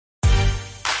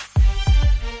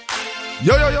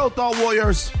Yo, Thought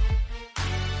Warriors.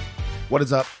 What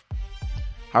is up?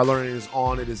 Higher Learning is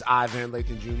on. It is I, Van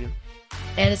Lathan Jr.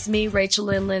 And it's me, Rachel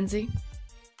Lynn Lindsay.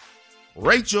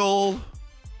 Rachel,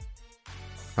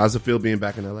 how's it feel being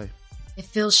back in LA? It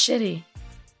feels shitty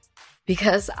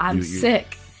because I'm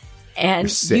sick. You're And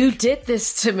sick. you did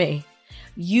this to me.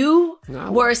 You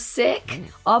were sick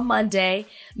on Monday.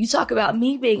 You talk about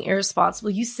me being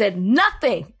irresponsible. You said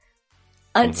nothing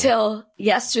until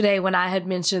yesterday when I had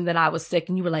mentioned that I was sick.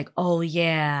 And you were like, oh,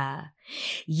 yeah.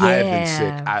 I have been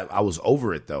sick. I was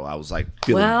over it, though. I was like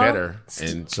feeling better.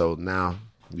 And so now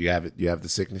you have it. You have the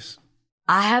sickness.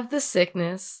 I have the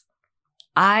sickness.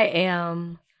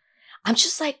 I'm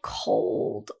just like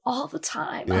cold all the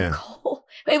time. Yeah. I'm cold.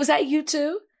 Wait, was that you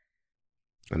too?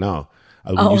 I know.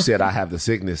 When you said I have the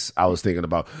sickness, I was thinking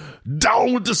about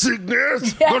down with the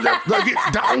sickness. Like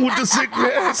get down with the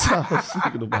sickness. I was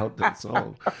thinking about that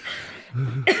song.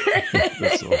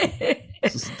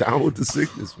 Just down with the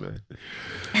sickness, man.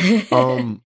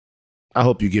 I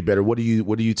hope you get better. What are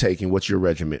you taking? What's your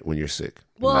regimen when you're sick?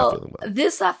 Well,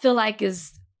 this I feel like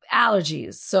is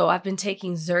allergies. So I've been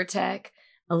taking Zyrtec,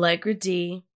 Allegra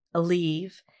D,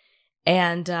 Aleve,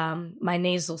 and my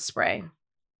nasal spray.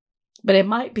 But it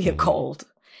might be a cold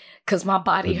because my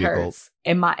body hurts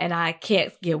and I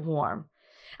can't get warm.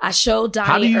 I showed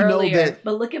Donnie earlier,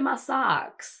 but look at my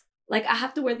socks. Like I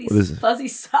have to wear these fuzzy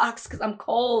socks because I'm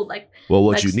cold.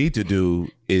 What you need to do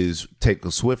is take a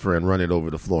Swiffer and run it over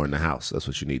the floor in the house. That's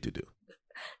what you need to do.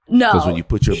 No, because when you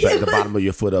put the bottom of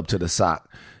your foot up to the sock,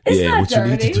 what dirty. You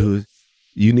need to do is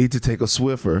you need to take a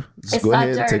Swiffer. Just go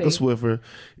ahead and take a Swiffer.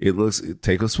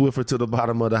 Take a Swiffer to the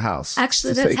bottom of the house.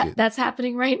 Actually, that's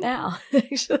happening right now.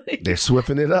 Actually, they're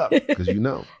Swiffing it up because you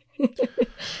know.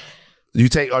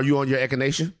 Are you on your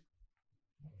echinacea?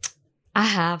 I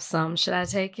have some. Should I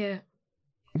take it?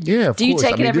 Yeah, of course. Do you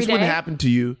take it every this day? Wouldn't happen to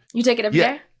you. You take it every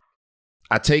day?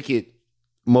 I take it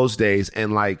most days,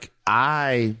 and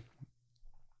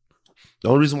the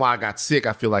only reason why I got sick,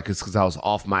 I feel like it's because I was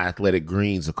off my athletic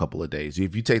greens a couple of days.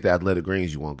 If you take the athletic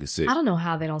greens, you won't get sick. I don't know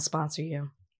how they don't sponsor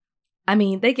you. I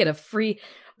mean, they get a free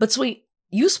between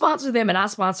you sponsor them and I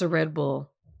sponsor Red Bull.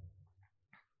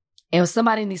 And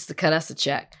somebody needs to cut us a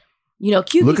check. You know,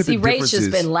 QVC Rach has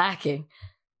been lacking.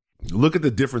 Look at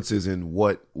the differences in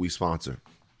what we sponsor.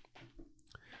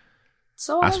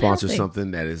 So I sponsor something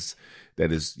that is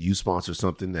you sponsor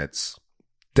something that's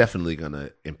definitely gonna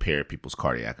impair people's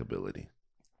cardiac ability.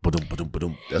 Ba-dum, ba-dum,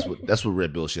 ba-dum. That's what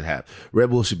Red Bull should have. Red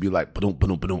Bull should be like ba-dum,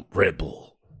 ba-dum, ba-dum, Red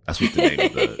Bull. That's what the name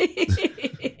of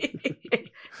the.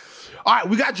 All right,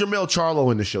 we got Jermell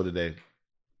Charlo in the show today.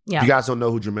 Yeah. If you guys don't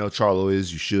know who Jermell Charlo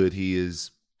is, you should. He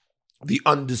is the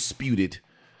undisputed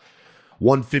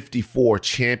 154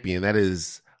 champion. That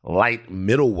is light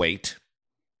middleweight.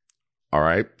 All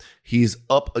right. He's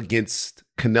up against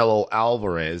Canelo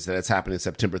Ávarez. That's happening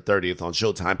September 30th on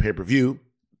Showtime pay-per-view.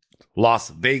 Las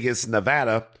Vegas,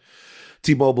 Nevada.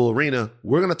 T-Mobile Arena.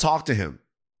 We're going to talk to him.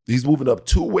 He's moving up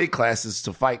 2 weight classes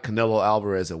to fight Canelo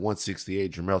Ávarez at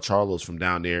 168. Jermell Charlo's from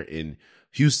down there in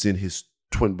Houston. His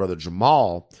twin brother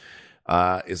Jermell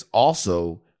is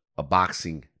also a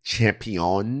boxing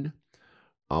champion.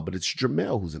 But it's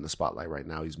Jermell who's in the spotlight right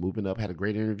now. He's moving up. Had a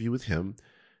great interview with him.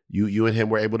 You and him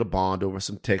were able to bond over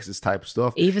some Texas type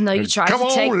stuff. Even though you tried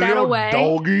to take that away.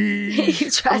 Doggy.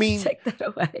 You tried to take that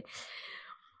away.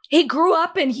 He grew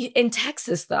up in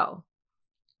Texas, though.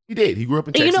 He did. He grew up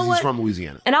in Texas. He's from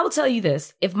Louisiana. And I will tell you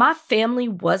this. If my family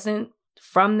wasn't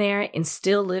from there and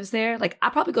still lives there, I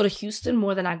probably go to Houston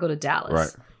more than I go to Dallas.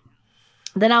 Right.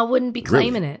 Then I wouldn't be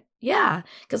claiming it. Yeah.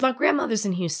 Because my grandmother's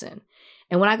in Houston.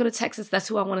 And when I go to Texas, that's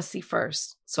who I want to see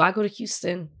first. So I go to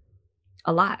Houston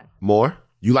a lot. More?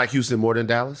 You like Houston more than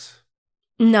Dallas?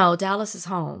 No, Dallas is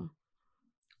home.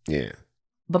 Yeah.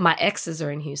 But my exes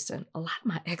are in Houston. A lot of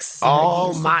my exes are in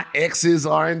Houston. All my exes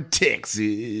are in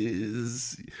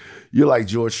Texas. You're like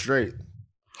George Strait.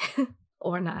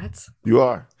 Or not. You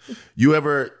are. You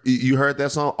heard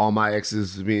that song? All my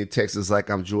exes be in Texas like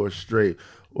I'm George Strait.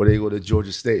 Or they go to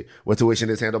Georgia State, where tuition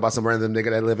is handled by some random nigga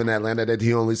that live in Atlanta that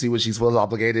he only see what she's fully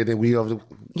obligated and we have.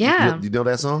 Yeah. You know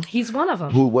that song? He's one of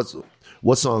them.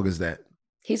 What song is that?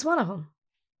 He's one of them.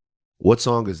 What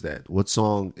song is that? What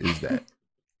song is that?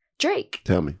 Drake.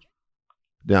 Tell me.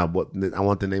 Now, I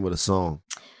want the name of the song.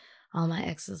 All my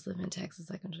exes live in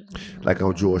Texas like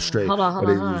I'm George Strait. Hold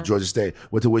on. Georgia State,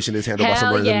 where tuition is handled by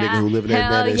some random nigga who live in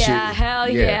Atlanta. Hell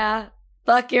yeah.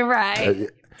 Fucking right.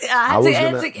 It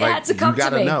had to come to me. You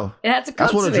gotta know. It had to come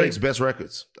to me. That's one of Drake's best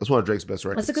records.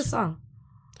 That's a good song.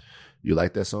 You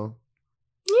like that song?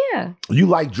 Yeah. You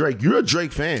like Drake. You're a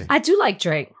Drake fan. I do like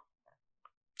Drake.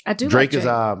 Drake is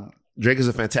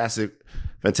a fantastic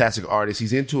Fantastic artist.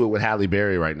 He's into it with Halle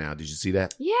Berry right now. Did you see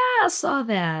that? Yeah, I saw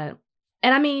that.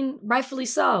 And I mean, rightfully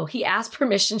so. He asked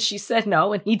permission. She said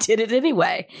no, and he did it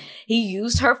anyway. He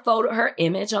used her photo, her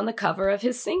image on the cover of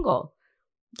his single.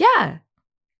 Yeah.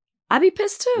 I'd be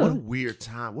pissed too. What a weird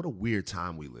time. What a weird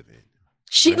time we live in.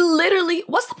 She literally,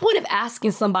 what's the point of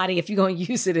asking somebody if you're going to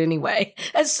use it anyway?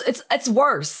 It's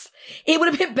worse. It would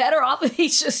have been better off if he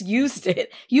just used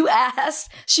it. You asked,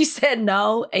 she said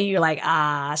no, and you're like,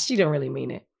 she didn't really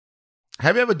mean it.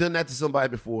 Have you ever done that to somebody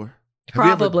before?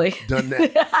 Probably. Have you ever done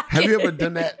that? Have you ever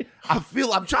done that?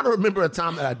 I'm trying to remember a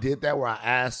time that I did that where I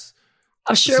asked.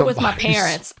 I'm sure with my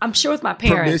parents.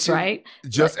 Right?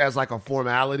 Just as like a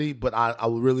formality, but I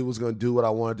really was going to do what I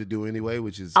wanted to do anyway,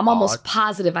 which is I'm almost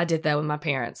positive I did that with my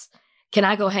parents. Can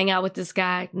I go hang out with this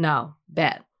guy? No,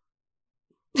 bet.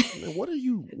 Man, what are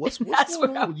you? What's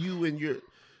going on with you and your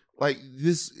like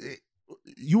this?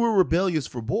 You were rebellious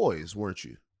for boys, weren't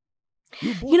you?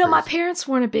 You know, my parents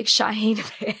weren't a big Shaheen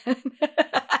fan.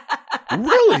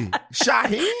 Really?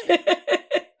 Shaheen?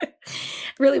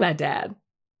 Really, my dad.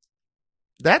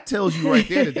 That tells you right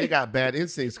there that they got bad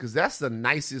instincts because that's the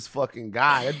nicest fucking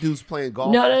guy. That dude's playing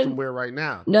golf somewhere right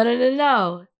now.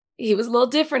 No. He was a little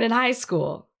different in high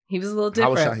school. He was a little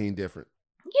different. How was Shaheen different?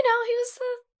 You know, he was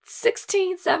a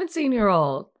 16,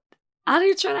 17-year-old out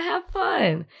here trying to have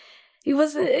fun. He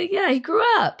wasn't, he grew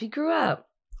up.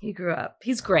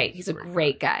 He's great. He's a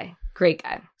great guy. Great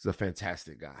guy. He's a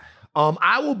fantastic guy.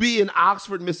 I will be in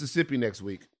Oxford, Mississippi next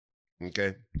week.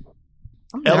 Okay.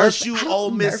 LSU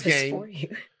Ole Miss game.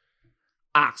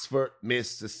 Oxford,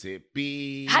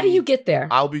 Mississippi. How do you get there?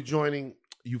 I'll be joining.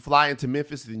 You fly into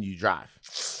Memphis, then you drive.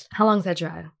 How long is that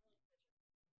drive?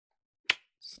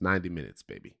 It's 90 minutes,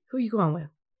 baby. Who are you going with?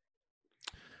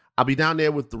 I'll be down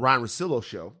there with the Ryan Russillo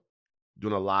show,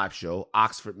 doing a live show,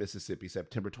 Oxford, Mississippi,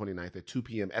 September 29th at 2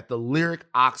 p.m. at the Lyric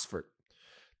Oxford.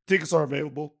 Tickets are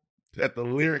available at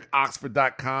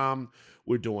thelyricOxford.com.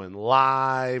 We're doing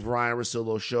live Ryan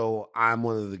Russillo show. I'm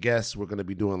one of the guests. We're going to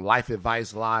be doing life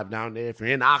advice live down there. If you're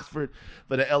in Oxford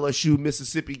for the LSU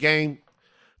Mississippi game,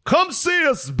 come see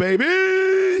us,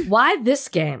 baby. Why this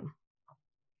game?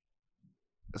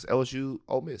 That's LSU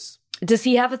Ole Miss. Does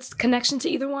he have a connection to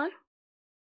either one?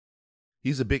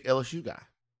 He's a big LSU guy.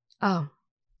 Oh.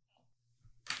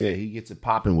 Yeah, he gets it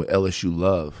popping with LSU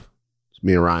love.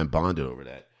 Me and Ryan bonded over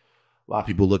that. A lot of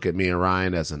people look at me and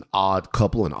Ryan as an odd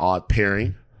couple, an odd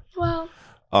pairing. Well.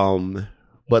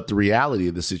 But the reality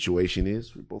of the situation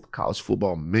is we're both college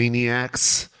football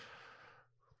maniacs.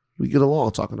 We get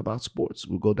along talking about sports.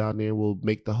 We'll go down there and we'll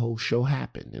make the whole show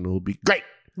happen, and it'll be great.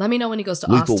 Let me know when he goes to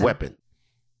Lethal Austin. Weapon.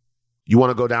 You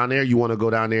want to go down there? You want to go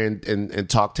down there and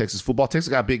talk Texas football? Texas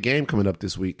got a big game coming up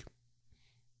this week.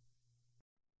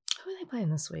 Who are they playing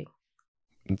this week?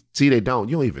 See, they don't.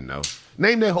 You don't even know.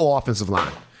 Name their whole offensive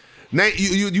line. Name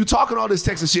you talking all this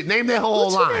Texas shit. Name their whole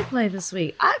Who line. Who they play this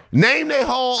week? Name their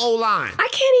whole O-line. I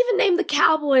can't even name the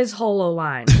Cowboys' whole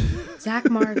O-line. Zach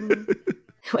Martin.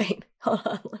 Wait, hold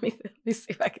on. Let me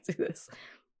see if I can do this.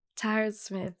 Tyrod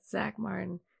Smith, Zach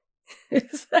Martin. I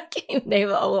can't even name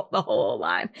the whole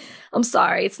O-line. I'm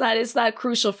sorry. It's not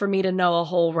crucial for me to know a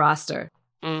whole roster.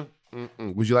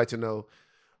 Would you like to know?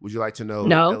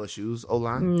 No. LSU's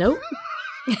O-line? Nope.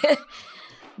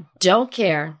 Don't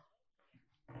care.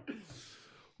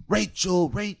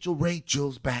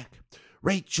 Rachel's back.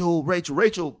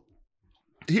 Rachel.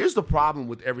 Here's the problem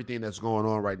with everything that's going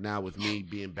on right now with me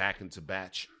being back into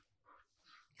batch.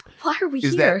 Why are we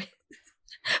here?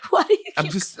 Why do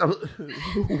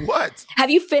you what? Have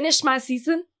you finished my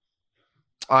season?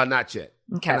 Not yet.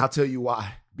 Okay. And I'll tell you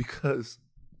why. Because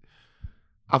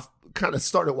I've kind of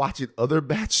started watching other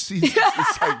batch seasons.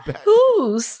 It's like batch.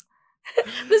 Whose?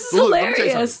 This is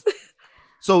hilarious.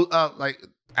 So,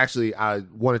 actually, I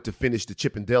wanted to finish the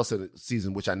Chip and Dale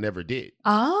season, which I never did.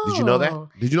 Oh. Did you know that?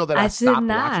 Did you know that I stopped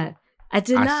watching? I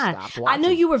did not. I know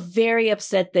you were very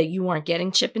upset that you weren't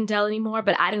getting Chip and Dale anymore,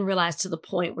 but I didn't realize to the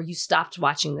point where you stopped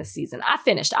watching this season. I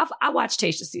finished. I watched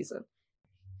Tayshia's season.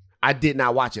 I did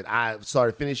not watch it. I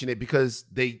started finishing it because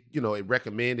they, it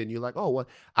recommend, and you're like, oh, well,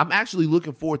 I'm actually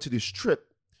looking forward to this trip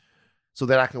so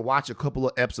that I can watch a couple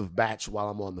of eps of batch while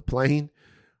I'm on the plane.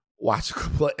 Watch a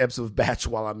couple of eps of batch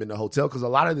while I'm in the hotel, because a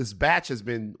lot of this batch has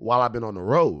been while I've been on the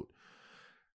road.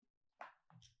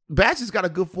 Batch has got a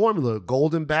good formula.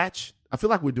 Golden Batch. I feel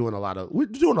like we're doing a lot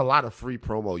of free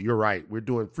promo. You're right. We're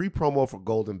doing free promo for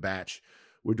Golden Batch.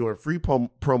 We're doing free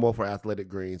promo for Athletic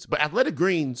Greens. But Athletic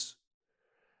Greens,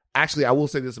 actually, I will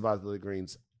say this about Athletic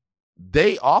Greens.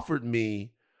 They offered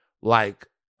me like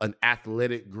an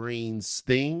Athletic Greens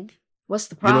thing. What's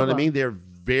the problem? You know what I mean? They're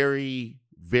very,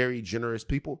 very generous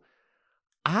people.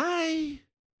 I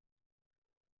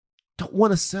don't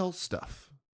want to sell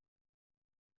stuff.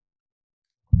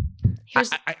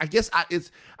 I guess I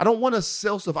don't want to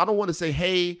sell stuff. I don't want to say,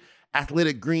 hey,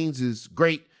 Athletic Greens is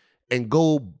great and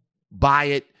go buy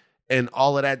it and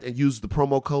all of that and use the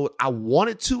promo code. I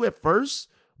wanted to at first,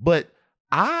 but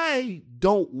I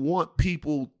don't want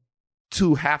people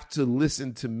to have to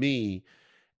listen to me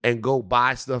and go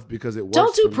buy stuff because it works.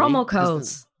 Don't do promo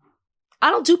codes. I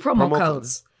don't do promo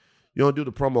codes. You don't do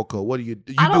the promo code. What do you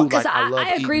do? I don't, because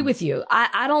I agree with you.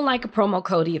 I don't like a promo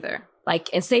code either. Like,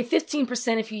 and say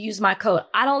 15% if you use my code.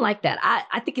 I don't like that.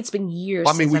 I think it's been years.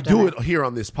 I mean, we do it here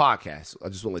on this podcast. I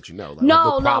just want to let you know. Like,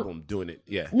 no problem doing it.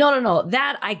 Yeah. No.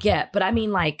 That I get. But I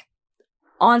mean, like,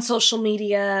 on social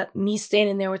media, me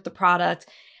standing there with the product,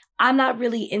 I'm not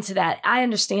really into that. I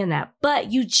understand that.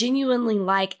 But you genuinely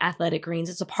like Athletic Greens.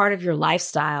 It's a part of your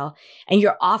lifestyle. And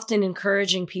you're often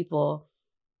encouraging people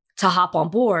to hop on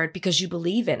board because you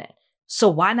believe in it. So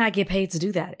why not get paid to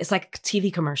do that? It's like a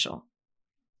TV commercial.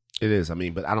 It is. I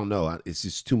mean, but I don't know. It's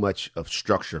just too much of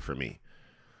structure for me.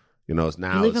 You know, it's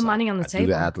now. You're leaving money on the table.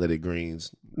 Do the Athletic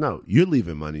Greens. No, you're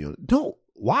leaving money on. Don't.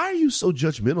 Why are you so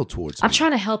judgmental towards me? I'm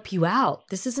trying to help you out.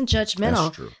 This isn't judgmental.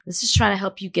 That's true. This is trying to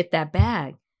help you get that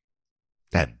bag.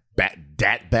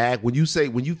 That bag. When you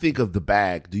think of the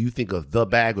bag, do you think of the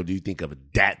bag or do you think of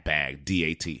that bag?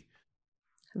 DAT.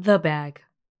 The bag.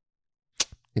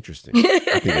 Interesting.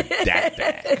 I think of that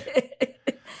bag.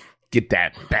 Get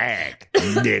that bag,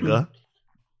 nigga.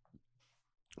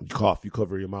 You cough. You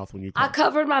cover your mouth when you cough. I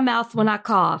covered my mouth when I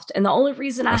coughed. And the only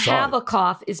reason I have a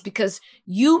cough is because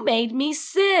you made me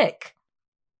sick.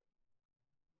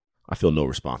 I feel no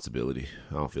responsibility.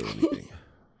 I don't feel anything.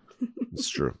 It's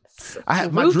true.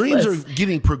 My dreams are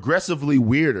getting progressively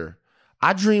weirder.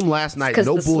 I dreamed last night,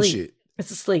 no bullshit. Sleep.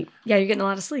 It's a sleep. Yeah, you're getting a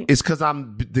lot of sleep. It's because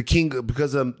I'm the king,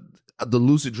 because I'm the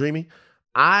lucid dreaming.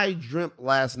 I dreamt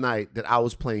last night that I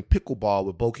was playing pickleball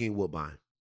with Bokeem Woodbine.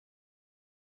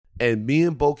 And me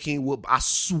and Bokeem Woodbine, I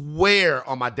swear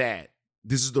on my dad,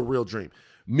 this is the real dream.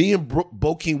 Me and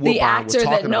Bokeem Woodbine were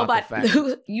talking about the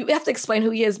fact. You have to explain who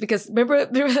he is, because remember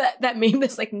that meme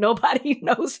that's like nobody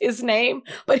knows his name,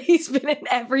 but he's been in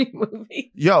every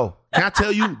movie. Yo, can I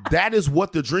tell you, that is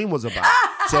what the dream was about.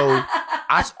 So,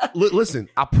 listen,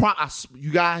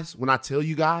 you guys, when I tell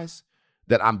you guys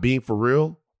that I'm being for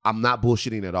real, I'm not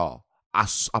bullshitting at all. I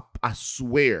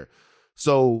swear.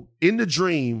 So in the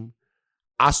dream,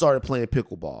 I started playing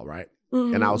pickleball, right?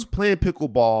 Mm-hmm. And I was playing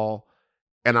pickleball,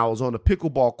 and I was on the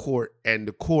pickleball court, and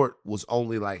the court was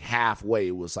only like halfway.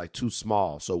 It was like too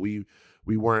small. So we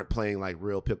weren't playing like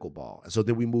real pickleball. And so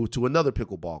then we moved to another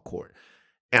pickleball court,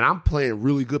 and I'm playing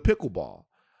really good pickleball.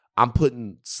 I'm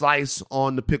putting slice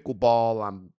on the pickleball.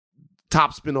 I'm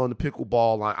topspin on the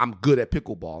pickleball. I'm good at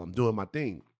pickleball. I'm doing my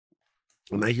thing.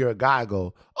 And I hear a guy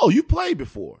go, "Oh, you played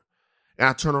before." And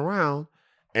I turn around,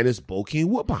 and it's Bokeem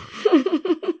Woodbine.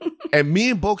 And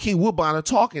me and Bokeem Woodbine are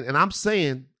talking, and I'm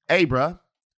saying, "Hey, bruh,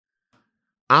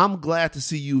 I'm glad to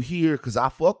see you here because I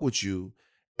fuck with you.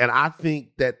 And I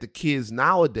think that the kids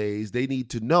nowadays, they need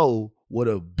to know what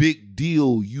a big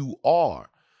deal you are."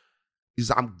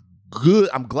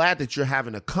 I'm glad that you're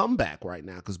having a comeback right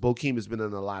now, because Bokeem has been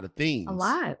in a lot of things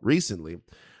recently.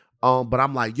 But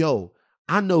I'm like, yo,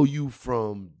 I know you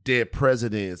from Dead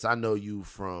Presidents. I know you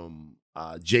from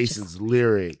Jason's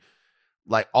Lyric.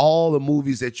 Like all the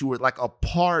movies that you were like a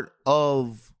part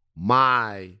of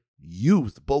my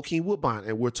youth, Bokeem Woodbine.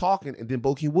 And we're talking, and then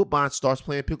Bokeem Woodbine starts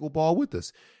playing pickleball with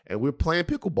us. And we're playing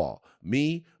pickleball.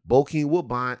 Me, Bokeem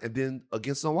Woodbine, and then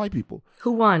against some white people.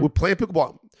 Who won? We're playing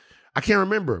pickleball. I can't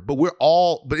remember, but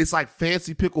it's like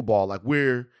fancy pickleball. Like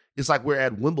it's like we're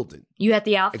at Wimbledon. You had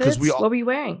the outfits? What were you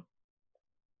wearing?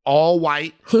 All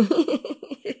white.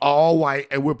 All white.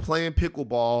 And we're playing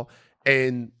pickleball,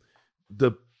 and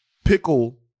the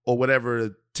pickle or whatever,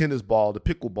 the tennis ball, the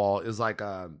pickleball is like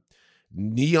a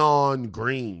neon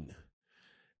green.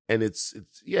 And it's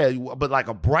but like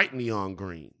a bright neon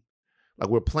green. Like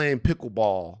we're playing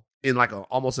pickleball in like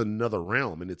almost another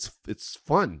realm, and it's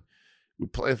fun.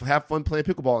 Have fun playing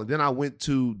pickleball. And then I went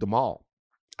to the mall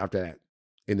after that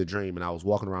in the dream, and I was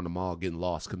walking around the mall getting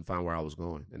lost, couldn't find where I was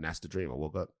going. And that's the dream. I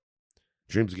woke up.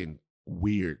 Dreams are getting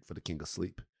weird for the king of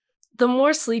sleep. The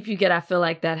more sleep you get, I feel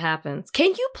like that happens.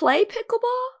 Can you play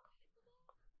pickleball?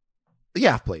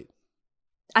 Yeah, I've played.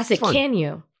 I said, can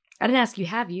you? I didn't ask you,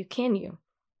 have you? Can you?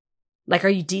 Like, are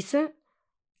you decent?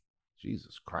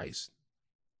 Jesus Christ.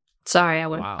 Sorry, I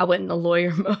went in a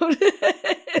lawyer mode.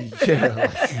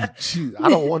 Yeah, I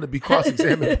don't want to be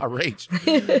cross-examined by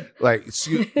Rach. Like,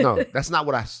 no, that's not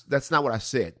what I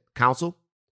said. Counsel,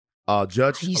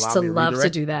 judge. I used to love to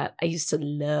do that. I used to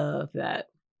love that.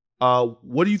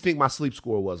 What do you think my sleep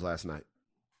score was last night?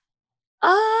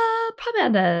 Probably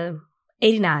at a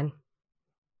 89.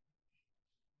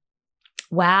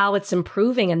 Wow, it's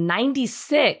improving. A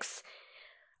 96.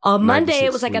 On Monday,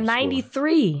 it was like a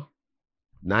 93.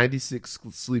 96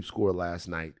 sleep score last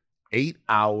night. 8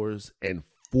 hours and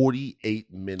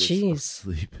 48 minutes of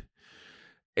sleep.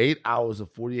 8 hours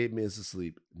and 48 minutes of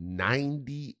sleep.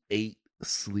 98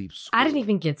 sleep score. I didn't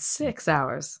even get 6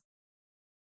 hours.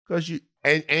 Because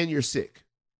you're sick.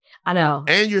 I know.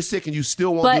 And you're sick and you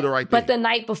still won't do the right thing. But the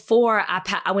night before,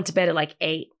 I went to bed at like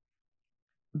 8.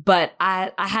 But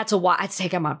I had to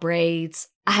take out my braids.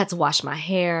 I had to wash my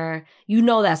hair. You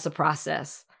know that's the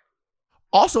process.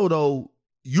 Also, though,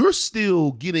 you're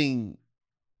still getting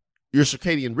your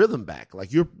circadian rhythm back.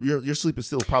 Like your sleep is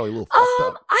still probably a little fucked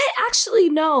up. I actually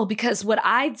know, because what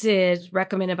I did,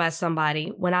 recommended by somebody,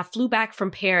 when I flew back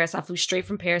from Paris, I flew straight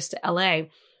from Paris to LA.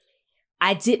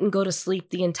 I didn't go to sleep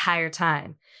the entire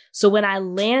time. So when I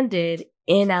landed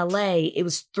in LA, it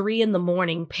was 3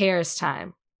 a.m. Paris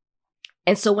time.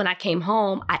 And so when I came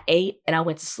home, I ate and I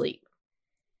went to sleep.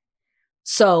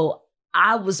 So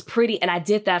I was and I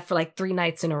did that for like 3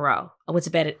 nights in a row. I went to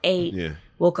bed at 8,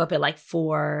 woke up at like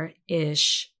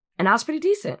 4-ish, and I was pretty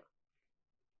decent.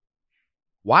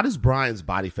 Why does Brian's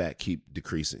body fat keep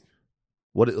decreasing?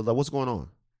 What's going on?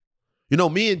 You know,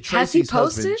 me and Tracy's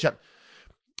husband,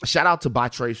 shout out to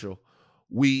Bitracial.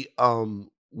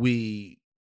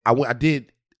 I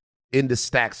did In the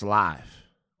Stacks Live.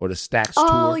 Or the Stacks tour.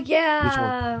 Oh, yeah. Which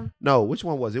one? No, which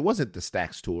one was it? It wasn't the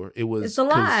Stacks tour. It was... It's a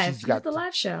live. It's the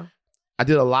live show. I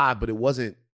did a live, but it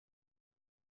wasn't...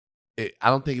 I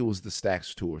don't think it was the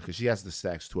Stacks tour, because she has the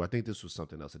Stacks tour. I think this was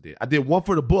something else I did. I did One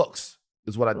for the Books,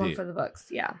 is what I did. One for the Books,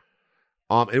 yeah.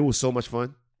 It was so much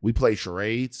fun. We played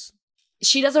charades.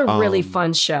 She does a really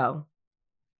fun show.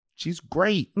 She's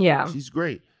great. Yeah. She's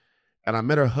great. And I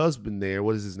met her husband there.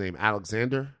 What is his name?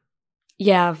 Alexander?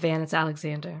 Yeah, Van, it's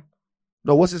Alexander.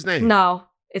 No, what's his name? No,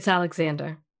 it's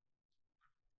Alexander.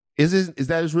 Is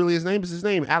that really his name? Is his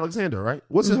name Alexander, right?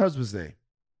 What's his husband's name?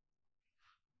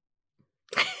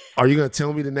 Are you going to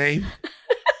tell me the name?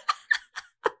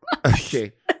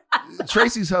 Okay.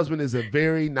 Tracy's husband is a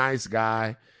very nice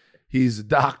guy. He's a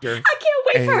doctor. I can't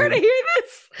wait for her to hear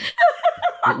this.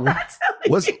 I'm not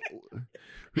telling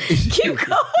you. Keep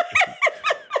going.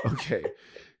 Okay.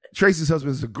 Tracy's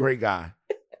husband is a great guy.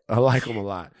 I like him a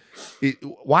lot.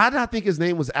 Why did I think his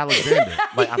name was Alexander?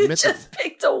 Like I just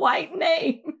picked a white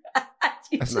name.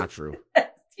 That's not true.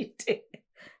 You did.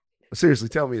 Seriously,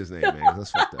 tell me his name, man.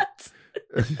 That's fucked up.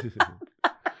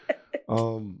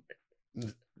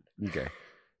 Okay.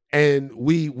 And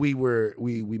we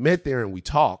met there and we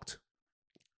talked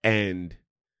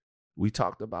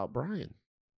about Brian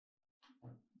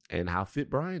and how fit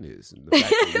Brian is and the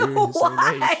fact that we're in the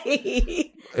same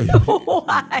age.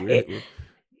 Why?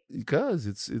 Because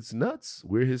it's nuts.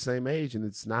 We're his same age, and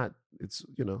it's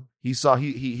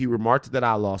he remarked that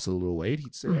I lost a little weight.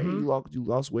 He'd say, "Hey, you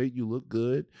lost weight. You look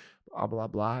good." Blah blah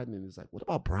blah. And then it's like, "What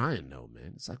about Brian, though,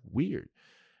 man? It's like weird."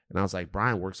 And I was like,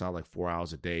 "Brian works out like 4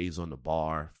 hours a day. He's on the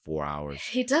bar 4 hours."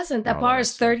 He doesn't. That bar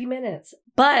is 30 minutes.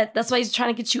 But that's why he's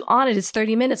trying to get you on it. It's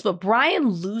 30 minutes. But Brian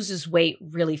loses weight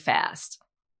really fast.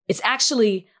 It's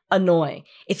actually annoying.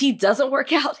 If he doesn't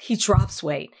work out, he drops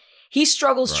weight. He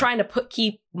struggles trying to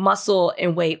keep muscle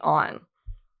and weight on.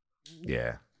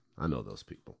 Yeah, I know those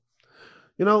people.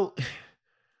 You know,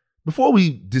 before we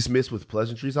dismiss with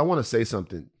pleasantries, I want to say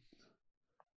something.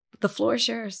 The floor is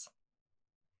yours.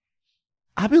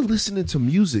 I've been listening to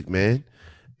music, man.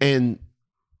 And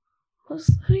who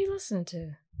are you listening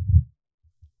to?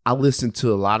 I listened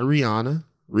to a lot of Rihanna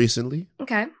recently.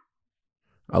 Okay.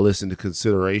 I listened to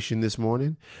Consideration this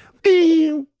morning.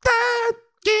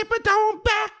 Keep it on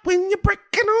back when you're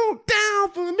breaking on down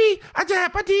for me. I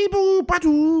jab a dee boo ba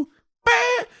doo.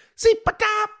 See ba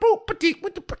da boo ba dee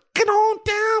when you're breaking on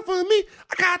down for me.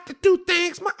 I got to do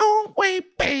things my own way,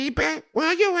 baby.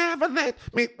 Will you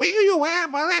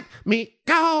ever let me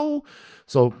go?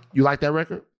 So you like that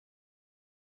record?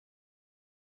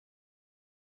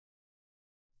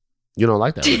 You don't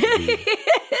like that record, do you?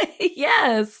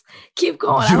 Yes. Keep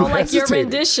going. I don't like your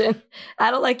rendition.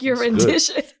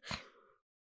 Rendition.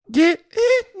 Get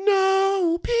it,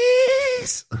 no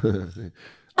peace.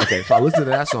 Okay, so I listened to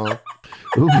that song.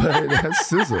 But that's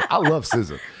SZA. I love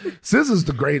SZA. SZA's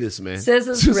the greatest, man.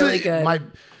 SZA's really good.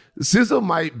 SZA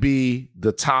might be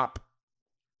the top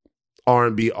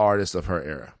R&B artist of her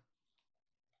era.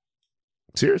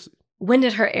 Seriously. When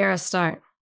did her era start?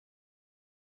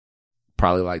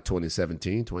 Probably like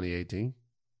 2017, 2018.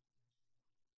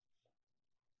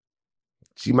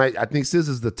 I think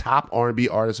SZA's the top R&B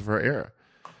artist of her era.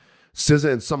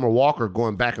 SZA and Summer Walker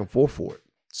going back and forth for it.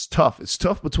 It's tough. It's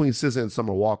tough between SZA and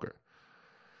Summer Walker.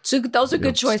 So those are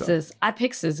good choices. I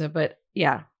pick SZA, but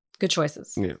yeah, good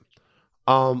choices. Yeah.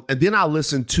 And then I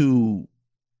listened to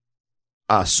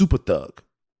Super Thug.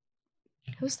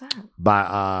 Who's that?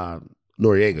 By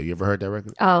Noriega. You ever heard that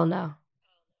record? Oh no.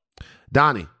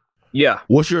 Donnie. Yeah.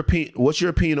 What's your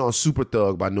opinion on Super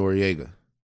Thug by Noriega?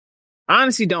 I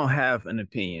honestly don't have an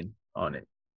opinion on it.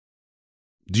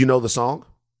 Do you know the song?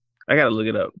 I gotta look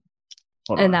it up.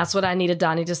 Hold and on. That's what I needed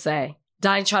Donnie to say.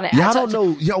 Donnie trying to Y'all don't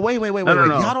know. Yo, wait. No.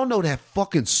 Y'all don't know that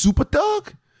fucking Super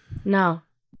Thug? No.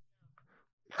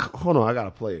 Hold on, I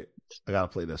gotta play it. I gotta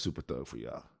play that Super Thug for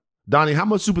y'all. Donnie, how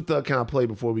much Super Thug can I play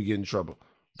before we get in trouble?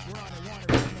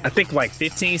 I think like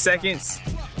 15 seconds.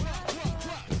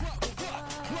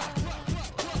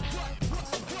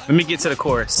 Let me get to the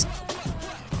chorus.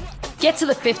 Get to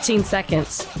the 15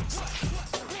 seconds.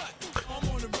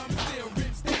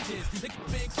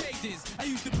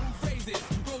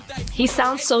 He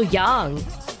sounds so young.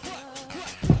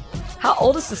 How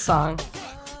old is the song?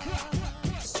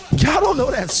 Y'all don't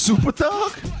know that Super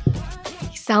Thug?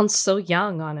 He sounds so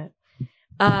young on it.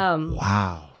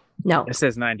 Wow. No. It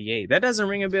says 98. That doesn't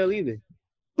ring a bell either.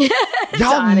 Y'all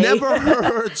Donnie. never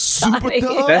heard Super Donnie.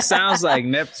 Thug? That sounds like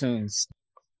Neptune's.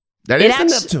 That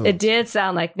is Neptune. It did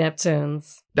sound like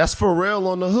Neptune's. That's Pharrell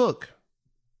on the hook.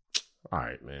 All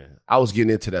right, man. I was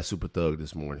getting into that Super Thug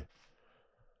this morning.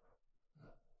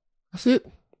 That's it.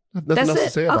 Nothing That's else it. to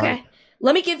say about Okay. it.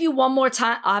 Let me give you one more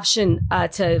option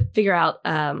to figure out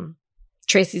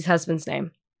Tracy's husband's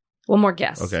name. One more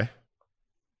guess. Okay.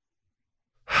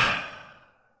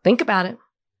 Think about it.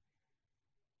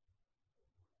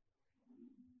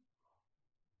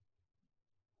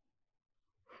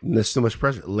 There's too much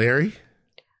pressure. Larry?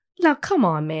 Now, come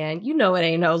on, man. You know it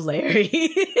ain't no Larry.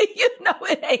 You know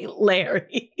it ain't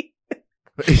Larry.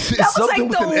 It's That was something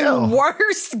like with an the L.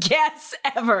 worst guess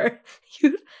ever.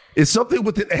 It's something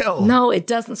with an L. No, it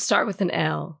doesn't start with an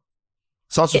L.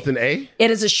 Starts with an A?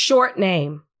 It is a short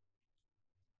name.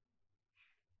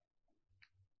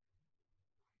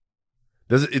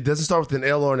 It doesn't start with an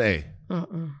L or an A?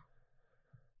 Mm-mm.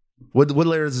 What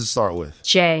letter does it start with?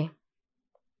 J.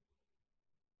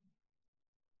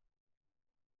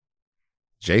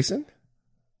 Jason?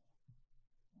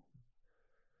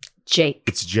 Jake.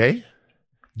 It's J?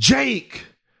 Jake!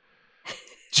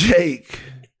 Jake.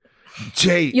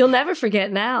 You'll never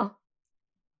forget now.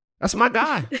 That's my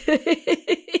guy.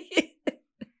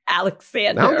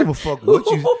 Alexander. I don't give a fuck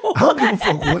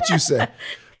what you say.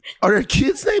 Are their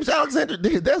kids' names Alexander?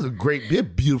 That's a they're a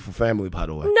beautiful family, by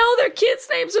the way. No, their kids'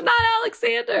 names are not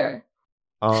Alexander.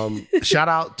 Shout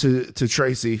out to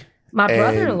Tracy. My and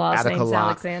brother-in-law's Attica name's Locke.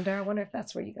 Alexander. I wonder if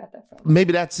that's where you got that from.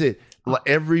 Maybe that's it. Like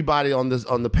everybody on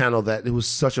the panel, that it was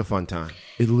such a fun time.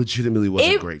 It legitimately was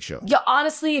a great show.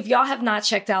 Honestly, if y'all have not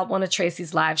checked out one of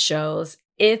Tracy's live shows,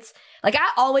 it's like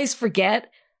I always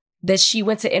forget that she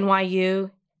went to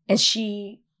NYU and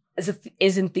she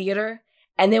is in theater.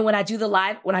 And then when I go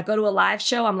to a live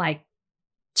show, I'm like,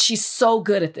 she's so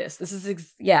good at this. This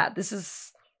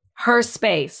is her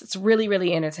space. It's a really,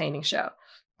 really entertaining show.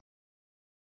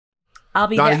 I'll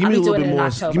be Donnie, there. I'll be doing it in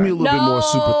October. Give me a little bit more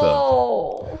Super Thug.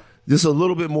 No. Just a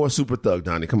little bit more Super Thug,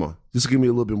 Donnie. Come on. Just give me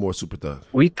a little bit more Super Thug.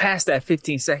 We passed that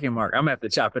 15-second mark. I'm going to have to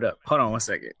chop it up. Hold on 1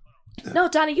 second. No,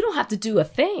 Donnie, you don't have to do a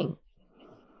thing.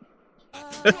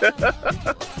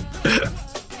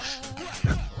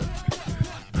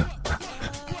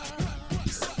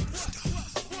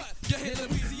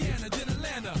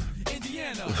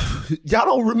 Y'all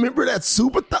don't remember that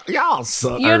Super Thug? Y'all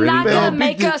suck. You're not man. going to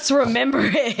make us remember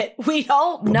it. We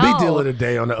don't know. Big deal of the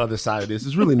day on the other side of this.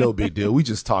 It's really no big deal. We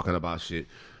just talking about shit.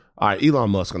 All right, Elon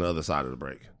Musk on the other side of the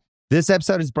break. This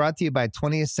episode is brought to you by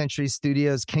 20th Century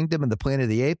Studios' Kingdom of the Planet of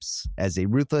the Apes. As a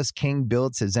ruthless king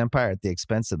builds his empire at the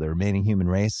expense of the remaining human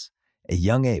race, a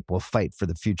young ape will fight for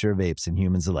the future of apes and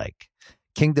humans alike.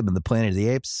 Kingdom of the Planet of the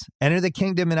Apes. Enter the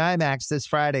kingdom in IMAX this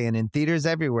Friday and in theaters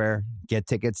everywhere. Get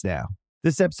tickets now.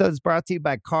 This episode is brought to you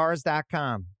by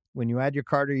Cars.com. When you add your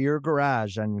car to your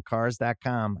garage on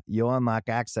Cars.com, you'll unlock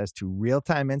access to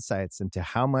real-time insights into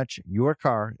how much your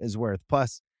car is worth.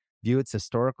 Plus, view its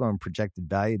historical and projected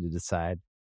value to decide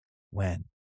when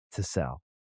to sell.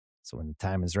 So when the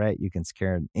time is right, you can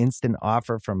secure an instant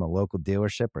offer from a local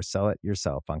dealership or sell it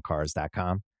yourself on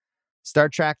Cars.com.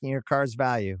 Start tracking your car's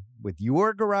value with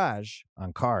your garage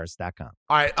on Cars.com.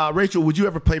 All right, Rachel, would you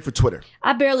ever play for Twitter?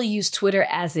 I barely use Twitter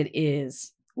as it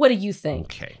is. What do you think?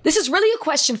 Okay. This is really a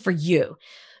question for you.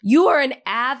 You are an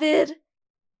avid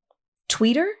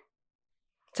tweeter?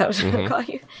 Is that what I'm going to call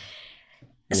you?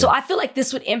 Yeah. So I feel like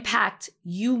this would impact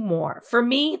you more. For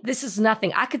me, this is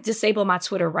nothing. I could disable my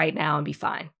Twitter right now and be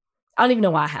fine. I don't even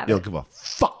know why I have You it. don't give a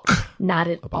fuck Not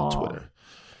at about all. Twitter.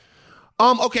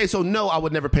 Okay, so no, I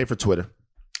would never pay for Twitter.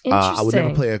 Interesting. I would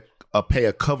never pay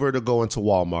a cover to go into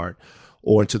Walmart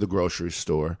or into the grocery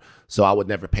store. So I would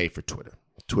never pay for Twitter.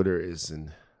 Twitter is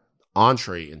an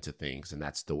entree into things, and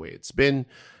that's the way it's been.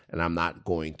 And I'm not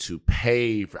going to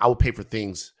pay for. I will pay for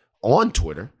things on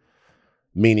Twitter,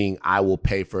 meaning I will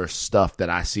pay for stuff that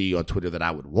I see on Twitter that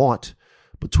I would want.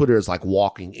 But Twitter is like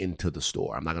walking into the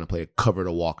store. I'm not going to pay a cover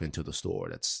to walk into the store.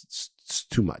 It's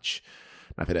too much.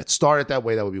 Now, if it had started that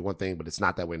way, that would be one thing, but it's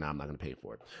not that way now. I'm not going to pay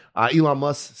for it. Elon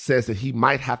Musk says that he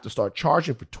might have to start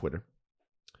charging for Twitter,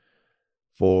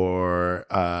 for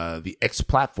the X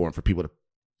platform, for people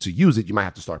to use it. You might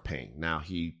have to start paying. Now,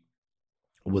 he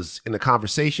was in a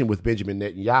conversation with Benjamin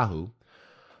Netanyahu,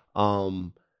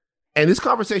 and this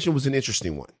conversation was an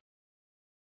interesting one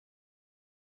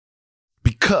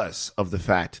because of the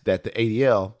fact that the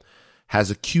ADL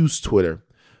has accused Twitter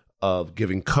of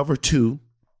giving cover to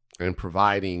and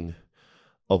providing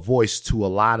a voice to a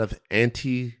lot of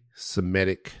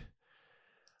anti-Semitic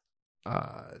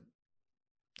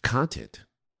content,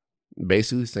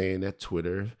 basically saying that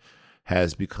Twitter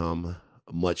has become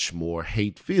much more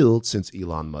hate-filled since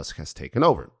Elon Musk has taken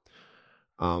over.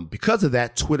 Because of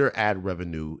that, Twitter ad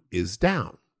revenue is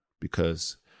down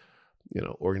because,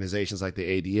 organizations like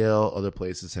the ADL, other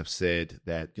places have said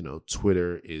that,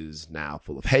 Twitter is now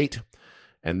full of hate,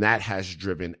 and that has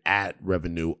driven ad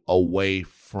revenue away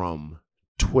from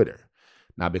Twitter.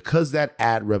 Now, because that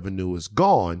ad revenue is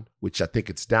gone, which I think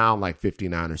it's down like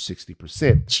 59 or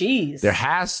 60%. Jeez. There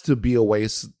has to be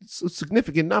it's a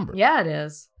significant number. Yeah, it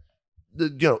is.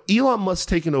 Elon Musk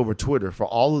taking over Twitter, for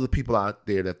all of the people out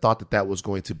there that thought that was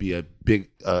going to be a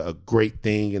great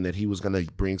thing and that he was going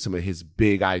to bring some of his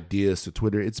big ideas to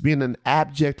Twitter, it's been an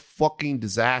abject fucking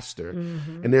disaster.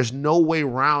 Mm-hmm. And there's no way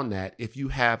around that if you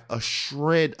have a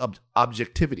shred of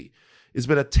objectivity. It's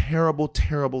been a terrible,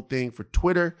 terrible thing for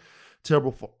Twitter,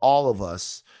 terrible for all of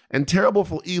us, and terrible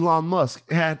for Elon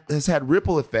Musk. Has had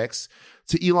ripple effects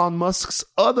to Elon Musk's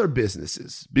other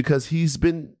businesses because he's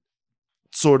been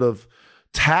sort of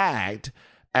tagged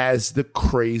as the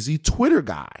crazy Twitter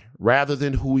guy rather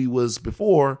than who he was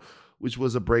before, which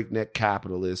was a breakneck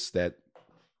capitalist that,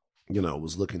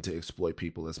 was looking to exploit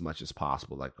people as much as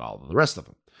possible, like all of the rest of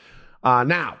them.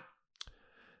 Now,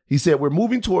 he said, we're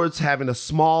moving towards having a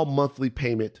small monthly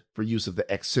payment for use of the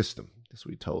X system. That's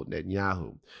what he told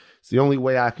Netanyahu. It's the only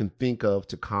way I can think of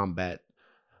to combat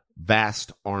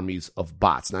vast armies of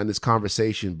bots. Now, in this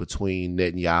conversation between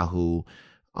Netanyahu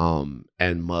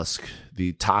and Musk,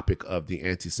 the topic of the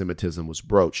anti-Semitism was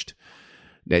broached.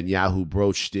 Netanyahu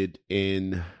broached it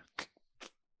in,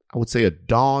 I would say, a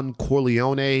Don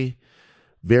Corleone,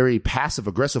 very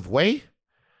passive-aggressive way,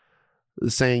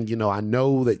 saying, I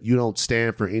know that you don't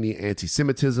stand for any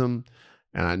anti-Semitism,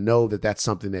 and I know that that's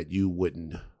something that you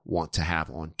wouldn't want to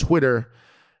have on Twitter,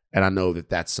 and I know that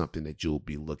that's something that you'll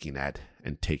be looking at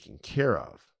and taking care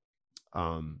of.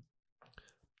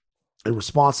 In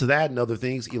response to that and other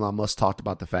things, Elon Musk talked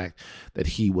about the fact that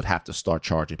he would have to start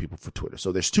charging people for Twitter.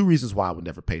 So there's two reasons why I would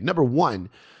never pay. Number one,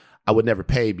 I would never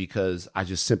pay because I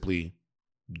just simply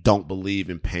don't believe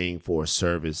in paying for a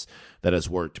service that has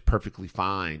worked perfectly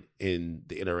fine in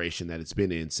the iteration that it's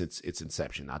been in since its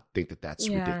inception. I think that that's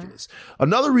ridiculous.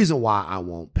 Another reason why I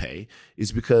won't pay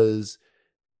is because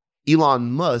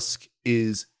Elon Musk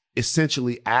is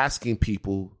essentially asking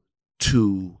people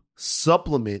to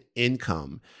supplement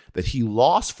income that he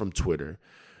lost from Twitter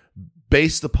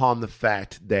based upon the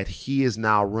fact that he is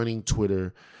now running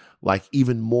Twitter like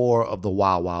even more of the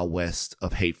Wild Wild West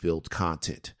of hate-filled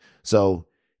content. So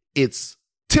it's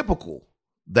typical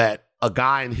that a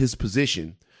guy in his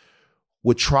position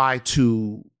would try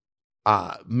to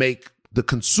make the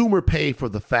consumer pay for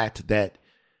the fact that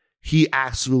he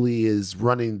actually is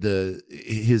running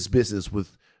his business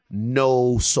with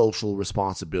no social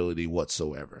responsibility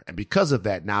whatsoever. And because of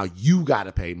that, now you got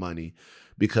to pay money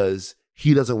because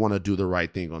he doesn't want to do the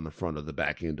right thing on the front or the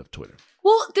back end of Twitter.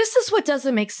 Well, this is what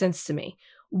doesn't make sense to me.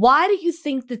 Why do you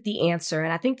think that the answer,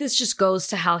 and I think this just goes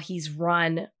to how he's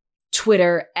run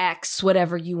Twitter, X,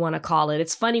 whatever you want to call it.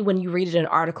 It's funny when you read it in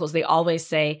articles, they always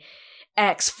say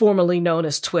X, formerly known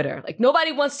as Twitter. Like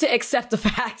nobody wants to accept the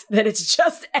fact that it's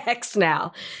just X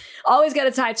now. Always got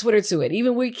to tie Twitter to it.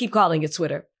 Even we keep calling it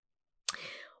Twitter.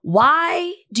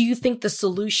 Why do you think the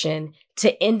solution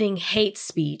to ending hate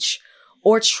speech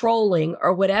or trolling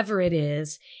or whatever it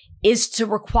is to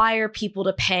require people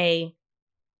to pay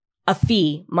a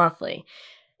fee monthly?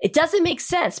 It doesn't make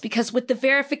sense because with the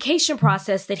verification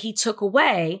process that he took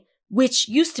away, which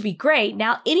used to be great,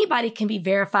 now anybody can be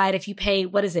verified if you pay,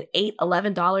 $8,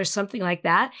 $11, something like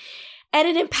that. And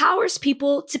it empowers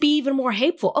people to be even more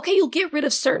hateful. Okay, you'll get rid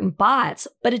of certain bots,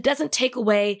 but it doesn't take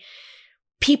away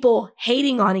people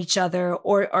hating on each other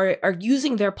or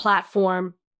using their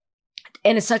platform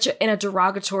in a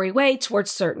derogatory way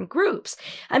towards certain groups.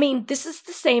 I mean, this is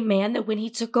the same man that when he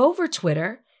took over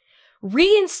Twitter,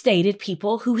 reinstated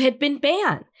people who had been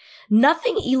banned.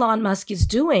 Nothing Elon Musk is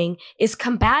doing is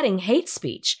combating hate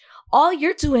speech. All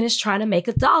you're doing is trying to make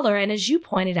 $1. And as you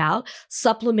pointed out,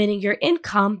 supplementing your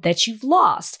income that you've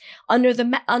lost under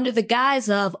the guise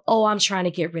of, oh, I'm trying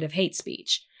to get rid of hate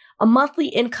speech. A monthly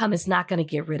income is not going to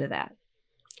get rid of that.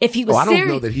 If he was I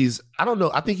serious, don't know.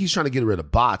 I think he's trying to get rid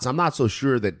of bots. I'm not so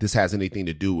sure that this has anything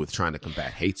to do with trying to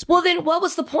combat hate speech. Well, then what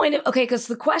was the point of, okay, because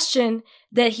the question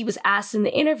that he was asked in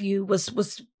the interview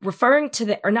was referring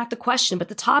to or not the question, but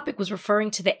the topic was referring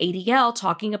to the ADL,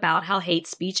 talking about how hate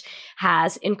speech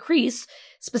has increased,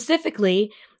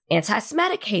 specifically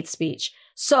anti-Semitic hate speech.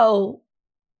 Or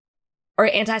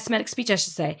anti-Semitic speech, I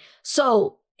should say.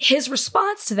 So his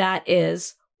response to that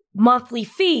is monthly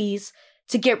fees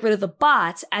to get rid of the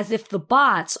bots, as if the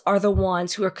bots are the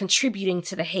ones who are contributing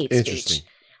to the hate speech.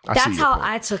 That's how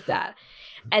I took that.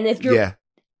 And if you're,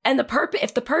 and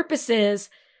if the purpose is,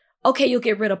 okay, you'll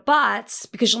get rid of bots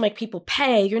because you'll make people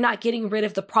pay, you're not getting rid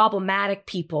of the problematic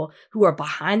people who are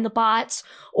behind the bots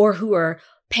or who are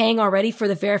paying already for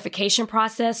the verification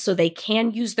process so they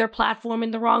can use their platform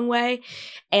in the wrong way.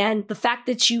 And the fact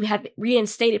that you have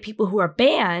reinstated people who are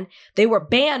banned, they were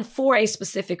banned for a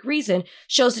specific reason,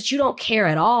 shows that you don't care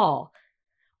at all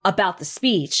about the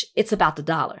speech. It's about the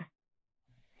dollar.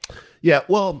 Yeah,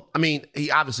 well, I mean, he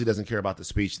obviously doesn't care about the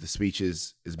speech. The speech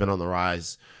has been on the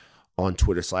rise on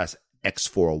Twitter/X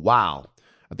for a while.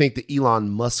 I think the Elon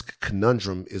Musk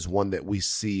conundrum is one that we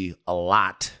see a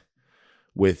lot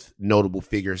with notable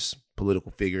figures,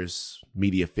 political figures,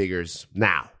 media figures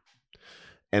now.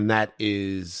 And that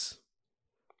is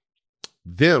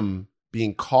them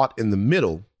being caught in the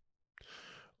middle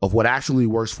of what actually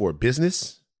works for a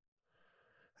business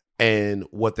and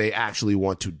what they actually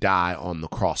want to die on the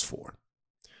cross for.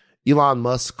 Elon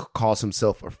Musk calls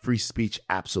himself a free speech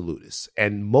absolutist.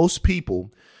 And most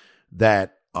people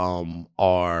that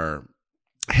are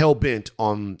hell-bent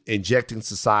on injecting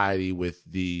society with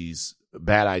these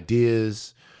bad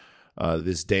ideas,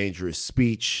 this dangerous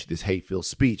speech, this hate-filled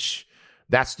speech,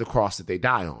 that's the cross that they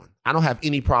die on. I don't have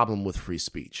any problem with free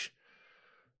speech.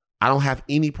 But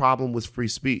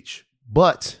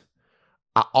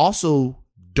I also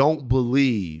don't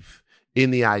believe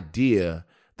in the idea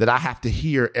that I have to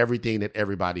hear everything that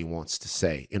everybody wants to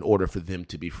say in order for them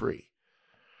to be free.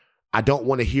 I don't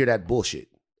want to hear that bullshit.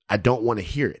 I don't want to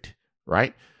hear it,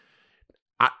 right?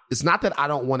 It's not that I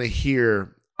don't want to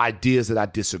hear ideas that I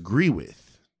disagree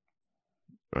with,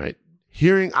 right?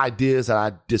 Hearing ideas that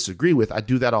I disagree with, I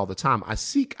do that all the time. I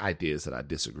seek ideas that I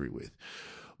disagree with.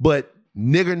 But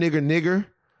nigger,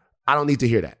 I don't need to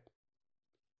hear that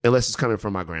unless it's coming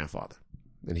from my grandfather.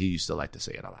 And he used to like to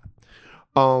say it a lot.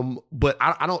 But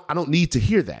I don't need to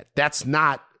hear that.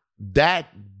 That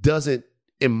doesn't,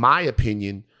 in my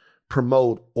opinion,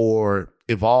 promote or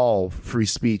evolve free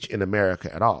speech in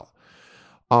America at all.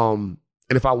 And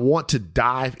if I want to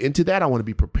dive into that, I want to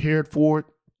be prepared for it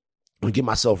and get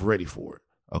myself ready for it.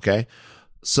 Okay.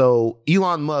 So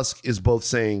Elon Musk is both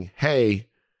saying, hey,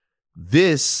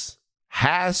 this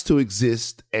has to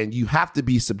exist and you have to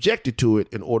be subjected to it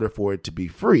in order for it to be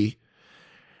free.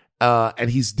 And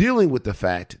he's dealing with the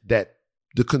fact that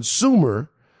the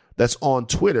consumer that's on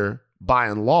Twitter, by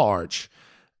and large,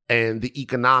 and the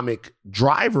economic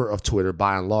driver of Twitter,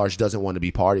 by and large, doesn't want to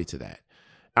be party to that.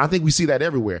 And I think we see that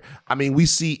everywhere. I mean, we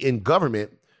see in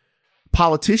government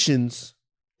politicians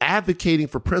advocating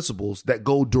for principles that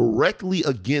go directly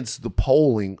against the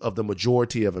polling of the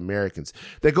majority of Americans,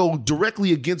 that go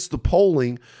directly against the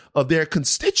polling of their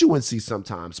constituency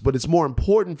sometimes. But it's more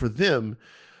important for them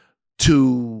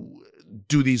to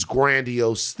do these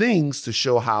grandiose things to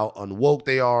show how unwoke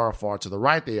they are, or far to the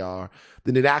right they are,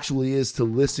 than it actually is to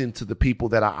listen to the people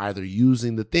that are either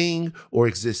using the thing or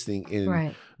existing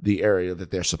in the area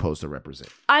that they're supposed to represent.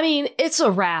 I mean, it's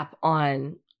a wrap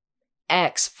on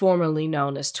X, formerly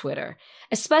known as Twitter,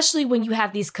 especially when you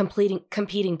have these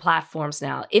competing platforms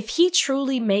now. If he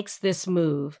truly makes this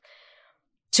move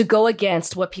to go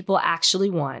against what people actually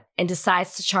want and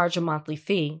decides to charge a monthly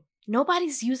fee,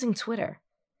 nobody's using Twitter.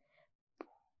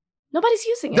 Nobody's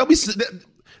using it.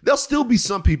 There'll still be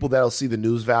some people that'll see the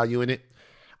news value in it.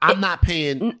 I'm not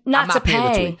paying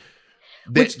the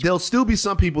tweet. There'll still be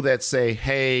some people that say,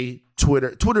 hey,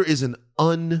 Twitter is an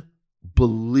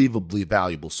unbelievably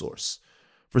valuable source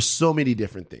for so many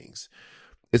different things.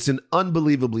 It's an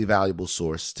unbelievably valuable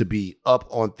source to be up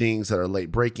on things that are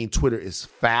late breaking. Twitter is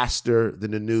faster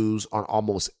than the news on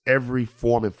almost every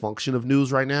form and function of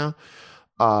news right now.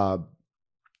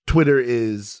 Twitter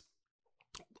is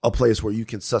a place where you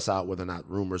can suss out whether or not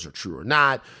rumors are true or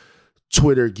not.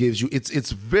 Twitter gives you,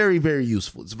 it's very, very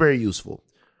useful. It's very useful.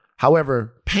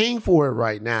 However, paying for it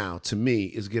right now, to me,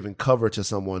 is giving cover to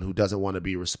someone who doesn't want to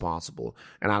be responsible.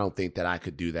 And I don't think that I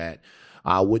could do that.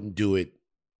 I wouldn't do it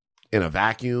in a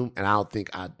vacuum. And I don't think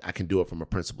I can do it from a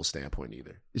principle standpoint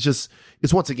either. It's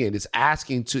once again, it's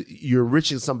asking you're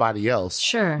enriching somebody else.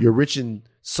 Sure. You're enriching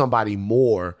somebody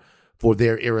more for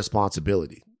their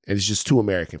irresponsibility. And it's just too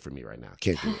American for me right now.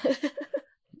 Can't do it.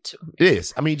 It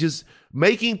is. I mean, just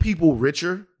making people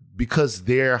richer because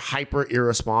they're hyper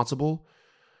irresponsible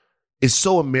is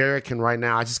so American right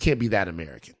now. I just can't be that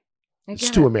American. It's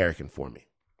too American for me.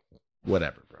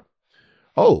 Whatever, bro.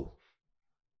 Oh.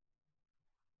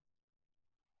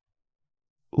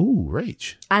 Ooh,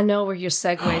 Rach. I know where your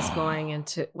segue is going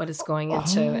into, what it's going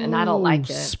into, and I don't like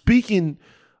it. Speaking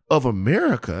of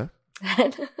America.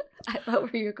 I know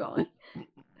where you're going.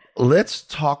 Let's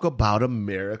talk about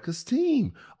America's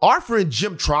team. Our friend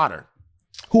Jim Trotter,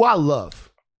 who I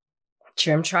love.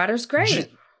 Jim Trotter's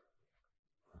great.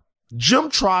 Jim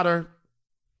Trotter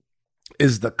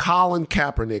is the Colin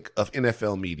Kaepernick of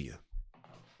NFL media.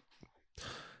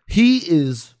 He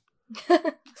is,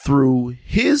 through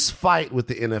his fight with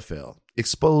the NFL,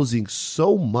 exposing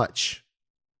so much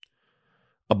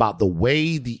about the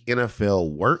way the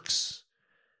NFL works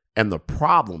and the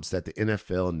problems that the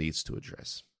NFL needs to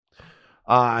address.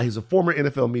 He's a former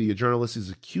NFL media journalist. He's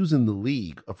accusing the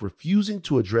league of refusing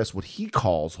to address what he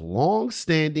calls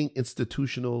long-standing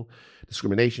institutional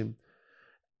discrimination.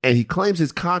 And he claims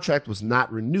his contract was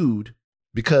not renewed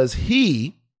because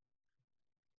he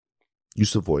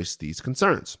used to voice these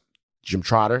concerns. Jim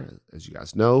Trotter, as you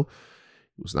guys know,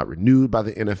 was not renewed by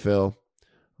the NFL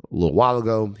a little while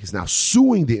ago. He's now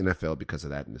suing the NFL because of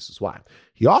that, and this is why.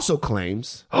 He also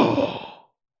claims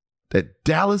that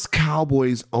Dallas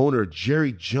Cowboys owner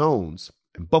Jerry Jones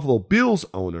and Buffalo Bills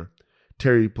owner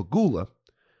Terry Pegula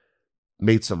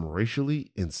made some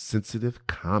racially insensitive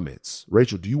comments.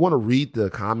 Rachel, do you want to read the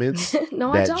comments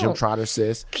No, that I don't. Jim Trotter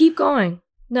says? Keep going.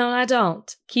 No, I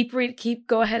don't.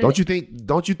 Go ahead. Don't you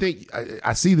think,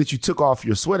 I see that you took off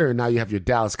your sweater and now you have your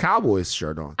Dallas Cowboys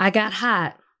shirt on. I got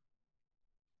hot.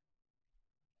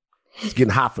 It's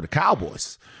getting hot for the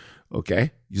Cowboys.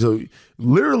 Okay. So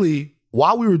literally,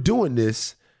 while we were doing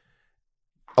this,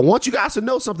 I want you guys to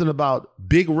know something about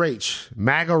Big Rach,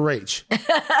 MAGA Rach.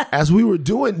 As we were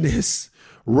doing this,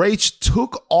 Rach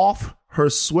took off her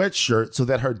sweatshirt so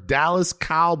that her Dallas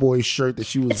Cowboys shirt that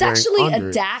she was It's wearing actually under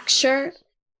a Dak shirt.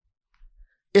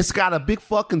 It's got a big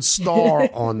fucking star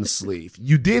on the sleeve.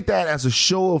 You did that as a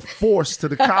show of force to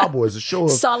the Cowboys, a show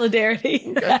of solidarity.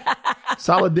 Okay?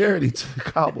 Solidarity to the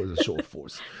Cowboys, a show of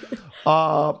force.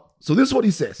 So this is what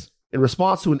he says in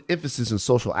response to an emphasis in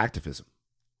social activism.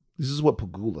 This is what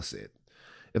Pegula said.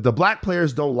 If the black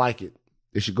players don't like it,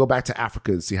 they should go back to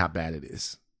Africa and see how bad it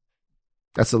is.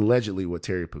 That's allegedly what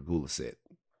Terry Pegula said.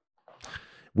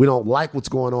 We don't like what's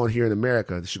going on here in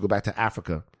America. They should go back to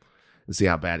Africa and see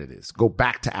how bad it is. Go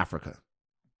back to Africa.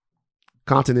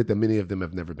 Continent that many of them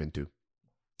have never been to.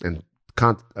 And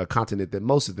a continent that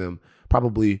most of them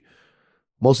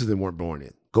weren't born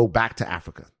in. Go back to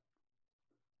Africa.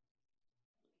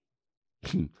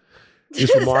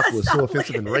 This remark was so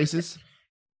offensive and racist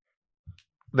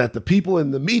that the people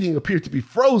in the meeting appeared to be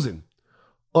frozen,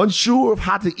 unsure of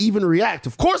how to even react.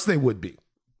 Of course they would be.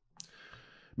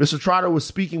 Mr. Trotter was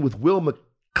speaking with Will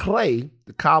McClay,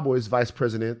 the Cowboys vice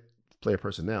president, player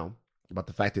personnel, about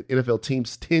the fact that NFL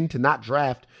teams tend to not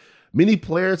draft many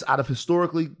players out of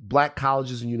historically black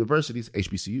colleges and universities,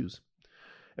 HBCUs,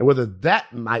 and whether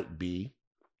that might be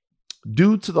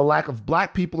due to the lack of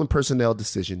black people in personnel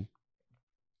decision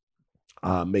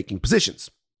making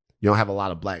positions. You don't have a lot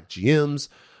of black GMs,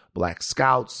 black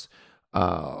scouts,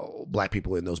 black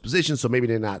people in those positions. So maybe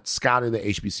they're not scouting the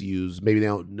HBCUs. Maybe they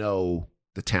don't know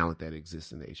the talent that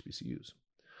exists in the HBCUs.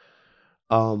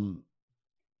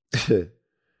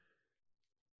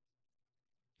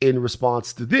 In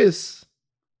response to this,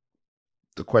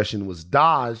 the question was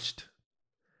dodged,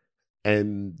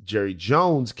 and Jerry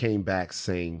Jones came back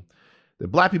saying that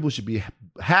black people should be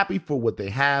happy for what they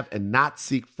have and not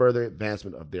seek further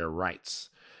advancement of their rights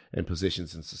and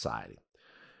positions in society.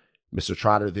 Mr.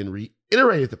 Trotter then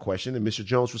reiterated the question, and Mr.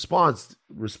 Jones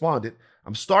responded,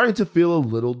 "I'm starting to feel a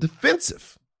little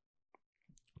defensive."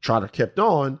 Trotter kept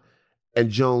on, and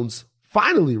Jones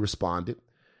finally responded,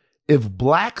 "If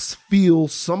blacks feel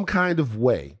some kind of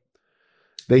way,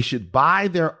 They should buy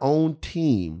their own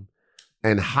team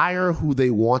and hire who they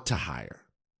want to hire.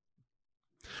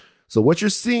 So what you're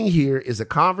seeing here is a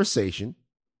conversation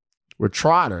where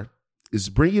Trotter is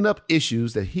bringing up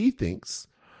issues that he thinks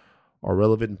are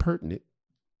relevant and pertinent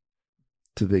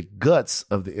to the guts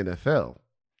of the NFL.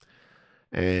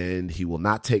 And he will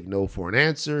not take no for an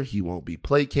answer. He won't be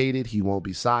placated. He won't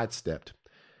be sidestepped.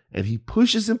 And he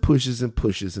pushes and pushes and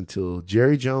pushes until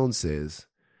Jerry Jones says,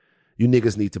 you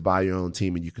niggas need to buy your own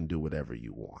team and you can do whatever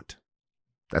you want.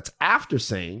 That's after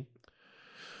saying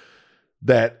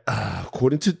that,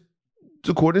 according to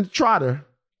Trotter,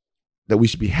 that we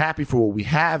should be happy for what we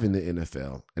have in the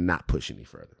NFL and not push any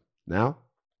further. Now,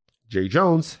 Jerry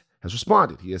Jones has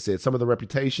responded. He has said some of the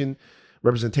representation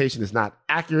is not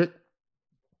accurate.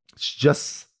 It's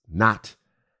just not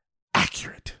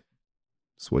accurate.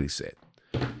 That's what he said.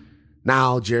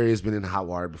 Now, Jerry has been in the hot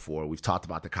water before. We've talked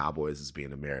about the Cowboys as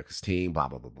being America's team, blah,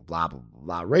 blah, blah, blah, blah, blah,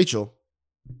 blah. Rachel,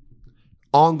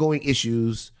 ongoing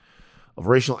issues of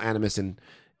racial animus and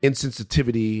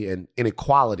insensitivity and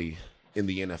inequality in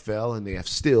the NFL, and they have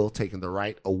still taken the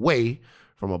right away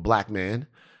from a black man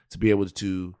to be able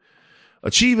to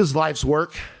achieve his life's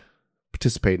work,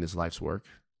 participate in his life's work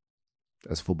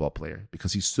as a football player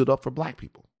because he stood up for black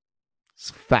people.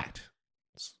 It's a fact.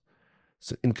 It's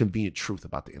an inconvenient truth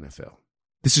about the NFL.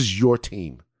 This is your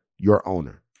team, your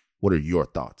owner. What are your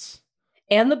thoughts?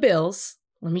 And the Bills.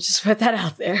 Let me just put that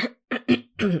out there.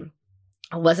 It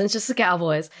wasn't just the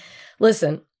Cowboys.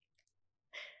 Listen,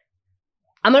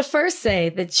 I'm going to first say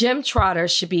that Jim Trotter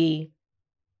should be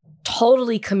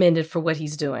totally commended for what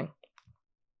he's doing.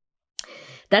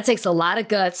 That takes a lot of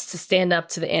guts to stand up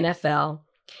to the NFL.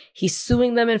 He's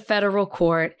suing them in federal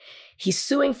court. He's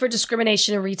suing for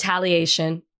discrimination and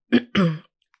retaliation.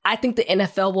 I think the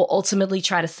NFL will ultimately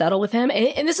try to settle with him.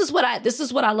 And this is what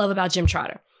I love about Jim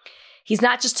Trotter. He's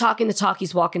not just talking the talk,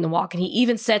 he's walking the walk. And he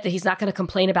even said that he's not going to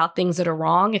complain about things that are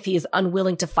wrong if he is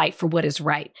unwilling to fight for what is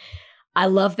right. I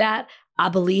love that. I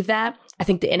believe that. I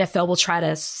think the NFL will try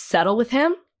to settle with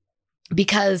him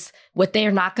because what they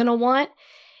are not going to want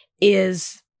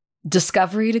is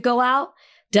discovery to go out,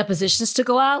 depositions to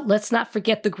go out. Let's not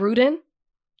forget the Gruden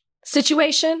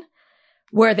situation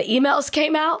where the emails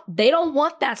came out. They don't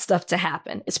want that stuff to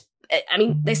happen.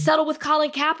 They settled with Colin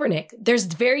Kaepernick. There's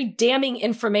very damning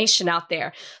information out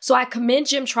there. So I commend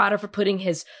Jim Trotter for putting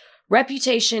his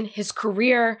reputation, his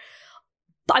career.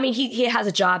 He has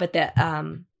a job at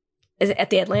the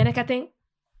Atlantic, I think.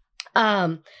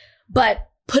 But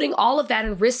putting all of that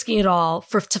and risking it all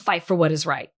to fight for what is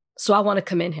right. So I want to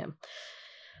commend him.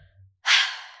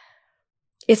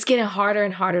 It's getting harder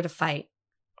and harder to fight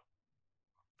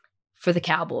for the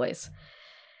Cowboys.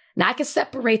 Now, I can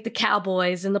separate the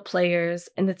Cowboys and the players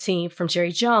and the team from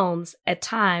Jerry Jones at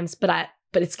times, but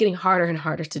it's getting harder and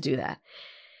harder to do that.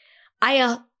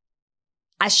 I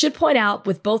should point out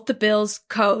with both the Bills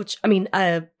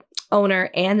owner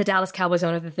and the Dallas Cowboys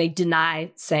owner that they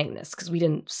deny saying this because we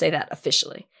didn't say that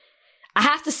officially. We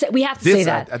have to say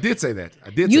that. I did say that.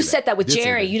 You said that with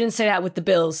Jerry. You didn't say that with the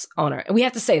Bills owner. And we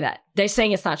have to say that. They're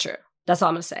saying it's not true. That's all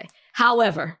I'm going to say.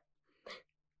 However,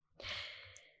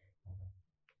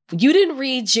 you didn't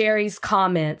read Jerry's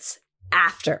comments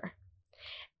after.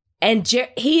 And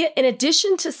he, in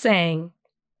addition to saying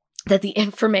that the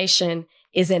information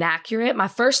is inaccurate, my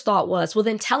first thought was, well,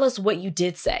 then tell us what you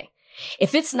did say.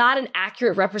 If it's not an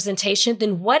accurate representation,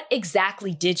 then what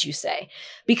exactly did you say?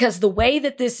 Because the way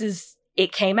that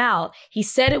it came out, he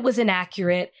said it was an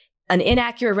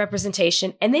inaccurate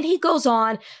representation. And then he goes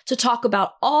on to talk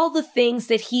about all the things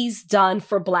that he's done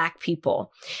for Black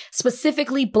people,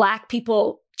 specifically Black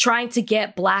people trying to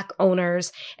get Black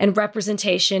owners and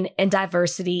representation and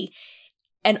diversity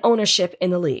and ownership in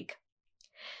the league.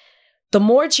 The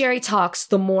more Jerry talks,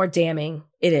 the more damning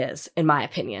it is, in my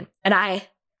opinion. And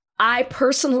I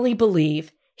personally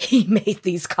believe he made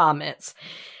these comments.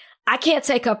 I can't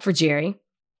take up for Jerry.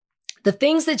 The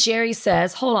things that Jerry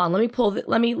says, hold on,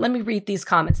 let me read these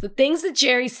comments. The things that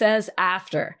Jerry says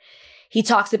after he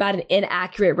talks about an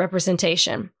inaccurate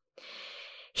representation.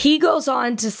 He goes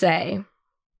on to say,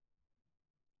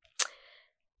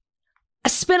 I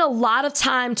spent a lot of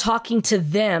time talking to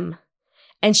them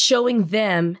and showing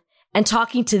them and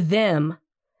talking to them,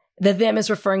 the them is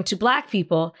referring to Black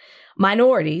people,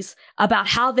 minorities, about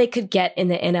how they could get in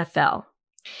the NFL.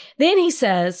 Then he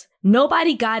says,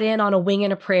 nobody got in on a wing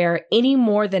and a prayer any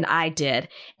more than I did,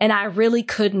 and I really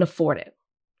couldn't afford it.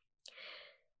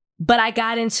 But I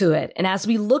got into it, and as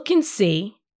we look and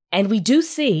see, and we do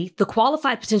see the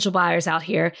qualified potential buyers out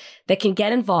here that can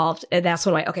get involved, and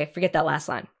forget that last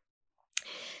line.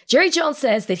 Jerry Jones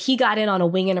says that he got in on a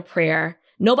wing and a prayer,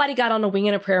 Nobody got on a wing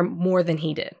and a prayer more than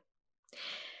he did.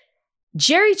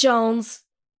 Jerry Jones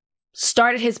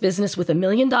started his business with $1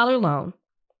 million loan.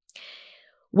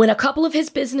 When a couple of his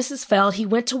businesses failed, he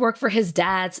went to work for his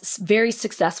dad's very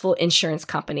successful insurance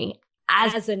company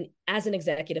as an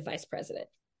executive vice president.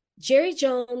 Jerry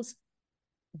Jones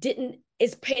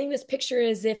is painting this picture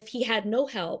as if he had no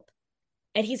help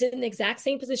and he's in the exact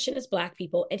same position as Black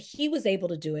people and he was able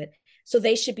to do it, so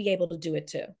they should be able to do it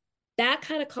too. That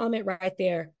kind of comment right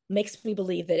there makes me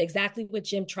believe that exactly what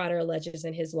Jim Trotter alleges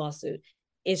in his lawsuit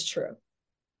is true.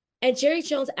 And Jerry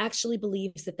Jones actually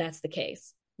believes that that's the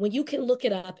case. When you can look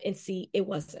it up and see it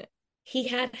wasn't. He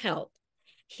had help.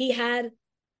 He had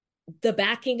the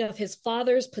backing of his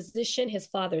father's position, his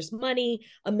father's money,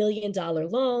 $1 million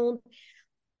loan,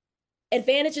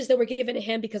 advantages that were given to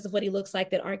him because of what he looks like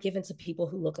that aren't given to people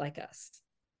who look like us.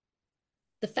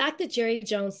 The fact that Jerry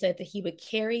Jones said that he would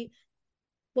carry,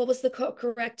 what was the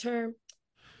correct term?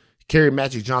 Carry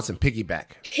Magic Johnson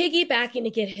piggybacking to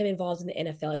get him involved in the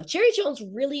NFL. If Jerry Jones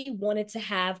really wanted to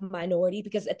have minority,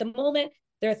 because at the moment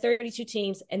there are 32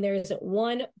 teams and there isn't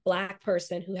one Black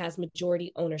person who has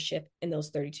majority ownership in those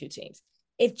 32 teams.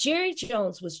 If Jerry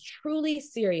Jones was truly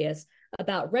serious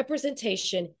about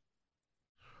representation.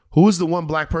 Who is the one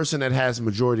Black person that has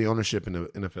majority ownership in the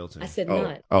NFL team? I said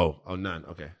none. Oh, none.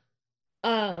 Okay.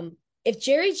 If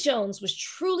Jerry Jones was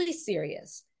truly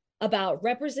serious about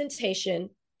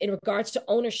representation in regards to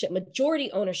ownership,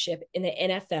 majority ownership in the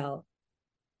NFL,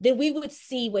 then we would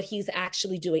see what he's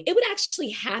actually doing. It would actually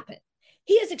happen.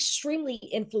 He is extremely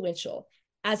influential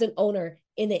as an owner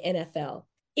in the NFL.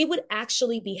 It would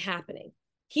actually be happening.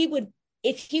 It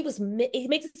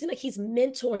makes it seem like he's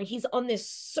mentoring. He's on this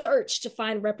search to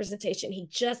find representation. He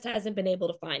just hasn't been able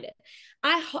to find it.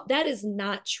 That is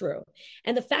not true.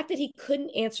 And the fact that he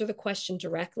couldn't answer the question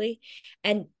directly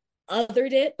and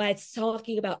othered it by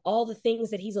talking about all the things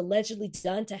that he's allegedly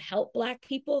done to help Black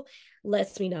people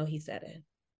lets me know he said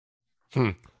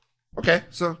it. Okay.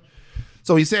 So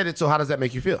he said it. So how does that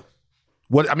make you feel?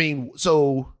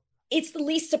 It's the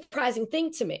least surprising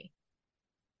thing to me.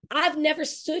 I've never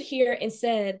stood here and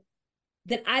said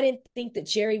that I didn't think that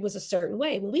Jerry was a certain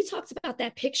way. When we talked about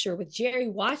that picture with Jerry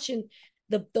watching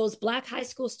those Black high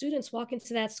school students walk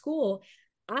into that school,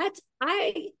 I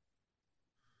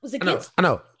was against. I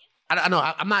know.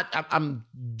 I'm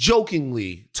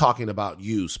jokingly talking about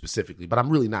you specifically, but I'm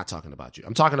really not talking about you.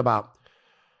 I'm talking about,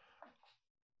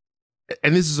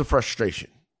 and this is a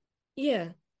frustration. Yeah.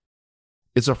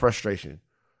 It's a frustration.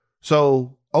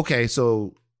 So, okay,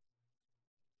 so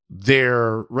there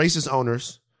are racist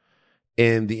owners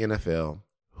in the NFL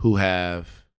who have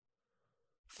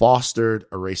fostered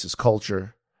a racist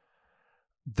culture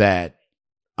that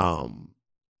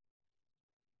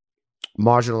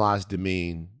marginalize,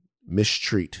 demean,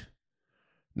 mistreat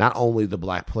not only the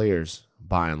Black players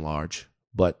by and large,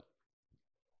 but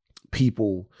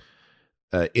people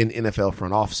in NFL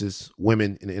front offices,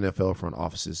 women in NFL front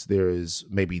offices. There is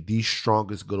maybe the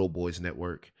strongest good old boys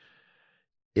network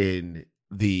in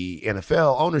the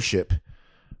NFL ownership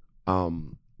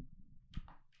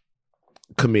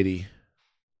committee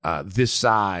this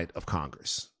side of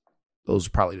Congress. Those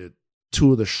are probably the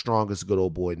two of the strongest good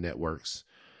old boy networks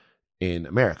in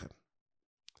America.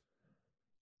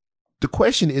 The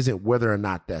question isn't whether or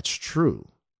not that's true.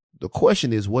 The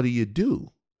question is, what do you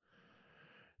do?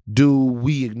 Do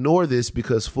we ignore this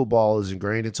because football is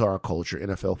ingrained into our culture?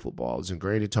 NFL football is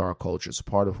ingrained into our culture. It's a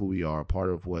part of who we are, a part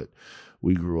of what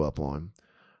we grew up on.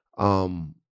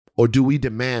 Or do we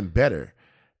demand better?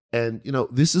 And,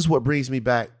 this is what brings me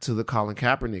back to the Colin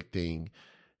Kaepernick thing.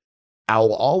 I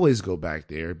will always go back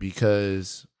there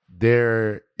because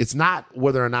it's not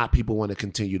whether or not people want to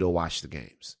continue to watch the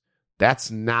games. That's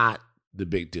not the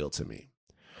big deal to me.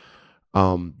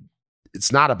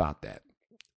 It's not about that.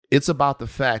 It's about the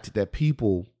fact that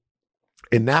people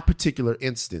in that particular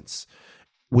instance,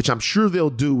 which I'm sure they'll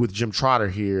do with Jim Trotter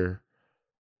here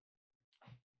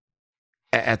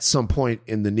at some point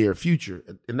in the near future,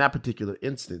 in that particular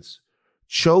instance,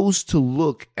 chose to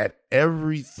look at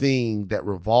everything that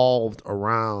revolved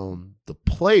around the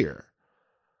player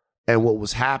and what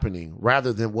was happening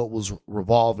rather than what was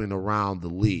revolving around the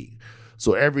league.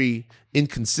 So every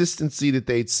inconsistency that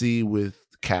they'd see with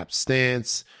Cap's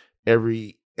stance,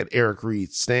 and Eric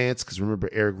Reid's stance, because remember,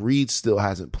 Eric Reid still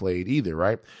hasn't played either,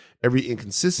 right? Every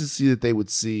inconsistency that they would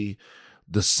see,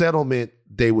 the settlement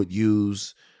they would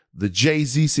use, the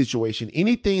Jay-Z situation,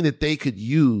 anything that they could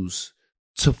use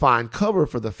to find cover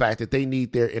for the fact that they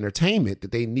need their entertainment,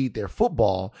 that they need their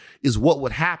football, is what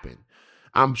would happen.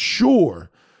 I'm sure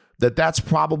that's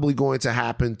probably going to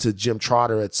happen to Jim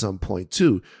Trotter at some point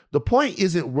too. The point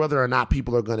isn't whether or not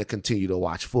people are going to continue to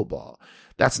watch football.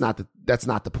 That's not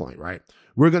the point, right?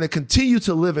 We're going to continue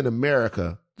to live in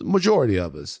America, the majority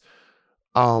of us,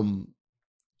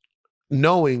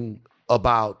 knowing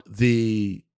about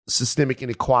the systemic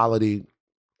inequality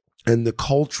and the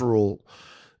cultural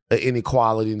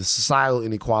inequality and the societal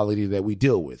inequality that we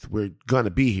deal with. We're going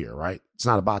to be here, right? It's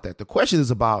not about that. The question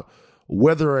is about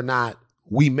whether or not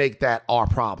we make that our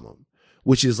problem,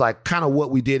 which is like kind of what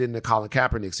we did in the Colin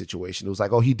Kaepernick situation. It was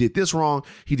like, oh, he did this wrong.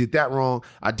 He did that wrong.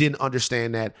 I didn't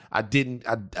understand that. I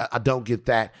don't get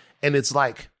that. And it's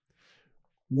like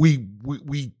we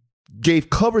gave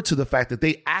cover to the fact that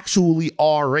they actually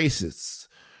are racists.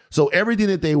 So everything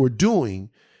that they were doing,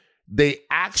 they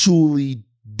actually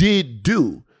did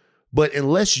do. But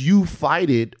unless you fight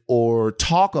it or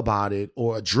talk about it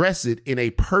or address it in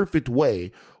a perfect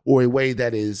way or a way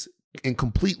that is in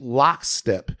complete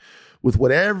lockstep with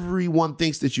what everyone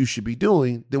thinks that you should be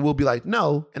doing, then we'll be like,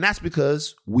 no. And that's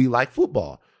because we like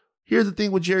football. Here's the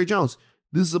thing with Jerry Jones.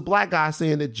 This is a black guy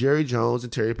saying that Jerry Jones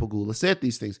and Terry Pagula said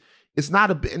these things. It's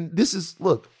not and this is,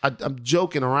 look, I'm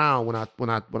joking around when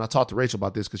I talk to Rachel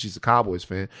about this because she's a Cowboys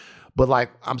fan. But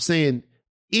like I'm saying,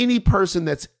 any person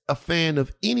that's a fan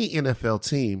of any NFL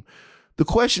team, the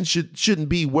question shouldn't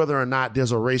be whether or not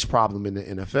there's a race problem in the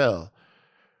NFL.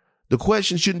 The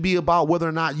question shouldn't be about whether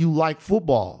or not you like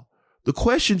football. The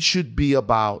question should be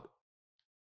about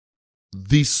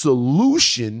the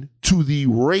solution to the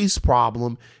race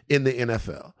problem in the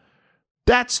NFL.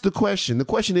 That's the question. The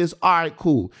question is, all right,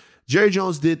 cool. Jerry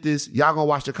Jones did this. Y'all gonna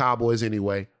watch the Cowboys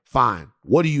anyway. Fine.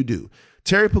 What do?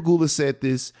 Terry Pagula said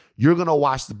this. You're going to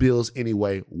watch the Bills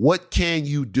anyway. What can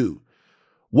you do?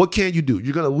 What can you do?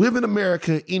 You're going to live in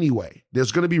America anyway.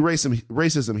 There's going to be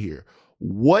racism here.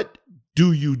 What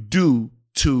do you do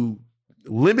to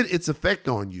limit its effect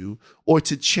on you or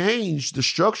to change the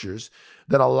structures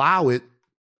that allow it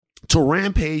to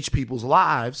rampage people's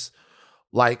lives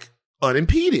like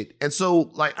unimpeded? And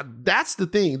so like, that's the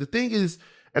thing. The thing is,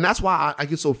 and that's why I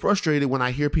get so frustrated when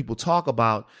I hear people talk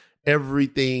about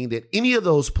everything that any of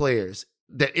those players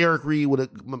that Eric Reed would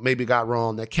have maybe got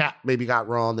wrong, that Cap maybe got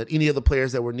wrong, that any of the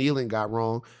players that were kneeling got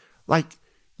wrong. Like,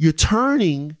 you're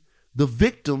turning the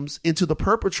victims into the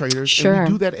perpetrators. Sure. And we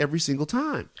do that every single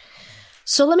time.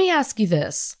 So let me ask you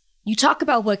this. You talk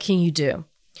about what can you do?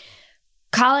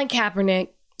 Colin Kaepernick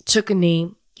took a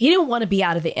knee. He didn't want to be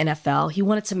out of the NFL. He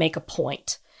wanted to make a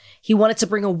point. He wanted to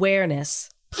bring awareness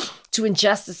to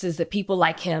injustices that people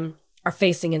like him are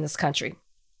facing in this country.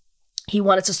 He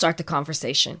wanted to start the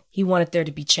conversation. He wanted there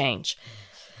to be change.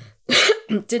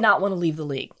 Did not want to leave the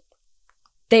league.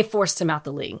 They forced him out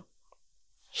the league.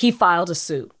 He filed a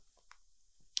suit.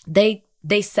 They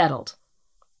settled.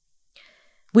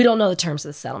 We don't know the terms of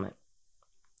the settlement,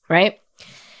 right?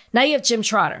 Now you have Jim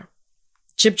Trotter.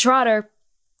 Jim Trotter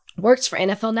works for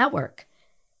NFL Network.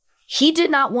 He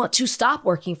did not want to stop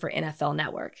working for NFL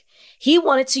Network. He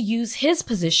wanted to use his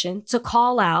position to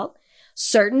call out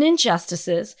certain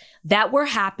injustices that were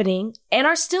happening and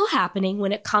are still happening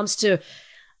when it comes to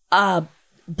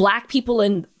Black people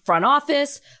in front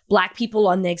office, Black people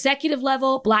on the executive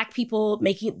level, Black people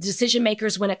making decision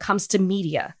makers when it comes to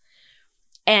media.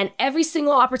 And every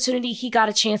single opportunity he got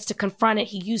a chance to confront it,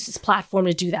 he used his platform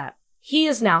to do that. He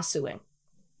is now suing.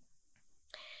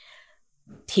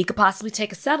 He could possibly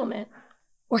take a settlement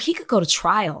or he could go to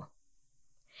trial.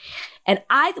 And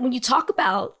when you talk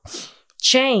about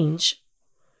change,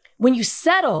 when you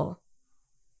settle,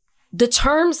 the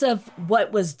terms of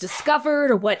what was discovered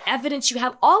or what evidence you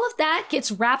have, all of that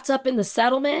gets wrapped up in the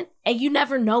settlement and you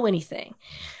never know anything.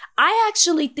 I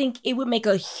actually think it would make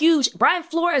a huge, Brian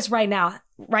Flores right now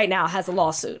has a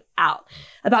lawsuit out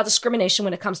about discrimination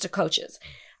when it comes to coaches.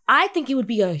 I think it would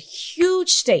be a huge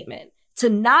statement to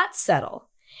not settle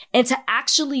and to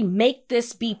actually make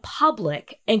this be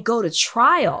public and go to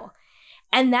trial.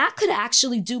 And that could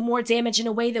actually do more damage in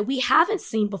a way that we haven't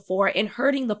seen before in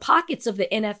hurting the pockets of the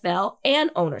NFL and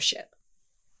ownership.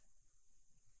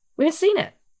 We haven't seen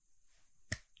it.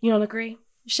 You don't agree?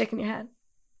 You're shaking your head.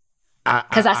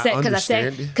 Because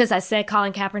I said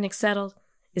Colin Kaepernick settled.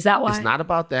 Is that why? It's not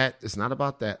about that. It's not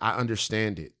about that. I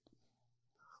understand it.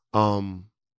 I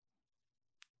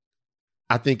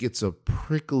think it's a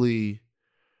prickly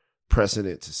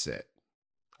precedent to set.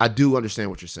 I do understand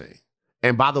what you're saying.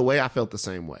 And by the way, I felt the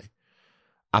same way.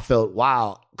 I felt,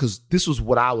 wow, because this was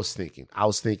what I was thinking. I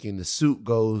was thinking the suit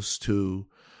goes to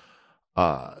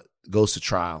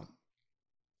trial.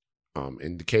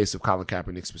 In the case of Colin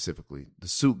Kaepernick specifically, the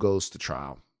suit goes to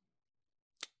trial.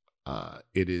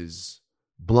 It is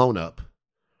blown up,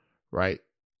 right?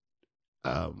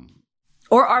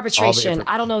 Or arbitration.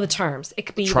 I don't know the terms. It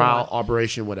could be trial,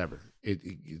 arbitration, whatever.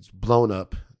 It's blown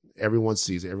up. Everyone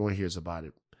sees it. Everyone hears about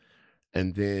it.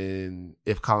 And then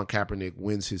if Colin Kaepernick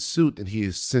wins his suit, then he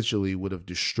essentially would have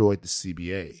destroyed the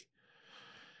CBA.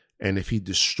 And if he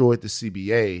destroyed the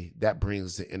CBA, that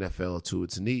brings the NFL to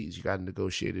its knees. You got to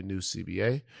negotiate a new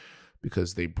CBA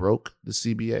because they broke the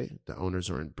CBA. The owners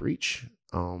are in breach.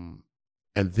 And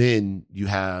then you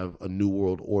have a new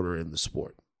world order in the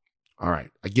sport. All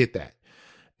right, I get that.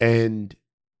 And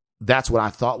that's what I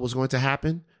thought was going to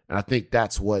happen. And I think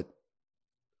that's what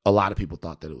a lot of people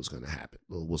thought that it was going to happen.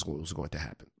 Was going to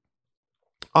happen.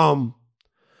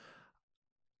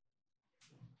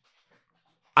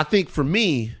 I think for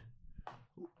me,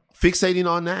 fixating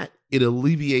on that, it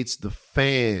alleviates the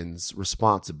fans'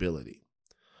 responsibility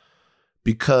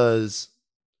because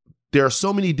there are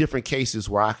so many different cases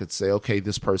where I could say, okay,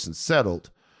 this person settled,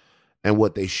 and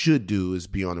what they should do is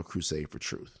be on a crusade for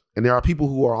truth. And there are people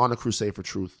who are on a crusade for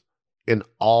truth in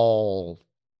all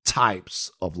types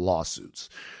of lawsuits.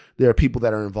 There are people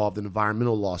that are involved in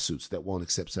environmental lawsuits that won't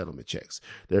accept settlement checks.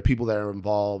 There are people that are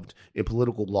involved in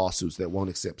political lawsuits that won't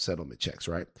accept settlement checks,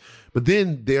 right? But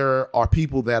then there are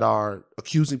people that are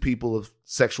accusing people of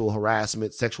sexual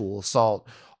harassment, sexual assault,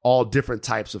 all different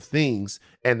types of things,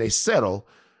 and they settle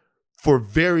for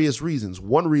various reasons.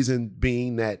 One reason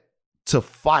being that to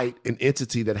fight an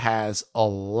entity that has a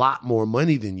lot more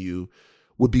money than you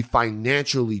would be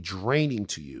financially draining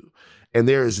to you. And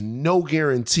there is no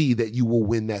guarantee that you will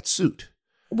win that suit.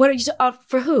 What are you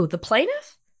for who? The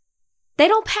plaintiff? They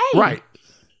don't pay. Right.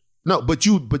 No, but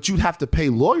you'd have to pay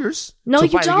lawyers to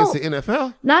fight don't. against the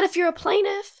NFL. Not if you're a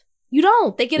plaintiff. You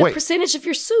don't. They get a percentage of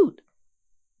your suit.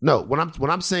 No, what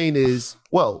I'm saying is,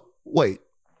 well, wait.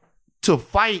 To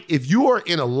fight, if you are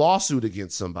in a lawsuit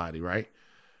against somebody, right?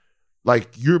 Like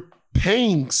you're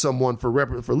paying someone for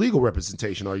legal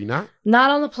representation, are you not?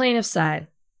 Not on the plaintiff side.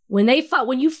 When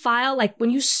you file, like when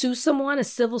you sue someone, a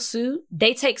civil suit,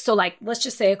 they take, so like, let's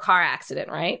just say a car accident,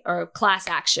 right? Or class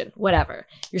action, whatever.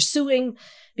 You're suing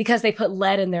because they put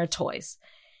lead in their toys.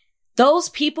 Those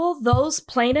people, those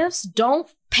plaintiffs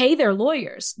don't pay their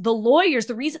lawyers. The lawyers,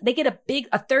 the reason they get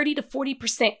a 30 to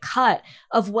 40% cut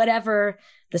of whatever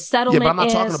the settlement is. Yeah, but I'm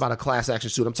not talking about a class action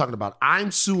suit. I'm talking about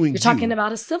I'm suing you. You're talking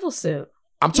about a civil suit.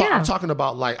 I'm talking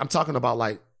about like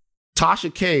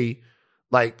Tasha K,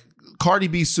 like Cardi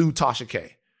B sued Tasha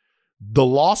K. The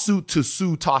lawsuit to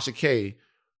sue Tasha K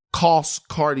cost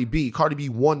Cardi B. Cardi B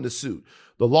won the suit.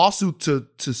 The lawsuit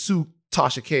to sue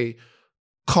Tasha K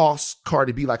cost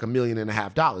Cardi B like $1.5 million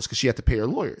because she had to pay her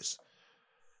lawyers.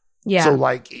 Yeah. So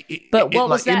like, what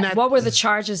was that? What were the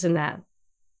charges in that?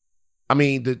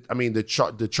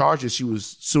 The charges, she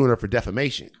was suing her for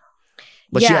defamation,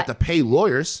 but she had to pay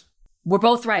lawyers. We're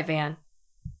both right, Van.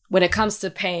 When it comes to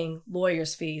paying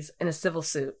lawyers' fees in a civil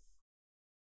suit,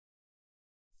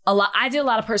 I did a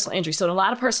lot of personal injury. So in a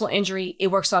lot of personal injury, it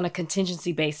works on a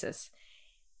contingency basis.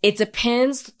 It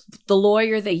depends the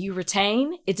lawyer that you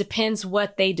retain. It depends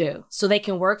what they do. So they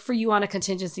can work for you on a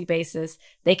contingency basis.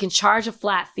 They can charge a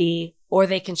flat fee or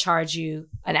they can charge you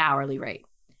an hourly rate.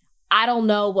 I don't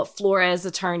know what Flores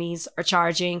attorneys are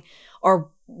charging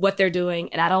or what they're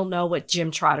doing. And I don't know what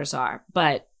Jim Trotters are,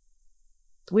 but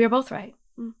we are both right.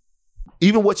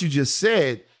 Even what you just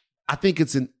said, I think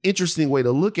it's an interesting way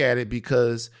to look at it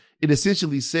because it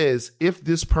essentially says if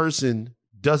this person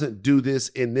doesn't do this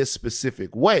in this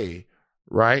specific way,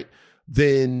 right,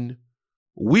 then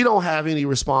we don't have any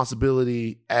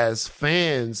responsibility as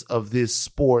fans of this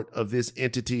sport, of this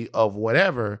entity, of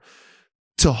whatever,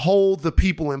 to hold the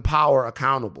people in power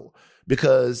accountable.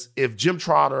 Because if Jim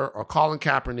Trotter or Colin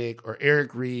Kaepernick or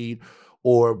Eric Reed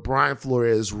or Brian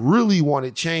Flores really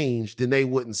wanted change, then they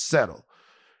wouldn't settle.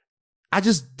 I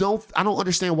don't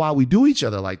understand why we do each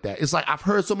other like that. It's like I've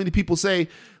heard so many people say,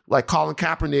 like Colin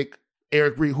Kaepernick,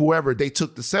 Eric Reed, whoever, they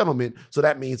took the settlement, so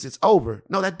that means it's over.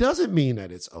 No, that doesn't mean that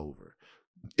it's over.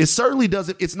 It certainly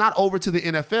doesn't. It's not over to the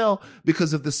NFL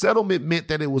because if the settlement meant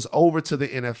that it was over to the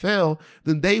NFL,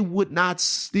 then they would not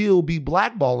still be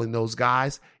blackballing those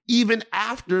guys even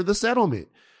after the settlement.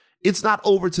 It's not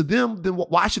over to them, then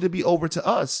why should it be over to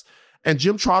us? And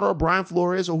Jim Trotter or Brian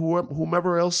Flores or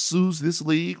whomever else sues this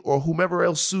league or whomever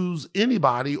else sues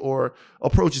anybody or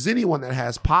approaches anyone that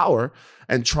has power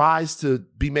and tries to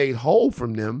be made whole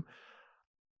from them,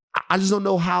 I just don't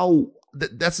know how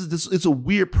it's a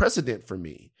weird precedent for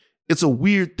me. It's a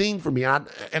weird thing for me. And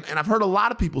I've heard a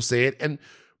lot of people say it. And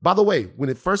by the way, when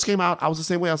it first came out, I was the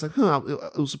same way. I was like, I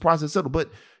was surprised it settled. But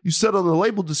you settled a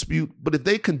label dispute. But if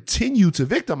they continue to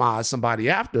victimize somebody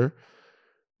after,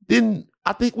 then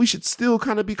I think we should still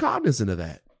kind of be cognizant of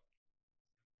that.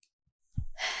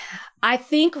 I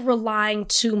think relying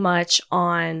too much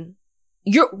on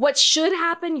what should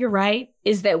happen, you're right,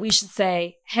 is that we should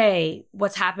say, hey,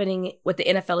 what's happening, what the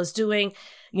NFL is doing,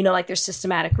 like there's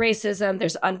systematic racism,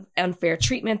 there's unfair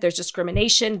treatment, there's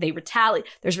discrimination,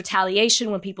 there's retaliation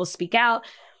when people speak out,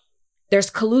 there's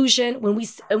collusion. When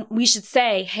we should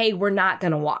say, hey, we're not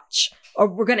going to watch, or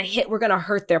we're going to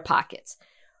hurt their pockets.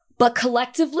 But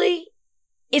collectively,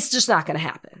 it's just not going to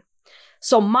happen.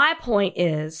 So my point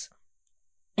is,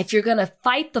 if you're going to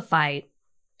fight the fight,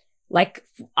 like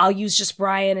I'll use just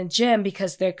Brian and Jim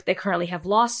because they currently have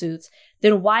lawsuits,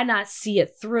 then why not see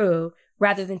it through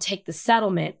rather than take the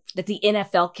settlement that the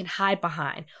NFL can hide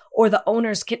behind, or the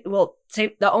owners can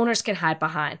hide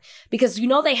behind, because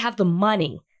they have the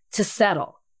money to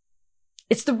settle.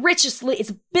 It's the richest league.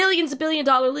 It's billions of $billion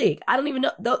league. I don't even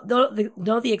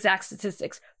know the exact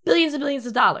statistics. Billions and billions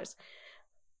of dollars.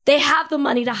 They have the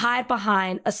money to hide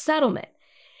behind a settlement.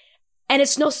 And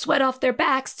it's no sweat off their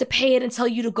backs to pay it and tell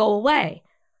you to go away.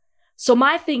 So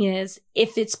my thing is,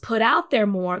 if it's put out there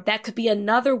more, that could be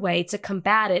another way to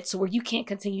combat it, so where you can't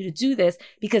continue to do this,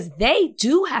 because they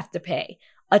do have to pay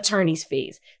attorney's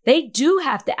fees. They do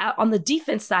have to, on the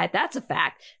defense side, that's a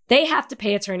fact. They have to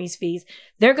pay attorney's fees.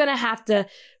 They're going to have to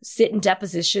sit in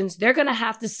depositions. They're going to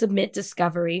have to submit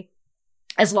discovery.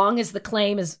 As long as the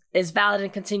claim is valid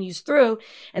and continues through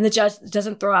and the judge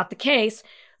doesn't throw out the case,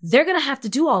 they're going to have to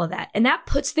do all of that. And that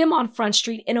puts them on Front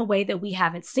Street in a way that we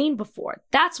haven't seen before.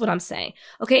 That's what I'm saying.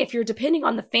 Okay, if you're depending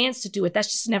on the fans to do it,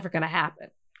 that's just never going to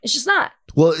happen. It's just not.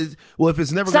 Well, if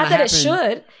it's never going to happen. It's not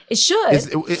that it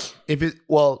should.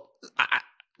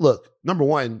 Look, number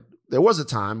one, there was a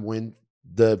time when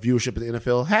the viewership of the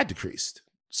NFL had decreased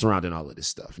surrounding all of this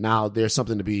stuff. Now, there's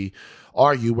something to be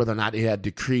argued whether or not it had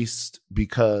decreased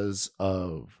because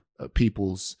of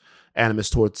people's animus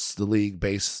towards the league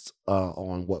based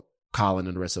on what Colin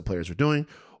and the rest of the players were doing,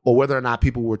 or whether or not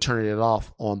people were turning it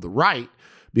off on the right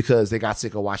because they got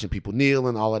sick of watching people kneel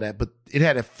and all of that. But it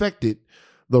had affected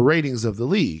the ratings of the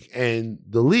league. And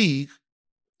the league,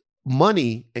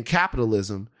 money and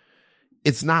capitalism,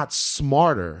 it's not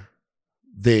smarter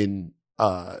than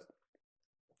the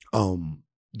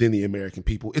American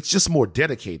people. It's just more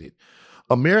dedicated.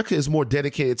 America is more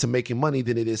dedicated to making money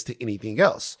than it is to anything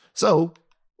else. So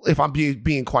if I'm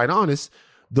being quite honest,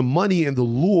 the money and the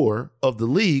lure of the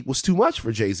league was too much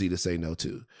for Jay-Z to say no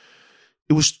to.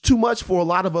 It was too much for a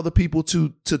lot of other people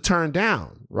to turn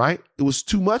down, right? It was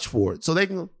too much for it. So they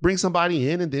can bring somebody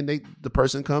in, and then the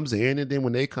person comes in, and then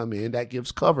when they come in, that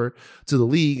gives cover to the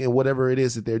league and whatever it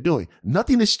is that they're doing.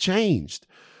 Nothing has changed.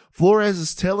 Flores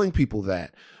is telling people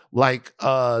that. Like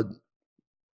Jim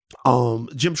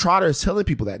Trotter is telling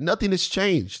people that. Nothing has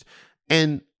changed.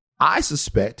 And I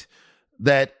suspect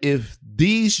that if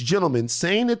these gentlemen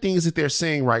saying the things that they're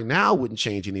saying right now wouldn't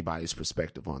change anybody's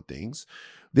perspective on things,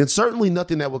 then certainly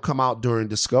nothing that would come out during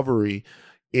discovery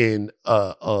in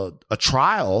a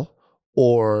trial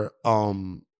or a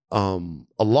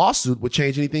lawsuit would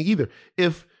change anything either.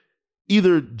 If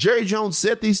either Jerry Jones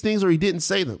said these things or he didn't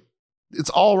say them, it's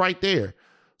all right there.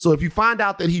 So if you find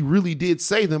out that he really did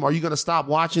say them, are you going to stop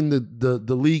watching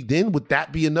the league then? Would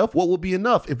that be enough? What would be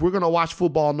enough? If we're going to watch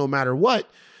football no matter what,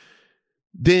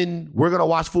 then we're going to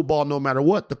watch football no matter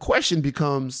what. The question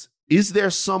becomes, is there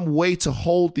some way to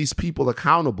hold these people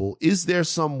accountable? Is there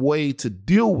some way to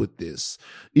deal with this?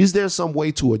 Is there some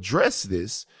way to address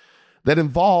this that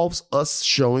involves us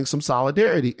showing some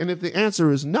solidarity? And if the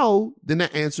answer is no, then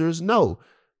the answer is no.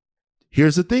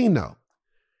 Here's the thing, though.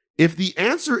 If the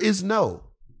answer is no,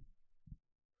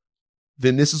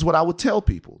 then this is what I would tell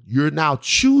people. You're now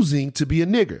choosing to be a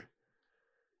nigger.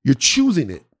 You're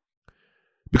choosing it.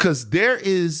 Because there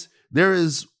is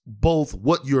both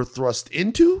what you're thrust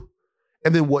into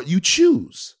and then what you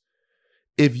choose.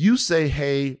 If you say,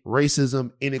 hey,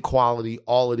 racism, inequality,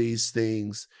 all of these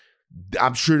things,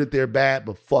 I'm sure that they're bad,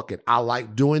 but fuck it, I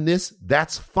like doing this,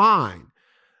 that's fine.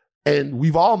 And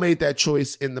we've all made that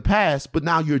choice in the past, but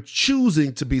now you're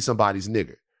choosing to be somebody's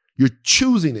nigger. You're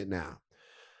choosing it now.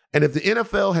 And if the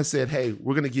NFL has said, hey,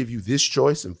 we're going to give you this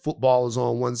choice, and football is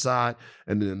on one side,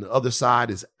 and then the other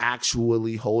side is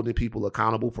actually holding people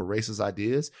accountable for racist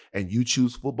ideas, and you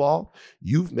choose football,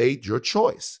 you've made your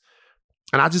choice.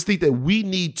 And I just think that we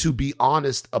need to be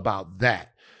honest about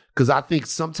that, because I think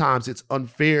sometimes it's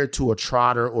unfair to a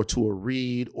Trotter or to a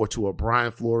Reed or to a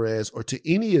Brian Flores or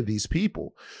to any of these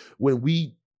people when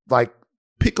we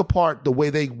pick apart the way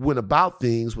they went about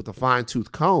things with a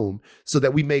fine-tooth comb so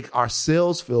that we make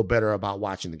ourselves feel better about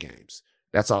watching the games.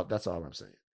 That's all I'm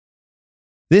saying.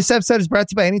 This episode is brought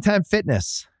to you by Anytime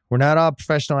Fitness. We're not all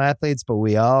professional athletes, but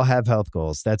we all have health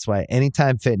goals. That's why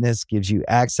Anytime Fitness gives you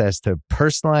access to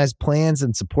personalized plans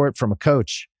and support from a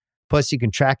coach. Plus, you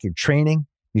can track your training,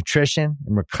 nutrition,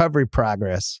 and recovery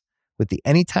progress with the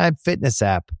Anytime Fitness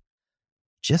app,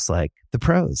 just like the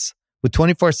pros. With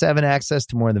 24/7 access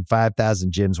to more than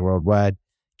 5,000 gyms worldwide,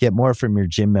 get more from your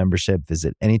gym membership.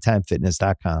 Visit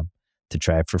anytimefitness.com to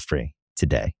try it for free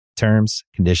today. Terms,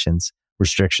 conditions,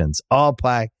 restrictions all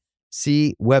apply.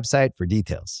 See website for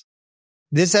details.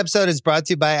 This episode is brought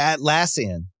to you by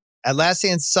Atlassian.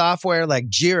 Atlassian software like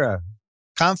Jira,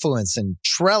 Confluence, and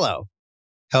Trello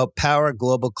help power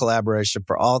global collaboration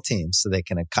for all teams so they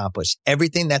can accomplish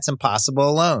everything that's impossible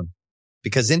alone.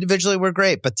 Because individually we're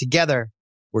great, but together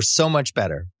we're so much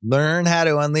better. Learn how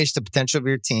to unleash the potential of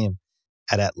your team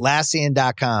at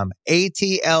Atlassian.com.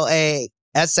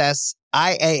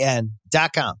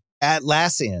 Atlassian.com.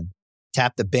 Atlassian.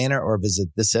 Tap the banner or visit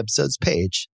this episode's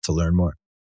page to learn more.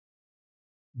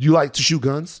 Do you like to shoot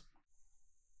guns?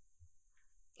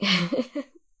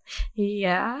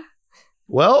 Yeah.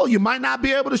 Well, you might not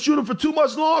be able to shoot them for too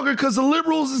much longer because the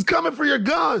liberals is coming for your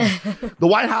guns. The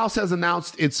White House has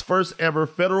announced its first ever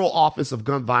federal office of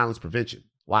gun violence prevention.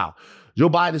 Wow. Joe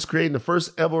Biden is creating the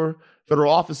first ever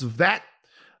federal office of that.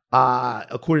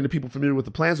 According to people familiar with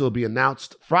the plans, it will be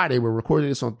announced Friday. We're recording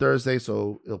this on Thursday,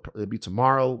 so it'll be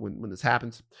tomorrow when this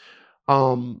happens.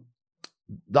 The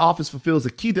office fulfills a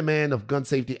key demand of gun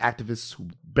safety activists who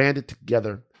banded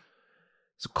together.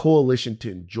 It's a coalition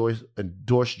to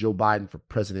endorse Joe Biden for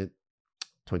president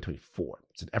 2024.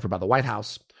 It's an effort by the White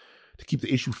House to keep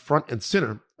the issue front and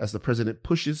center as the president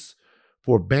pushes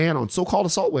for a ban on so-called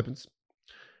assault weapons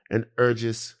and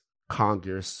urges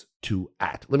Congress to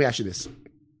act. Let me ask you this.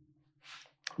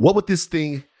 What would this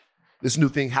new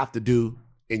thing have to do,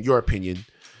 in your opinion,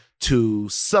 to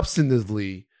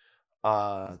substantively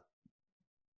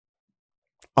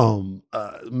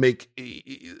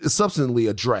substantively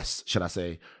address, should I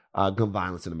say, gun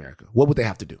violence in America? What would they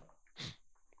have to do?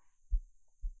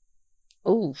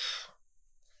 Oof.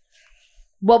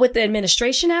 What would the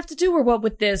administration have to do, or what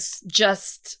would this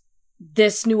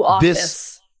new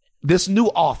office? This new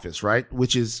office, right,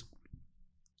 which is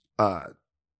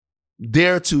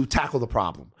there to tackle the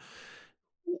problem.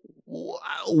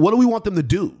 What do we want them to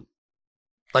do?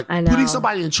 Like, putting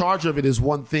somebody in charge of it is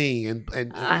one thing,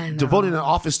 and devoting an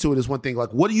office to it is one thing.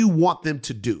 Like, what do you want them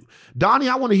to do? Donnie,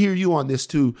 I want to hear you on this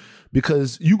too,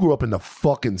 because you grew up in the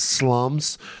fucking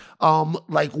slums.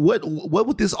 Like, what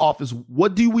would this office,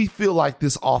 what do we feel like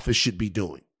this office should be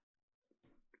doing?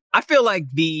 I feel like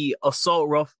the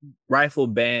assault rifle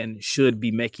ban should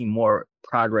be making more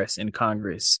progress in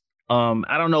Congress.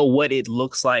 I don't know what it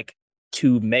looks like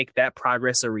to make that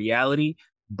progress a reality,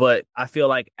 but I feel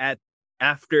like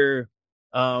after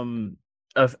I don't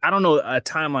know a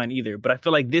timeline either, but I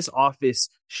feel like this office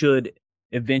should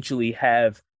eventually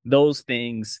have those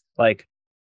things like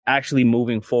actually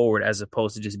moving forward as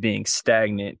opposed to just being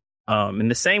stagnant. And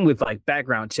the same with like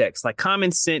background checks, like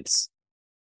common sense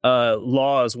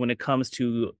laws when it comes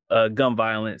to gun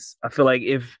violence. I feel like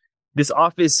if this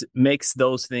office makes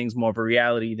those things more of a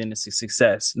reality, then it's a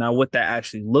success. Now, what that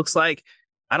actually looks like,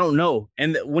 I don't know.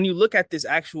 And when you look at this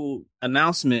actual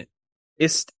announcement,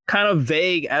 it's kind of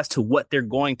vague as to what they're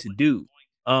going to do.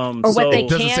 Or what they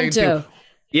can do.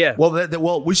 Yeah.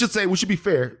 Well, we should be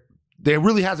fair. There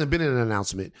really hasn't been an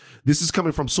announcement. This is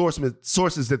coming from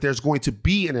sources that there's going to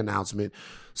be an announcement.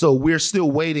 So we're still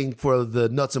waiting for the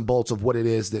nuts and bolts of what it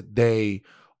is that they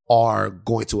are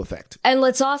going to affect. And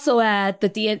let's also add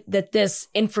that this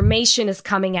information is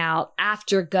coming out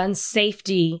after a gun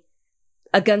safety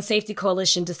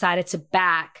coalition decided to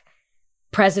back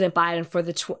President Biden for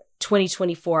the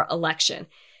 2024 election.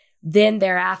 Then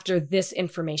thereafter, this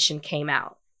information came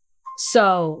out.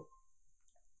 So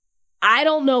I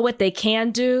don't know what they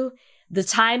can do. The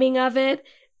timing of it,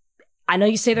 I know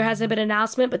you say there hasn't been an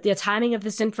announcement, but the timing of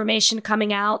this information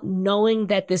coming out, knowing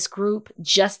that this group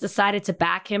just decided to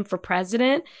back him for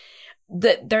president,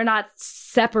 that they're not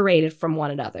separated from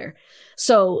one another.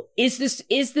 So is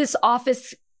this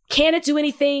office, can it do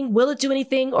anything? Will it do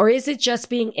anything? Or is it just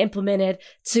being implemented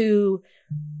to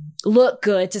look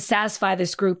good, to satisfy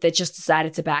this group that just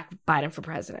decided to back Biden for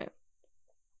president?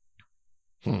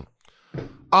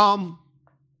 All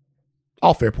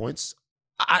fair points.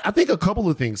 I think a couple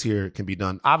of things here can be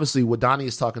done. Obviously, what Donnie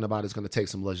is talking about is going to take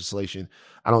some legislation.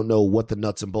 I don't know what the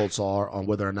nuts and bolts are on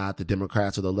whether or not the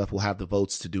Democrats or the left will have the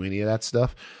votes to do any of that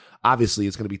stuff. Obviously,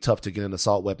 it's going to be tough to get an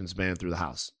assault weapons ban through the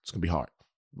House. It's going to be hard.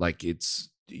 Like, it's,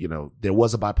 there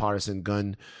was a bipartisan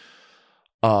gun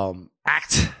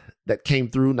act that came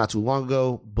through not too long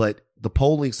ago, but the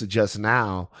polling suggests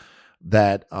now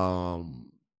that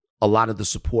a lot of the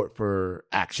support for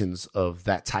actions of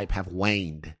that type have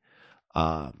waned.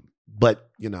 But,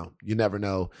 you never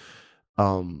know.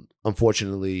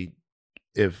 Unfortunately,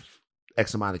 if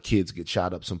X amount of kids get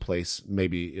shot up someplace,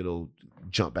 maybe it'll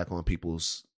jump back on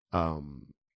people's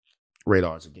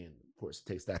radars again. Of course, it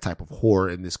takes that type of horror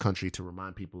in this country to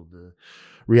remind people of the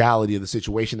reality of the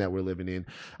situation that we're living in.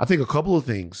 I think a couple of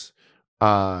things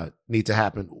need to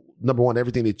happen. Number one,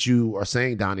 everything that you are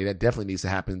saying, Donnie, that definitely needs to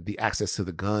happen. The access to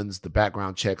the guns, the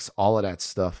background checks, all of that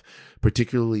stuff,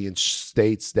 particularly in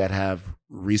states that have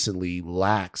recently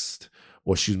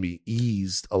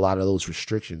eased a lot of those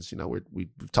restrictions.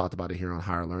 We've talked about it here on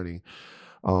Higher Learning.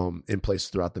 In places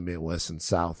throughout the Midwest and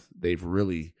South, they've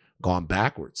really gone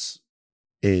backwards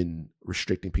in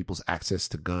restricting people's access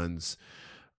to guns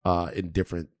in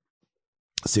different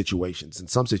situations. In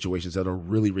some situations that are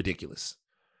really ridiculous.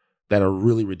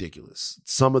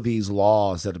 Some of these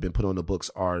laws that have been put on the books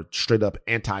are straight up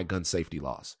anti-gun safety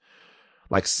laws.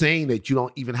 Like saying that you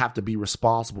don't even have to be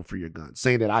responsible for your gun,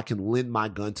 saying that I can lend my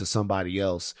gun to somebody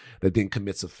else that then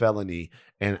commits a felony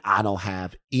and I don't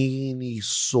have any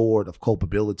sort of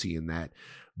culpability in that.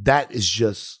 That is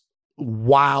just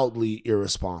wildly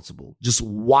irresponsible,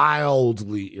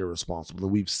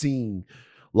 And we've seen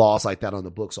laws like that on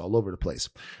the books all over the place.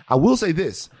 I will say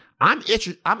this. I'm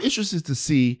interested to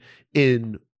see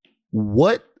in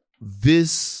what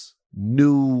this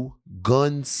new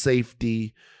gun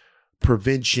safety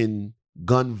prevention,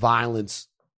 gun violence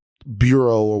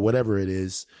bureau or whatever it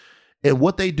is, and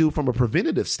what they do from a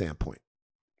preventative standpoint.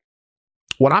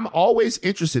 What I'm always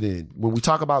interested in when we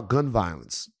talk about gun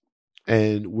violence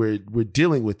and we're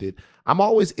dealing with it, I'm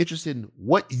always interested in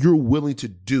what you're willing to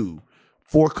do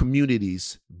for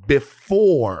communities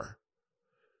before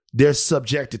they're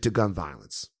subjected to gun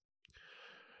violence.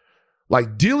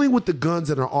 Like dealing with the guns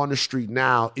that are on the street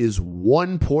now is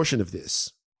one portion of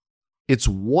this. It's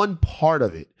one part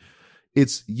of it.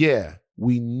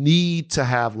 We need to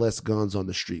have less guns on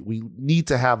the street. We need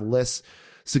to have less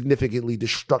significantly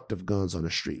destructive guns on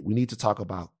the street. We need to talk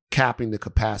about capping the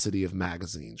capacity of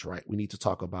magazines, right? We need to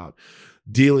talk about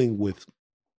dealing with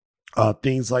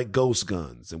things like ghost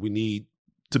guns. And we need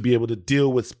to be able to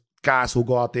deal with guys who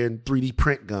go out there and 3D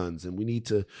print guns. And we need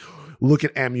to look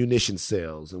at ammunition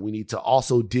sales. And we need to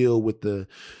also deal with the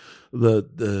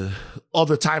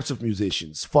other types of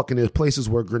musicians. Fucking in places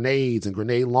where grenades and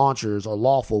grenade launchers are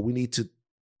lawful. We need to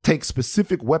take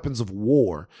specific weapons of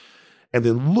war and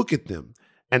then look at them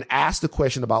and ask the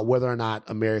question about whether or not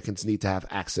Americans need to have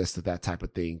access to that type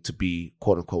of thing to be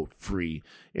quote unquote free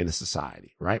in a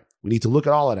society, right? We need to look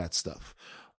at all of that stuff.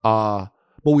 But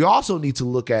we also need to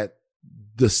look at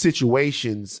the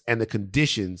situations and the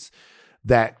conditions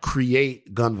that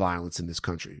create gun violence in this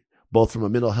country, both from a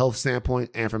mental health standpoint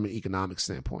and from an economic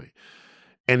standpoint.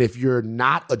 And if you're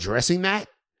not addressing that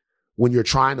when you're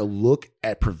trying to look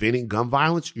at preventing gun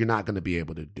violence, you're not going to be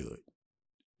able to do it.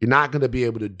 You're not going to be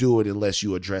able to do it unless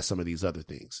you address some of these other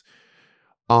things.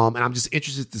 And I'm just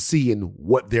interested to see in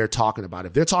what they're talking about.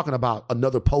 If they're talking about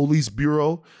another police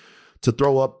bureau to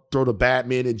throw the bad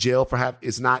men in jail for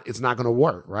it's not going to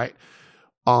work, right?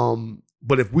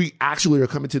 But if we actually are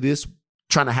coming to this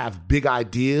trying to have big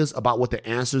ideas about what the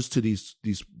answers to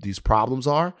these problems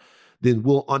are, then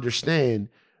we'll understand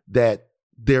that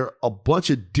there are a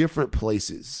bunch of different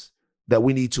places that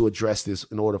we need to address this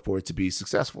in order for it to be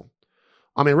successful.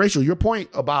 I mean, Rachel, your point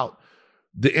about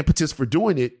the impetus for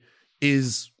doing it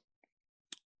it's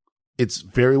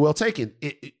very well taken.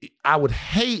 I would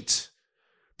hate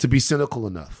to be cynical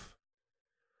enough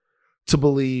to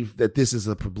believe that this is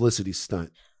a publicity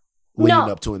stunt leading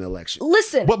up to an election.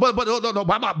 Listen. But no.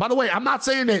 By the way, I'm not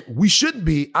saying that we shouldn't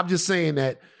be. I'm just saying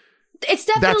that it's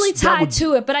definitely tied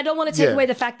to it, but I don't want to take away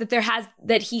the fact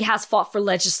that he has fought for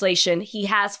legislation. He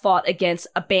has fought against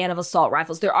a ban of assault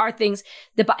rifles. There are things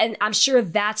and I'm sure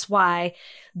that's why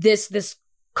this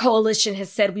coalition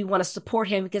has said we want to support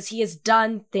him, because he has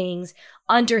done things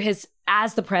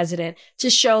as the president to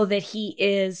show that he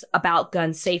is about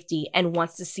gun safety and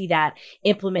wants to see that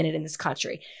implemented in this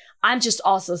country. I'm just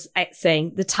also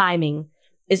saying the timing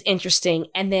is interesting.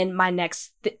 And then my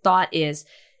next thought is,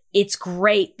 it's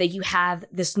great that you have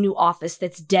this new office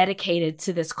that's dedicated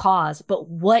to this cause, but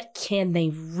what can they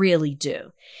really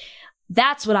do?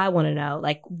 That's what I want to know.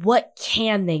 Like, what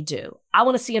can they do? I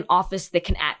want to see an office that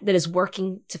that is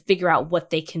working to figure out what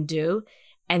they can do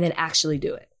and then actually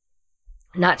do it.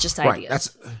 Not just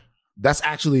ideas. Right. That's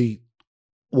actually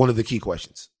one of the key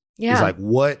questions. Yeah. It's like,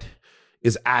 what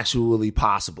is actually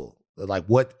possible? Like,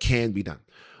 what can be done?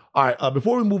 All right.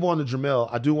 Before we move on to Jermell,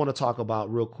 I do want to talk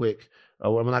about real quick.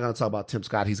 I'm not going to talk about Tim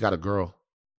Scott. He's got a girl.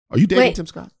 Are you dating Tim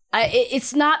Scott?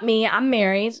 It's not me. I'm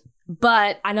married,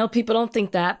 but I know people don't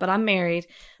think that, but I'm married.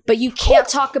 But you can't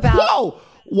talk about. Whoa!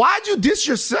 Why'd you diss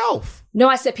yourself? No,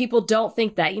 I said people don't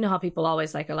think that. You know how people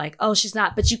always are like, oh, she's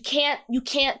not. But you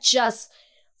can't just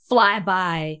fly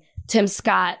by Tim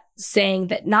Scott saying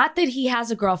that, not that he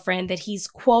has a girlfriend, that he's,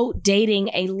 quote, dating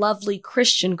a lovely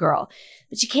Christian girl.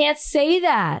 But you can't say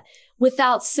that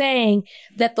without saying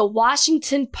that the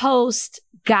Washington Post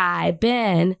guy,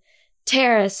 Ben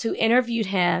Terrace, who interviewed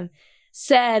him,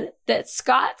 said that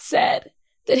Scott said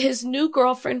that his new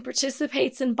girlfriend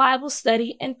participates in Bible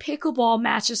study and pickleball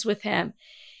matches with him.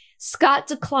 Scott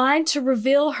declined to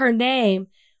reveal her name,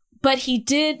 but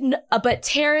but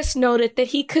Terrace noted that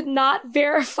he could not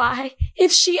verify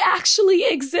if she actually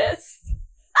exists.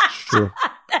 Sure.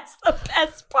 That's the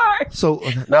best part. So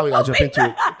now we gotta jump into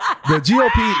it. The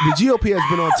GOP has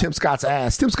been on Tim Scott's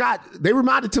ass. Tim Scott, they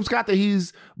reminded Tim Scott that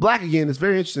he's black again. It's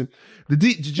very interesting. The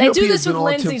GOP they do this with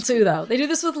Lindsay too, though. They do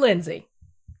this with Lindsay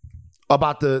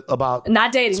about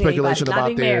not dating speculation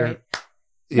anybody, about their married.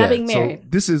 Not being married. So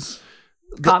this is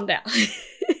calm down.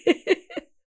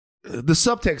 The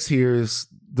subtext here is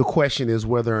the question is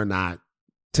whether or not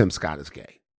Tim Scott is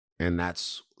gay, and that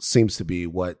seems to be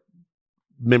what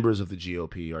members of the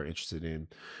GOP are interested in.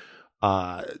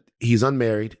 He's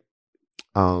unmarried,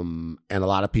 and a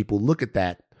lot of people look at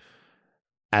that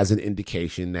as an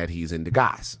indication that he's into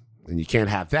guys, and you can't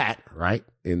have that, right?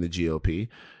 In the GOP,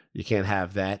 you can't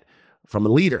have that from a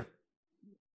leader,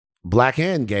 black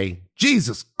and gay.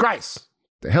 Jesus Christ,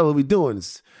 the hell are we doing?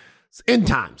 It's end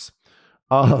times.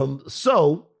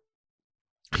 So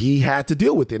he had to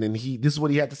deal with it, and this is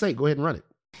what he had to say. Go ahead and run it.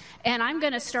 And I'm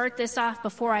going to start this off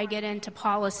before I get into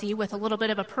policy with a little bit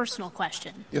of a personal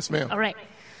question. Yes, ma'am. All right.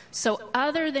 So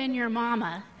other than your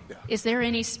mama, is there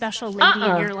any special lady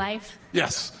in your life?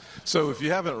 Yes. So if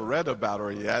you haven't read about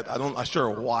her yet, I'm not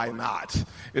sure why not.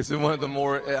 It's one of the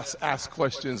more asked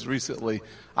questions recently.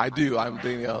 I do. I'm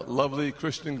dating a lovely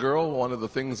Christian girl. One of the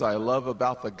things I love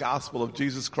about the gospel of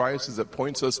Jesus Christ is it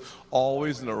points us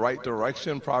always in the right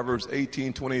direction. Proverbs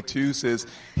 18:22 says,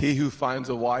 "He who finds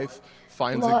a wife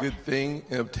finds a good thing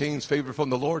and obtains favor from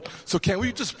the Lord." So can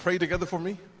we just pray together for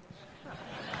me?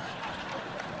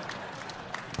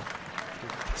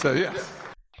 So, yes.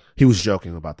 He was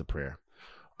joking about the prayer.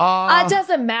 It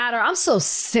doesn't matter. I'm so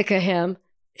sick of him.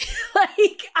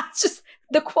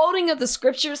 The quoting of the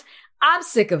scriptures, I'm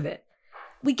sick of it.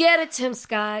 We get it, Tim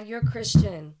Scott. You're a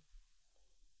Christian.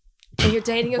 And you're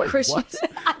dating a Christian.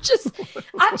 I'm just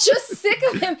sick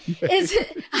of him.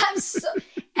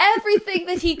 Everything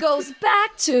that he goes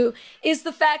back to is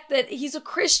the fact that he's a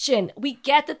Christian. We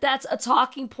get that that's a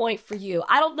talking point for you.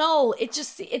 I don't know.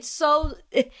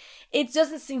 It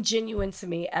doesn't seem genuine to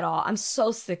me at all. I'm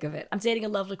so sick of it. I'm dating a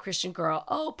lovely Christian girl.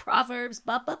 Oh, Proverbs,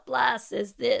 blah, blah, blah,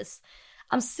 says this.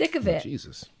 I'm sick of it.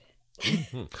 Jesus.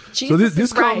 So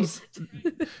this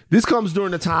comes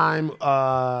during the time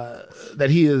that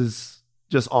he is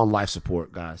just on life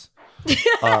support, guys.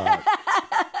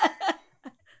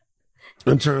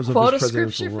 In terms of quote his a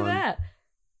presidential scripture for run. that.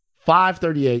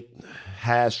 538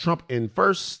 has Trump in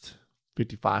first,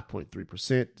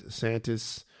 55.3%.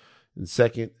 DeSantis in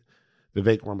second.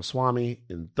 Vivek Ramaswamy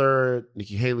in third.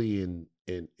 Nikki Haley in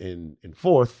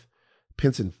fourth.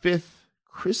 Pence in fifth.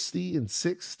 Christie in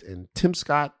sixth. And Tim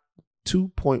Scott,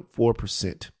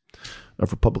 2.4%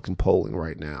 of Republican polling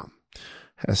right now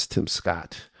has Tim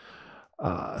Scott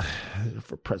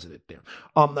for president there.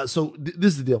 So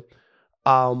this is the deal.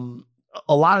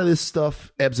 A lot of this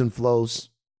stuff ebbs and flows.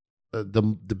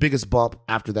 The biggest bump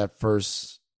after that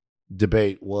first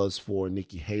debate was for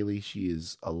Nikki Haley. She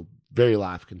is a very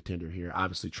live contender here.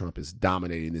 Obviously, Trump is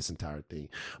dominating this entire thing.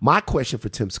 My question for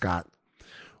Tim Scott,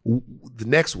 the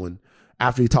next one,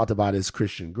 after he talked about his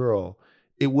Christian girl,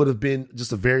 it would have been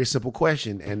just a very simple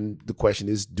question. And the question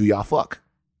is, do y'all fuck?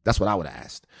 That's what I would have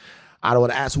asked. I would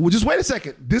have asked, well, just wait a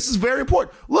second. This is very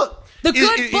important. Look. The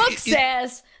good book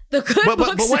says.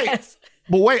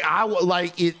 But wait, I would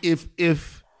like if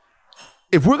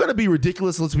we're gonna be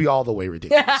ridiculous, let's be all the way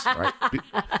ridiculous, right?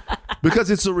 Because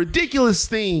it's a ridiculous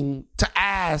thing to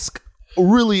ask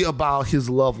really about his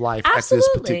love life at this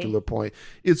particular point.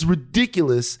 It's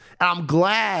ridiculous. And I'm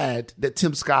glad that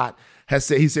Tim Scott has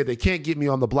said, he said they can't get me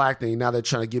on the black thing. Now they're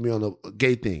trying to get me on the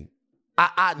gay thing.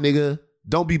 Nigga,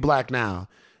 don't be black now.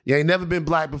 You ain't never been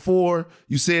black before.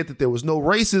 You said that there was no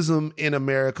racism in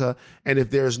America. And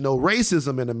if there's no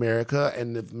racism in America,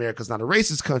 and if America's not a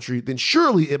racist country, then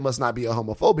surely it must not be a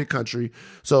homophobic country.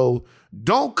 So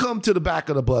don't come to the back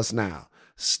of the bus now.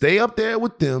 Stay up there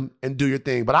with them and do your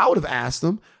thing. But I would have asked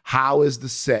them, how is the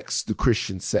sex, the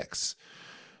Christian sex?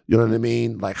 You know what I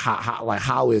mean? Like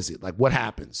how is it? Like what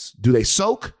happens? Do they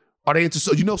soak? Are they into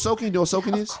soaking? You know soaking? You know what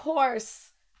soaking is? Of course.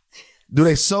 Do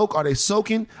they soak? Are they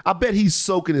soaking? I bet he's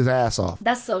soaking his ass off.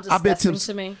 That's so disgusting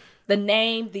to me. The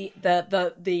name,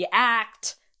 the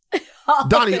act.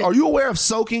 Donnie, are you aware of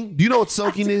soaking? Do you know what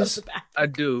soaking is? I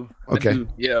do. Okay. I do.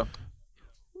 Yeah.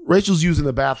 Rachel's using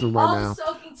the bathroom right now. All the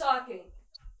soaking talking.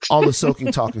 All the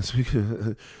soaking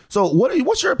talking. So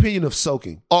what's your opinion of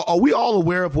soaking? Are we all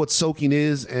aware of what soaking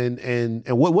is and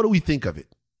what do we think of it?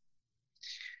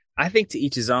 I think to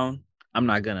each his own. I'm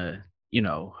not gonna,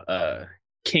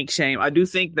 kink shame. I do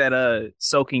think that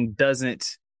soaking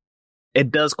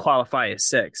does qualify as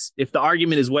sex. If the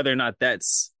argument is whether or not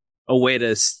that's a way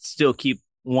to still keep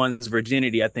one's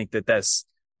virginity, I think that that's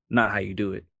not how you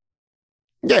do it.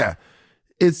 Yeah.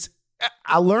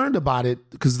 I learned about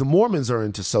it because the Mormons are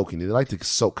into soaking. They like to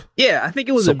soak. Yeah, I think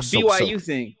it was a BYU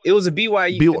thing. It was a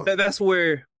BYU. That's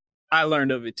where I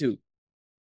learned of it too.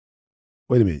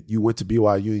 Wait a minute. You went to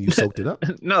BYU and you soaked it up?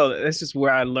 No, that's just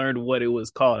where I learned what it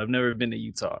was called. I've never been to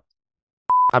Utah.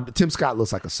 Tim Scott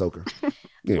looks like a soaker.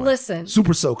 Anyway, listen.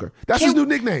 Super soaker. That's his new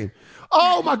nickname.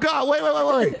 Oh my God.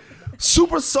 Wait.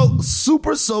 Super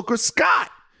soaker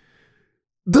Scott.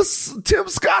 Tim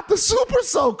Scott, the super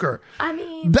soaker. I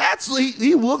mean,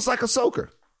 he looks like a soaker.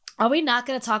 Are we not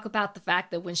going to talk about the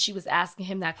fact that when she was asking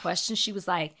him that question, she was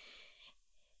like,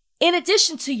 in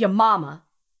addition to your mama,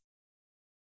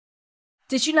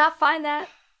 did you not find that?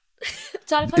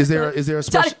 Donnie, is there a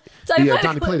special?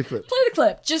 Donnie, play the clip. Play the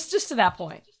clip, just to that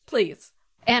point, please.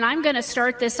 And I'm going to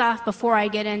start this off before I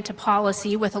get into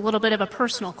policy with a little bit of a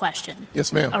personal question.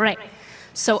 Yes, ma'am. All right.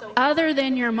 So other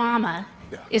than your mama,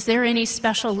 is there any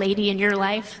special lady in your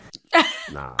life?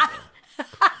 Nah.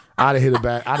 I'd have hit her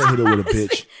back. I'd have hit her with a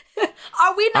bitch.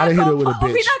 Are we not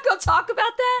going to talk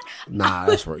about that? Nah,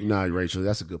 that's right. Nah, Rachel,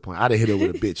 that's a good point. I'd have hit her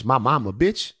with a bitch. My mama,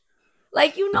 bitch.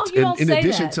 Like, you don't say that. In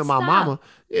addition to my mama.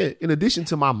 Yeah, in addition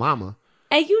to my mama.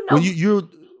 And when you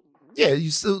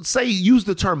use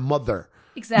the term mother.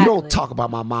 Exactly. You don't talk about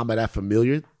my mama that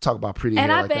familiar. Talk about pretty hair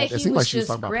like that. And I bet he was just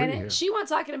grinning. She wasn't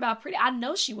talking about pretty. I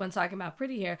know she wasn't talking about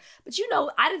pretty hair. But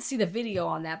I didn't see the video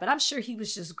on that. But I'm sure he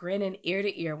was just grinning ear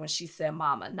to ear when she said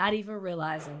mama, not even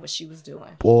realizing what she was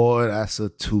doing. Boy, that's a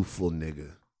truthful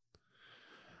nigga.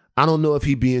 I don't know if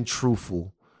he being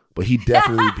truthful, but he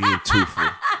definitely being truthful.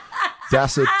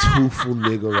 That's a truthful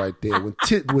nigga right there.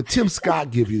 When Tim Scott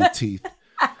give you the teeth,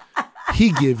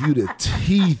 he give you the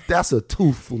teeth. That's a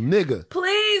truthful nigga.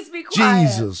 Please be quiet.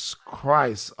 Jesus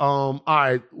Christ. All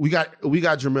right, we got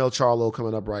Jermell Charlo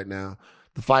coming up right now.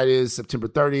 The fight is September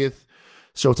 30th.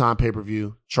 Showtime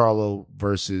pay-per-view. Charlo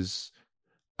versus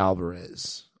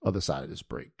Ávarez. Other side of this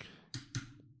break.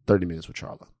 30 minutes with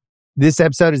Charlo. This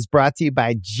episode is brought to you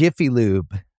by Jiffy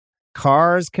Lube.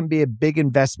 Cars can be a big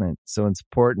investment, so it's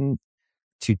important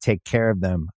to take care of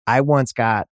them. I once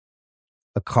got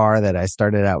a car that I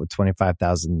started out with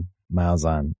 25,000 miles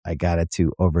on. I got it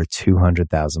to over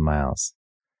 200,000 miles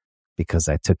because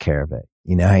I took care of it.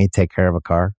 You know how you take care of a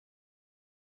car?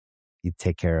 You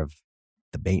take care of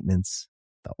the maintenance,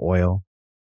 the oil,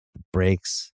 the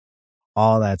brakes,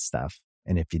 all that stuff.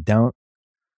 And if you don't,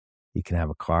 you can have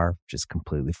a car just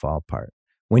completely fall apart.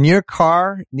 When your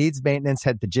car needs maintenance,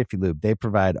 head to Jiffy Lube. They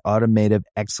provide automotive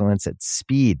excellence at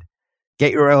speed.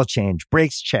 Get your oil change,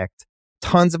 brakes checked,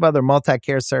 tons of other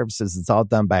multi-care services. It's all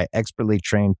done by expertly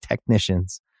trained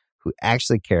technicians who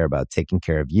actually care about taking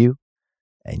care of you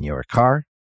and your car.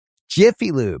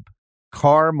 Jiffy Lube,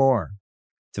 car more.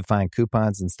 To find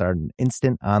coupons and start an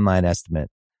instant online estimate,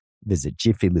 visit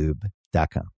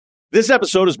jiffylube.com. This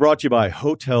episode is brought to you by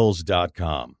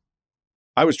Hotels.com.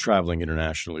 I was traveling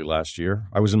internationally last year.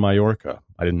 I was in Mallorca.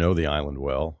 I didn't know the island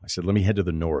well. I said, let me head to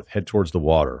the north, head towards the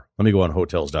water. Let me go on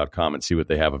Hotels.com and see what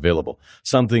they have available.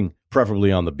 Something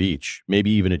preferably on the beach,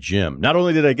 maybe even a gym. Not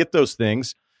only did I get those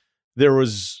things, there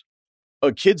was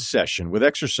a kids session with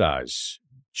exercise,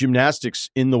 gymnastics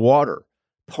in the water,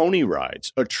 pony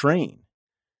rides, a train.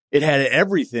 It had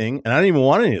everything, and I didn't even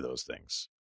want any of those things.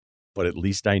 But at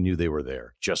least I knew they were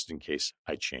there, just in case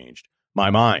I changed my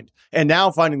mind. And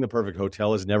now finding the perfect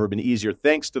hotel has never been easier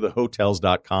thanks to the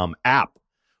Hotels.com app.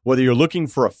 Whether you're looking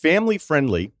for a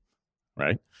family-friendly,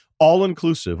 right,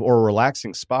 all-inclusive or a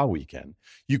relaxing spa weekend,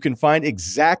 you can find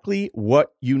exactly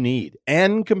what you need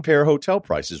and compare hotel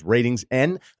prices, ratings,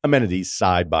 and amenities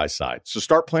side by side. So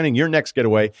start planning your next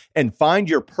getaway and find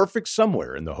your perfect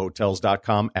somewhere in the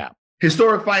Hotels.com app.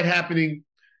 Historic fight happening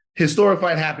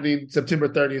September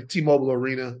 30th, T-Mobile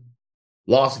Arena,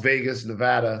 Las Vegas,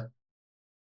 Nevada.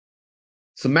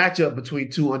 It's a matchup between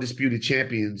two undisputed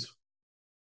champions.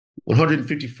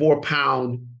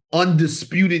 154-pound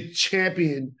undisputed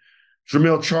champion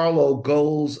Jermell Charlo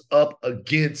goes up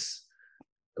against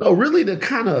No, really the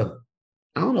kind of,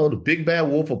 I don't know, the big bad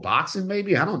wolf of boxing,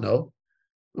 maybe. I don't know.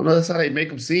 I don't know. That's how they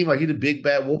make him seem like he's the big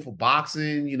bad wolf of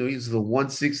boxing. You know, he's the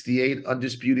 168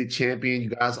 undisputed champion.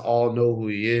 You guys all know who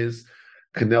he is.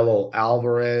 Canelo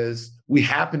Alvarez. We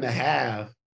happen to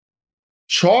have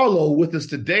Charlo with us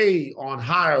today on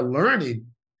Higher Learning,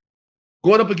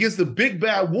 going up against the big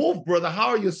bad wolf, brother. How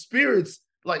are your spirits?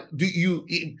 Like, you're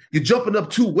jumping up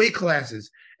 2 weight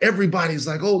classes. Everybody's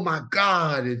like, oh my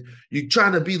God. And you're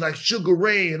trying to be like Sugar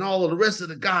Ray and all of the rest of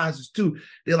the guys is too.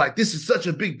 They're like, this is such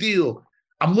a big deal.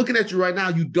 I'm looking at you right now.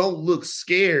 You don't look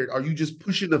scared. Are you just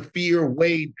pushing the fear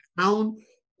way down?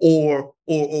 Or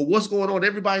what's going on?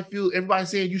 Everybody's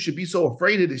saying you should be so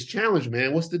afraid of this challenge,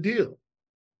 man. What's the deal?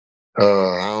 I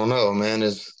don't know, man.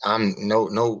 I'm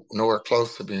nowhere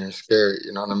close to being scared.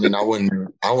 You know what I mean? I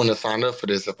wouldn't have signed up for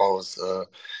this if I was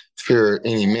fear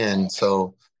any men.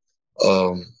 So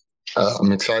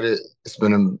I'm excited. It's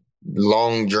been a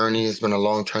long journey. It's been a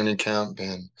long training camp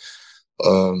and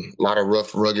a lot of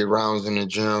rough, rugged rounds in the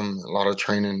gym, a lot of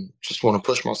training. Just want to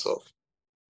push myself.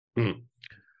 Hmm.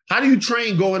 How do you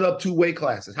train going up 2 weight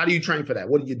classes? How do you train for that?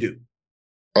 What do you do?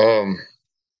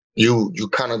 You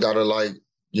kind of gotta like,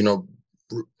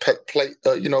 play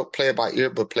it by ear,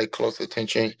 but play close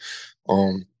attention.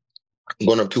 Going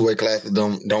up 2 weight classes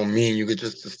don't mean you could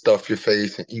just stuff your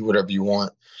face and eat whatever you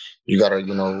want. You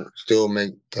gotta, still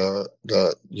make the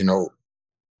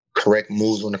correct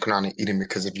moves when it comes down to eating,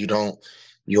 because if you don't,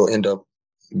 you'll end up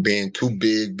being too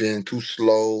big, being too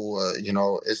slow.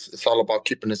 It's all about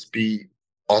keeping the speed,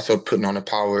 also putting on the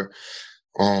power.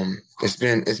 It's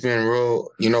been real,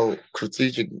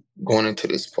 strategic going into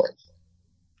this part.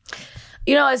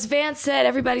 As Van said,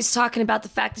 everybody's talking about the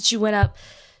fact that you went up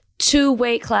 2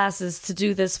 weight classes to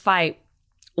do this fight.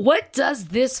 What does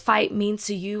this fight mean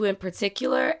to you in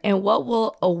particular, and what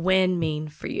will a win mean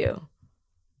for you?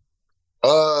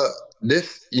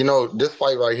 This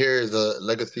fight right here is a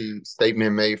legacy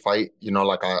statement made fight.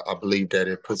 I believe that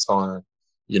it puts on,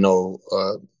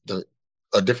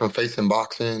 a different face in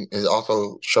boxing. It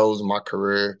also shows my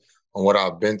career and what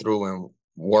I've been through and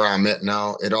where I'm at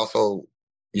now. It also,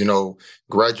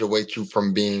 graduates you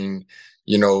from being,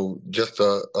 just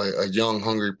a young,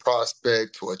 hungry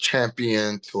prospect to a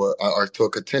champion, to a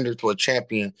contender, to a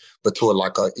champion, but to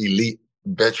a elite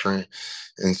veteran.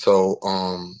 And so,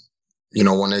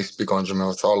 when they speak on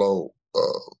Jermell Charlo,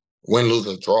 win, lose,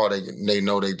 or draw, they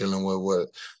know they're dealing with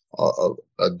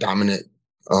a dominant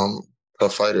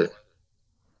tough fighter.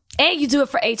 And you do it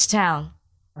for H-Town.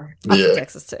 I'm Yeah. from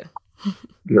Texas, too.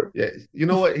 Yeah. You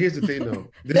know what? Here's the thing, though.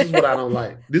 This is what I don't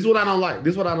like.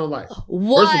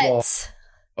 What?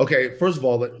 First of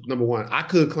all, number one, I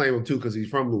could claim him, too, because he's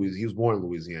from Louisiana. He was born in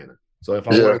Louisiana. So if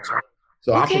I wanted to.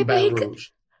 So I'm from Baton Rouge.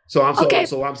 So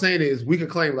I'm saying is we could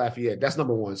claim Lafayette. That's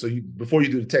number one. So before you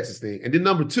do the Texas thing. And then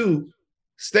number 2,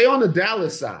 stay on the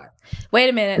Dallas side. Wait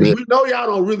a minute. We know y'all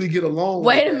don't really get along.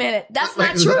 Wait a minute. That's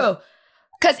not true.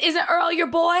 Because isn't Earl your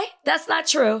boy? That's not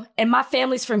true. And my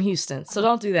family's from Houston. So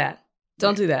don't do that.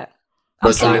 Don't do that.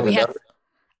 I'm sorry.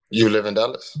 You live in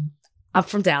Dallas? I'm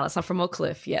from Dallas. I'm from Oak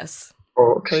Cliff. Yes.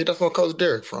 Oh, okay. That's where Coach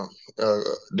Derek from.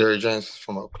 Derek James is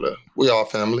from Oak Cliff. We all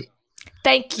family.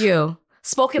 Thank you.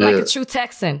 Spoken like a true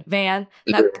Texan, Van.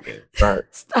 Now, right.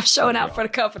 Stop showing out for the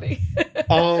company.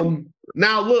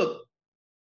 Now look.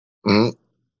 Mm-hmm.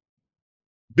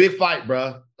 Big fight,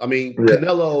 bro. I mean,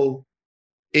 Canelo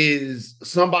is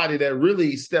somebody that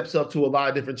really steps up to a lot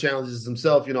of different challenges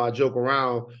himself. I joke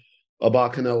around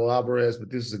about Canelo Alvarez,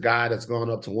 but this is a guy that's gone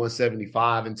up to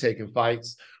 175 and taken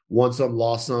fights, won some,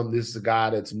 lost some. This is a guy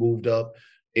that's moved up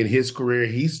in his career.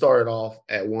 He started off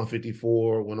at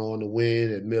 154, went on to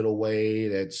win at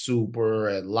middleweight, at super,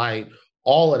 at light,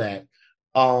 all of that.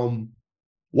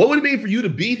 What would it mean for you to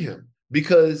beat him?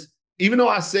 Because even though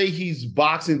I say he's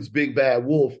boxing's big bad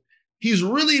wolf, he's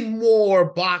really more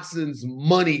boxing's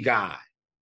money guy.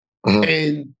 Mm-hmm.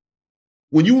 And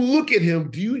when you look at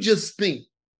him, do you just think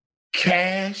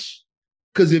cash?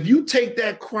 Because if you take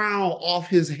that crown off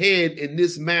his head in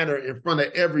this manner in front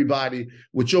of everybody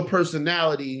with your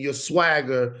personality and your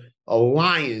swagger, a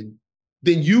lion,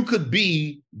 then you could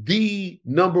be the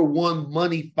number 1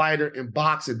 money fighter in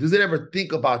boxing. Does it ever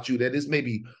think about you that it's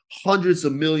maybe hundreds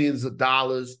of millions of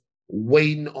dollars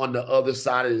waiting on the other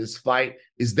side of this fight?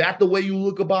 Is that the way you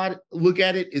look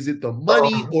at it? Is it the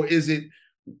money or is it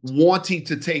wanting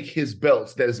to take his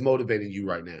belts that is motivating you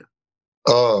right now?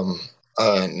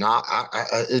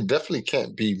 It definitely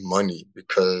can't be money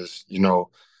because,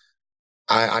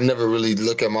 I never really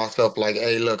look at myself like,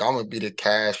 hey, look, I'm going to be the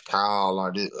cash cow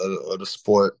or the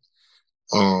sport.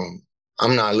 I'm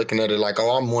not looking at it like, I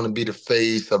want to be the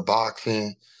face of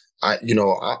boxing. I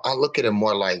look at it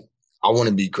more like I want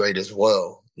to be great as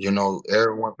well.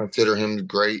 Everyone consider him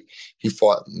great. He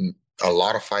fought a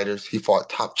lot of fighters. He fought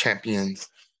top champions.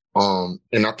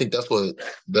 And I think that's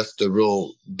the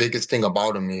real biggest thing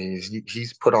about him is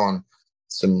he's put on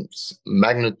some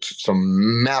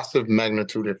massive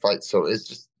magnitude at fights. So it's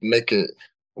just make it,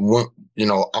 I want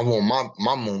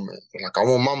my moment. Like I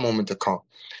want my moment to come.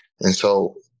 And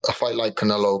so a fight like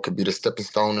Canelo could be the stepping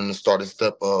stone and the starting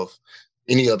step of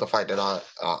any other fight that I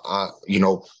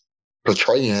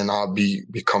portray in. I'll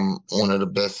become one of the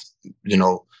best,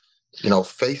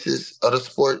 faces of the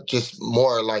sport. Just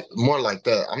more like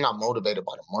that. I'm not motivated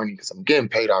by the money because I'm getting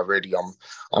paid already.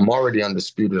 I'm already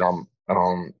undisputed.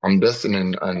 I'm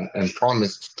destined and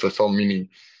promised for so many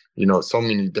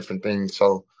different things.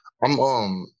 So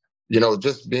I'm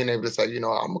just being able to say, I'm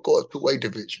gonna go up to weight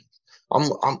division.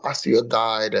 I see a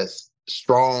guy that's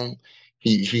strong.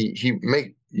 He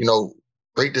make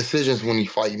great decisions when he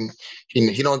fighting.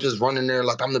 He don't just run in there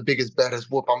like I'm the biggest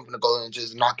baddest whoop. I'm gonna go in and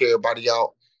just knock everybody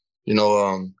out.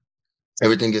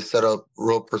 Everything gets set up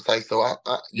real precise. So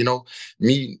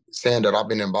me saying that I've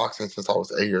been in boxing since I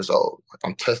was 8 years old, like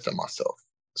I'm testing myself.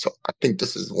 So I think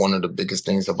this is one of the biggest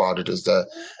things about it is that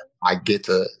I get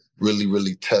to really,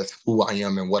 really test who I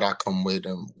am and what I come with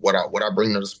and what I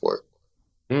bring to the sport.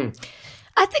 Mm.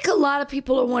 I think a lot of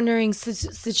people are wondering,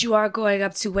 since you are going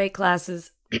up 2 weight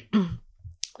classes,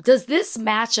 does this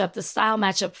matchup, the style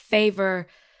matchup, favor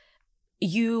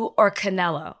you or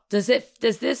Canelo?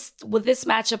 Would this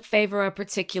matchup favor a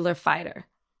particular fighter?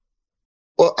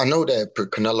 Well, I know that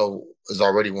Canelo is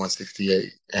already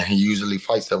 168, and he usually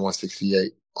fights at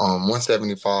 168.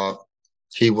 175,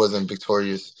 he wasn't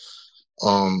victorious.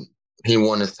 He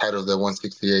won his titles at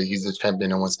 168. He's a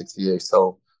champion at 168.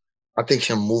 So I think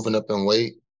me moving up in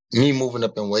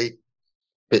weight,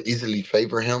 could easily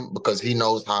favor him because he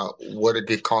knows where to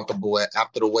get comfortable at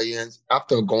after the weigh-ins.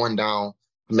 After going down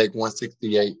to make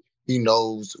 168, he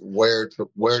knows where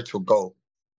to go.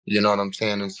 You know what I'm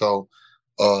saying? And so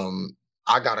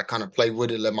I gotta kind of play with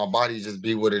it, let my body just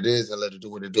be what it is and let it do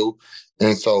what it do.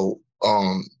 And so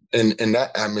in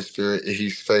that atmosphere,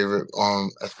 he's favored.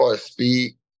 As far as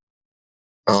speed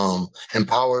and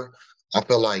power, I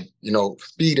feel like,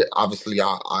 speed, obviously,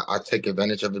 I take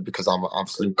advantage of it because I'm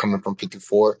obviously coming from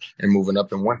 54 and moving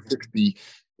up in 160.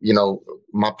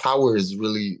 My power is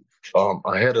really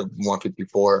ahead of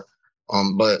 154.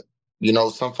 But,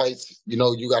 some fights,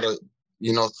 you got to,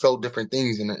 show different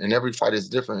things and every fight is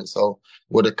different. So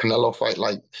with a Canelo fight,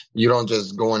 like, you don't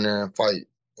just go in there and fight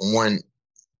one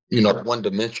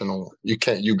dimensional. You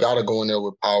got to go in there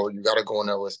with power. You got to go in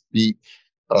there with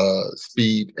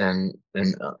speed and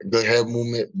good head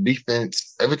movement,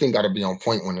 defense, everything got to be on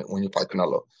point when you fight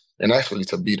Canelo, and actually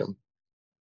to beat him.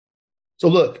 So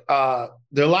look, there are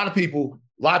a lot of people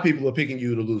are picking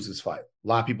you to lose this fight. A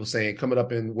lot of people saying coming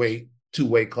up in 2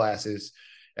 weight classes,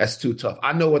 that's too tough.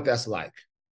 I know what that's like.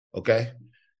 Okay,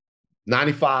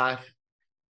 95,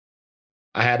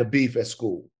 I had a beef at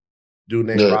school, dude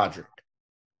named Roderick,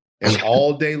 and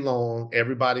all day long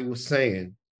everybody was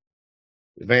saying,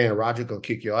 Van, Roger gonna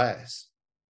kick your ass.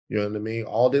 You know what I mean?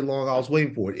 All day long, I was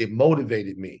waiting for it. It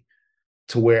motivated me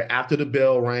to where after the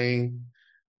bell rang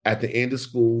at the end of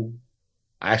school,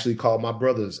 I actually called my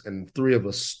brothers and 3 of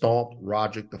us stomped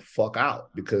Roderick the fuck out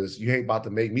because you ain't about to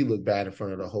make me look bad in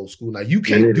front of the whole school. Now, you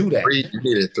can't do that. You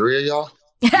needed 3 of y'all?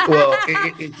 Well,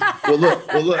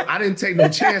 look, I didn't take no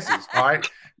chances, all right?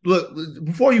 Look,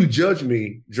 before you judge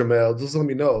me, Jermell, just let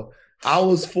me know. I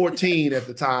was 14 at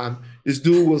the time. This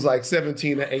dude was like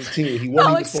 17 or 18. He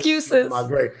wasn't even excuses. My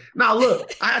grade. Now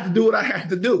look, I had to do what I had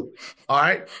to do. All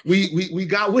right, we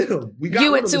got with him.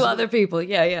 You and 2 other people.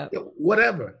 Yeah.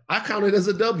 Whatever. I counted as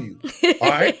a W. All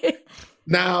right.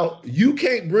 Now you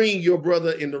can't bring your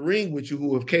brother in the ring with you,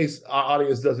 who, in case our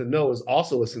audience doesn't know, is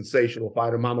also a sensational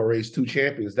fighter. Mama raised 2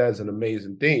 champions. That is an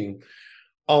amazing thing.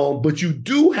 But you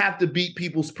do have to beat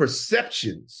people's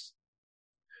perceptions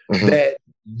that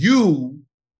you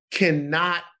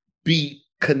cannot beat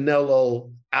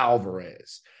Canelo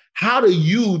Alvarez. How do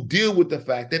you deal with the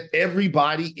fact that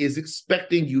everybody is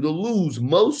expecting you to lose?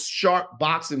 Most sharp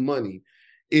boxing money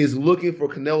is looking for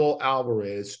Canelo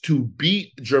Alvarez to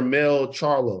beat Jermell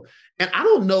Charlo. And I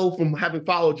don't know, from having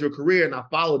followed your career, and I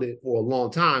followed it for a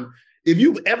long time, if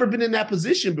you've ever been in that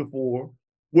position before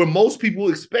where most people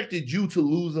expected you to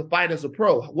lose a fight as a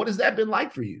pro. What has that been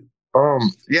like for you?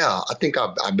 Yeah, I think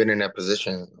I've been in that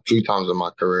position a few times in my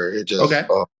career. It just, okay.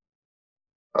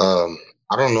 I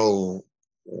don't know,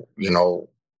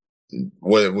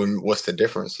 what's the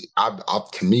difference?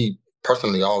 To me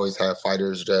personally, I always had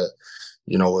fighters that,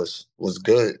 was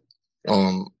good.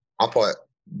 I fought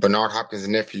Bernard Hopkins'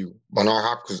 nephew. Bernard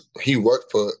Hopkins, he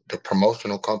worked for the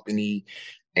promotional company,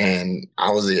 and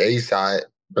I was the A side.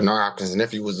 Bernard Hopkins'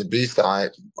 nephew was the B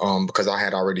side, because I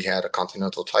had already had a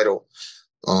continental title.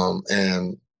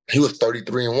 And he was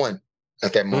 33-1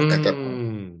 at that moment. At that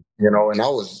point, and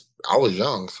I was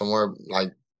young, somewhere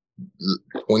like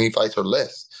 20 fights or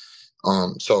less.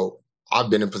 So I've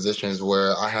been in positions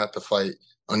where I had to fight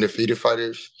undefeated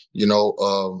fighters.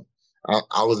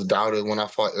 I was doubted when I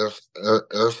fought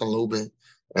Erson Lubin,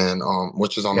 and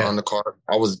which is on the undercard.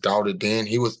 I was doubted then.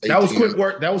 He was 18. That was quick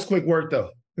work. That was quick work,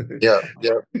 though. Yeah.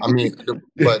 I mean,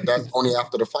 but that's only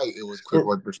after the fight. It was quick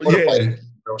work. Before the fight,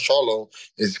 Charlo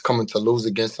is coming to lose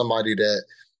against somebody that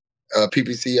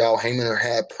PPC Al Heyman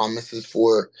had promises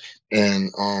for,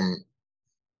 and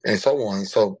so on.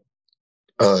 So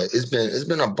it's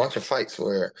been a bunch of fights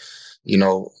where,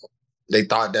 they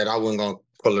thought that I wasn't gonna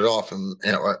pull it off and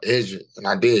or edge it, and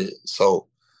I did. So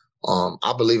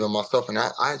I believe in myself, and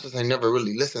I just ain't never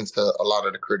really listened to a lot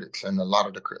of the critics and a lot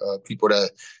of the people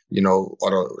that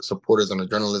are the supporters and the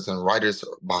journalists and writers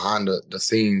behind the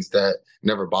scenes that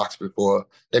never boxed before.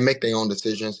 They make their own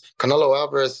decisions. Canelo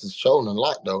Ávarez has shown a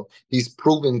lot, though. He's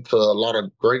proven to a lot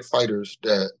of great fighters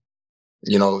that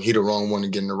he the wrong one to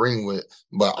get in the ring with,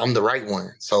 but I'm the right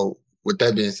one. So with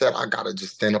that being said, I gotta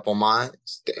just stand up on mine,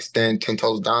 stand 10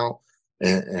 toes down,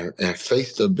 and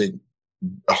face the big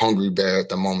hungry bear at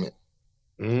the moment.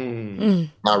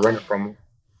 Not running from him.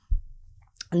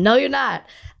 No, you're not.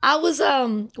 I was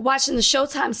watching the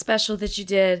Showtime special that you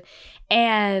did,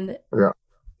 and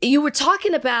you were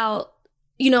talking about,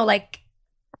 like,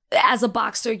 as a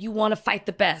boxer, you want to fight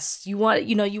the best. You want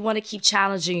to keep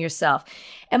challenging yourself.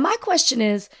 And my question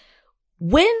is,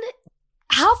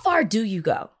 how far do you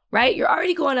go? Right? You're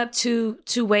already going up two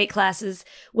weight classes.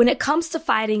 When it comes to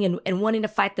fighting and wanting to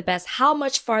fight the best, how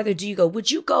much farther do you go? Would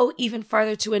you go even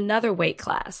farther to another weight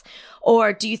class?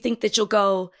 Or do you think that you'll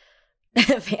go,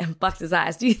 Van bucked his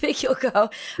eyes, do you think you'll go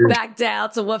back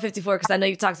down to 154? Because I know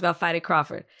you talked about fighting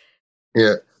Crawford.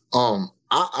 Yeah. I'll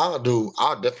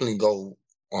definitely go,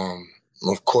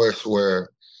 of course,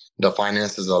 where the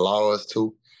finances allow us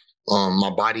to. My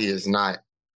body is not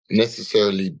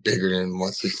necessarily bigger than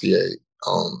 168.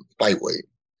 Fight weight.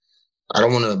 I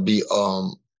don't want to be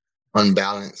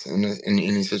unbalanced in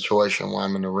any situation while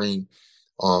I'm in the ring.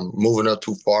 Moving up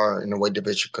too far in the weight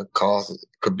division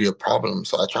could be a problem.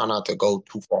 So I try not to go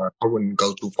too far. I wouldn't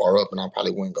go too far up, and I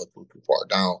probably wouldn't go too far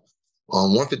down.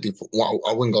 154.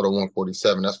 I wouldn't go to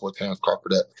 147. That's what Terence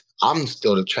Crawford at. I'm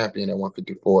still the champion at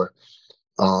 154.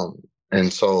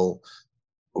 And so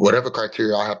whatever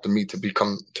criteria I have to meet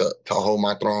to hold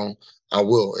my throne, I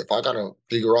will. If I gotta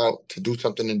figure out to do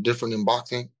something different in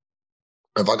boxing,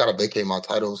 if I gotta vacate my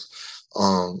titles,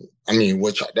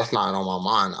 which that's not on my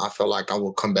mind. I feel like I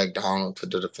will come back down to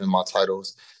defend my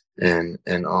titles and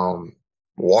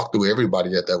walk through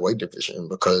everybody at that weight division,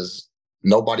 because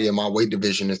nobody in my weight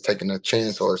division is taking a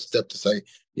chance or a step to say,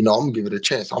 I'm gonna give it a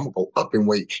chance. I'm gonna go up in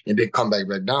weight and then come back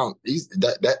down.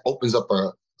 That opens up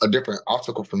a different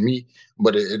obstacle for me,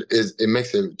 but it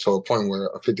makes it to a point where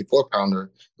a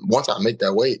 54-pounder, once I make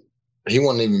that weight, he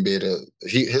won't even be able to.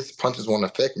 His punches won't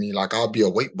affect me. Like, I'll be a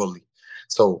weight bully.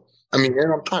 So and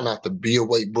I'm trying not to be a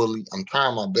weight bully. I'm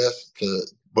trying my best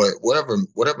but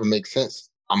whatever makes sense,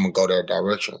 I'm gonna go that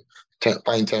direction.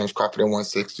 Fighting Terence Crawford at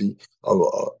 160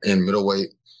 in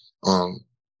middleweight.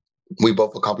 We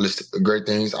both accomplished great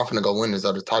things. I'm gonna go win these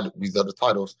other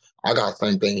titles. I got the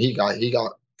same thing. He got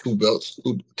 2 belts,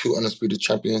 two undisputed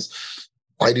champions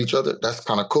fight each other. That's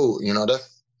kind of cool.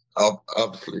 That's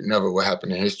obviously never what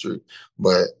happened in history.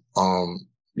 But,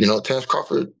 Terence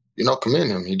Crawford,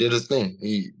 commend him. He did his thing.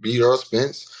 He beat Earl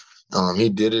Spence. He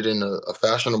did it in a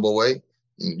fashionable way.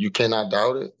 You cannot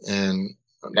doubt it. And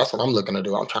that's what I'm looking to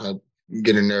do. I'm trying to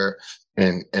get in there.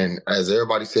 And as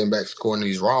everybody's sitting back scoring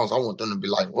these rounds, I want them to be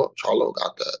like, well, Charlo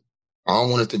got that. I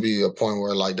don't want it to be a point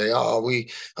where like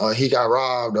he got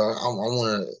robbed. Or I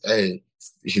want to,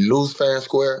 he lose fair and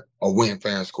square or win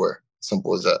fair and square.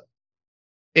 Simple as that.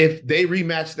 If they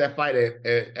rematch that fight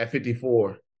at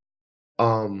 54,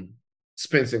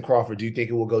 Spence and Crawford, do you think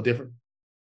it will go different?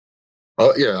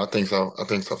 Yeah, I think so. I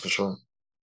think so for sure.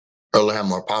 Earl have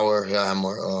more power. He'll have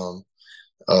more.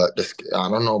 I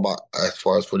don't know about as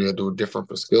far as what he'll do different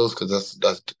for skills, because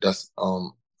that's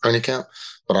training camp.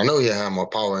 But I know he'll have more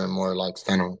power and more like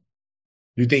stamina.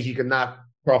 You think he could knock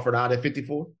Crawford out at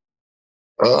 54?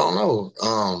 I don't know.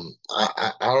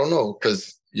 I don't know,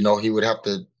 because he would have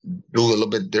to do a little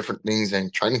bit different things in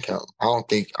training camp. I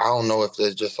don't know if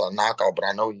there's just a knockout, but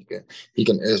I know he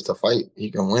can edge the fight. He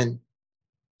can win.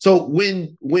 So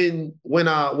when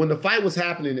the fight was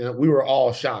happening, we were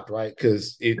all shocked, right?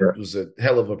 Because it was a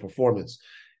hell of a performance.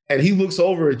 And he looks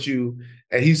over at you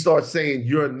and he starts saying,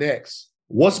 "You're next."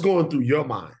 What's going through your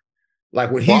mind?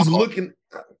 Like when he's looking,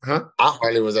 huh? I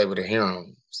hardly was able to hear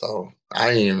him, so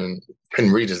I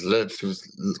couldn't read his lips. He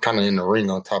was kind of in the ring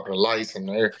on top of the lights and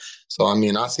there. So I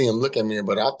mean, I see him look at me,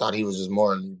 but I thought he was just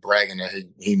more bragging that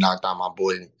he knocked out my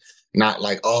boy. Not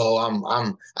like, oh,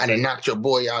 I done knocked your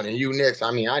boy out and you next. I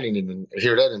mean, I didn't even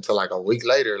hear that until like a week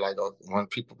later, like when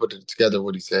people put it together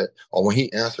what he said, or when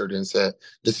he answered and said,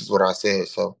 "This is what I said."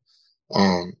 So,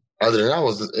 other than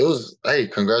that, it was hey,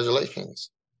 congratulations.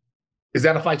 Is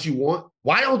that a fight you want?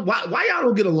 Why y'all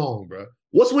don't get along, bro?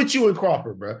 What's with you and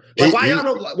Crawford, bro? Like why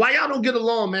y'all don't get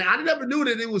along, man? I never knew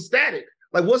that it was static.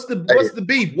 Like what's the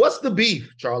beef? What's the beef,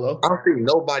 Charlo? I don't think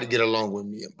nobody get along with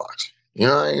me in boxing. You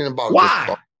know, it ain't about why?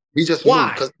 This he just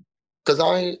why? Because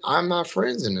I'm not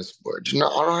friends in this sport. You know,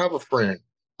 I don't have a friend.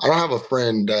 I don't have a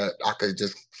friend that I could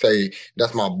just say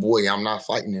that's my boy. I'm not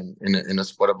fighting him in the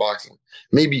sport of boxing.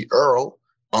 Maybe Earl,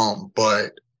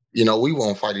 but you know we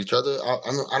won't fight each other.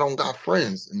 I don't got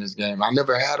friends in this game. I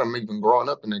never had them even growing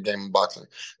up in the game of boxing.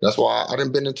 That's why I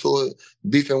done been into it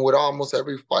beefing with almost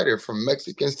every fighter, from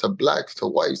Mexicans to blacks to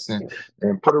whites and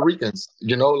Puerto Ricans.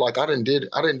 You know, like I done did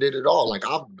it all. Like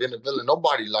I've been a villain.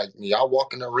 Nobody liked me. I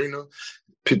walk in the arena.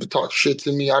 People talk shit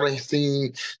to me. I done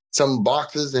seen some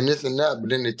boxes and this and that, but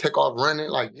then they take off running.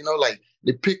 Like, you know, like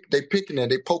they picking and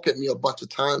they poke at me a bunch of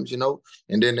times, you know,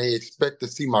 and then they expect to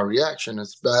see my reaction and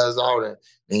spaz out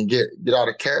and get out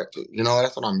of character. You know,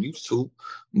 that's what I'm used to.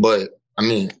 But I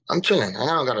mean, I'm chilling. I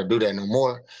don't gotta do that no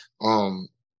more.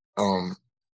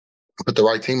 Put the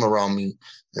right team around me.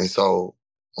 And so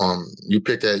you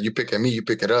pick at me, you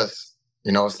pick at us.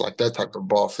 You know, it's like that type of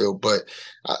ball field. But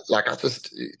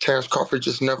Terrence Crawford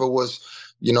just never was,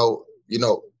 you know,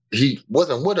 he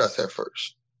wasn't with us at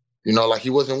first. You know, like he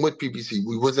wasn't with PBC.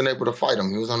 We wasn't able to fight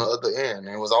him. He was on the other end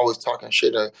and was always talking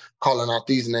shit, calling out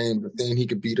these names, but then he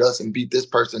could beat us and beat this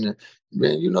person. And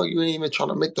man, you know, you ain't even trying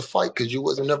to make the fight because you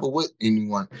wasn't never with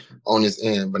anyone on his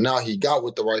end. But now he got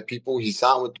with the right people. He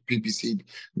signed with the PBC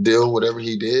deal, whatever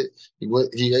he did.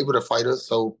 He able to fight us.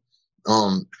 So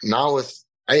now it's,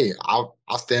 hey, I'll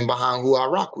stand behind who I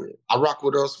rock with. I rock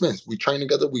with Earl Spence. We train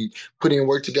together. We put in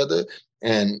work together.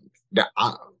 And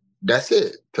that's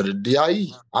it. To the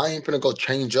DIE. I ain't finna go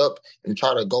change up and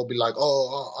try to go be like,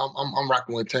 I'm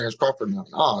rocking with Terrence Crawford now.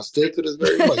 Nah, still to this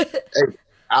very much. Hey,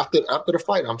 after the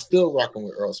fight, I'm still rocking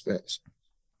with Earl Spence.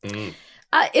 Mm.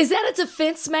 Is that a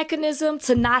defense mechanism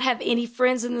to not have any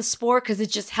friends in the sport because it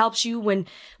just helps you when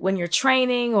you're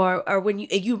training or when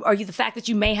you are you the fact that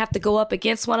you may have to go up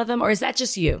against one of them, or is that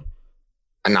just you?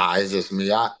 Nah, it's just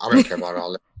me. I don't care about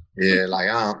all that. Yeah, like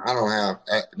I don't have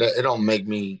that. It don't make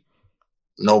me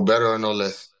no better or no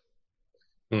less.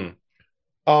 I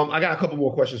got a couple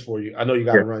more questions for you. I know you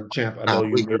got to run, champ. I know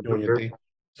you're doing your thing.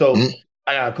 So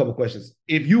I got a couple questions.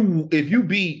 If you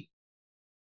beat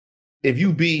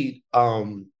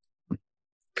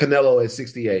Canelo at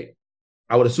 68,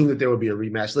 I would assume that there would be a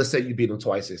rematch. Let's say you beat him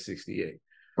twice at 68.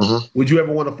 Would you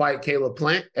ever want to fight Caleb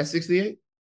Plant at 68?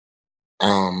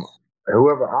 I'll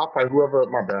fight whoever.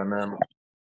 My bad, man.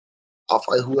 I'll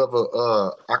fight whoever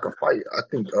I can fight. I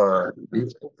think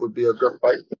would be a good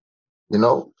fight. You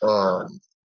know,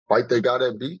 fight the guy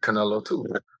that beat Canelo too,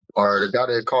 or the guy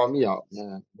that called me out.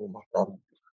 Man,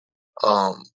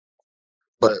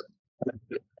 but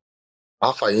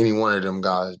I'll fight any one of them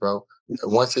guys, bro.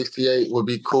 168 would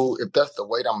be cool. If that's the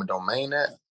weight I'm a domain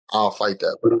at, I'll fight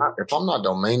that. But if I'm not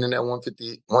domaining at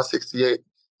 168,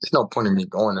 there's no point in me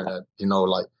going to that. You know,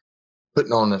 like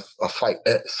putting on a fight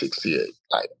at 68,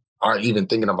 like, or even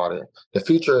thinking about it. The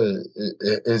future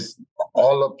is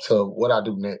all up to what I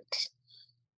do next.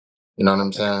 You know what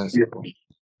I'm saying? So,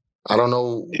 I don't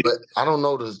know, but I don't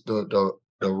know the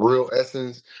real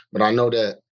essence, but I know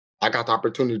that I got the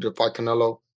opportunity to fight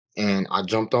Canelo and I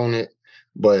jumped on it.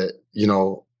 But you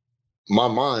know, my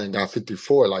mind got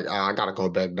 54. Like I gotta go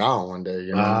back down one day.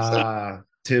 You know what I'm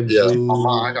saying? Yeah,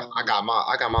 I got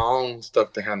my own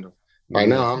stuff to handle. Right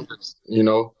now, I'm just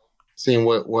seeing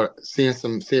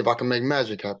see if I can make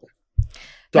magic happen.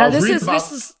 So now this is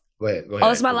Go ahead. Oh,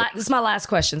 this is my last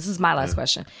question. This is my last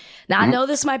question. Now I know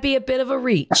this might be a bit of a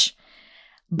reach,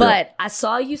 but I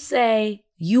saw you say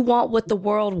you want what the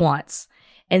world wants.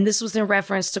 And this was in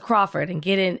reference to Crawford and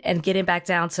getting back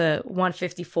down to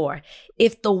 154.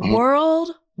 If the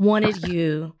world wanted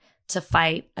you to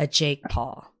fight a Jake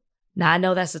Paul, now I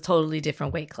know that's a totally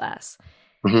different weight class.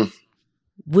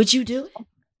 Would you do it?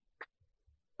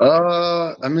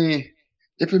 I mean,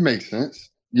 if it makes sense,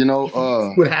 You know,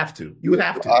 you would have to. You would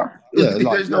have to. Yeah,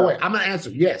 there's no way. I'm gonna answer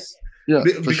yes. Yeah,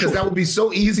 because that would be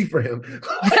so easy for him. and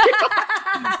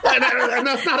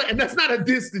that's not a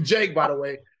diss to Jake, by the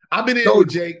way. I've been in with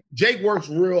Jake. Jake works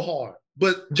real hard,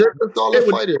 but Jake's a solid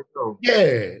fighter. Though.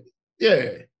 Yeah.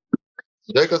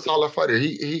 Jake's a solid fighter.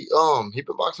 He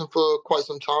been boxing for quite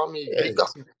some time. He got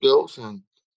some skills and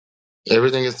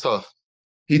everything is tough.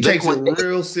 He takes it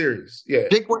real serious. Yeah.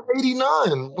 Jake went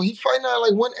 89 when he's fighting at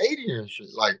like 180 and shit.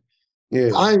 Like,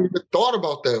 I ain't even thought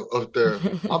about that up there.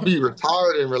 I'll be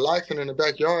retired and relaxing in the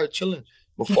backyard, chilling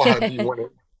before I be winning.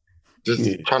 Just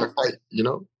trying to fight, you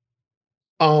know?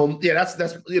 That's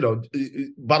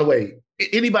by the way,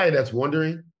 anybody that's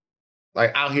wondering,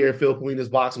 like out here at Philippines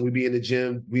boxing, we be in the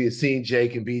gym, we have seen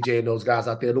Jake and BJ and those guys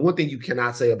out there. The one thing you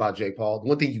cannot say about Jake Paul, the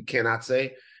one thing you cannot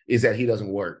say is that he doesn't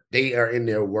work. They are in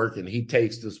there working. He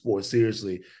takes the sport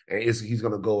seriously, and he's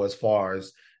going to go as far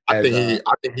as. I think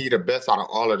he the best out of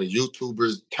all of the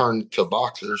YouTubers turned to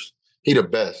boxers. He the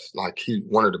best. Like he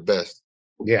one of the best.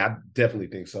 Yeah, I definitely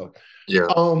think so. Yeah.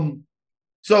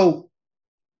 So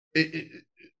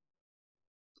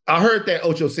I heard that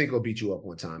Ocho Cinco beat you up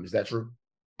one time. Is that true?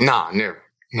 Nah, never.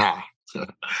 Nah.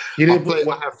 He didn't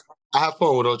I have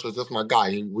fun with Ocho. That's my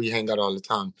guy. We hang out all the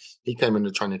time. He came in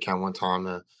the training camp one time,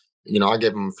 and I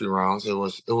gave him a few rounds. It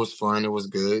was fun. It was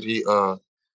good. He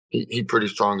pretty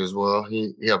strong as well.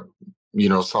 He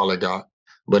solid guy.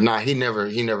 But he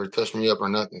never touched me up or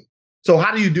nothing. So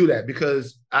how do you do that?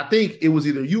 Because I think it was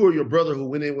either you or your brother who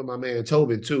went in with my man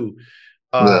Tobin too,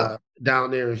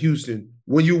 down there in Houston.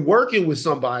 When you're working with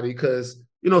somebody, because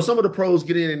some of the pros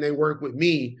get in and they work with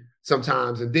me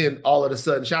sometimes, and then all of a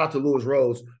sudden, shout out to Lewis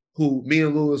Rose, who me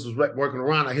and Lewis was working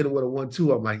around. I hit him with a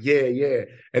 1-2. I'm like, yeah.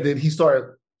 And then he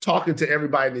started talking to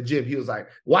everybody in the gym. He was like,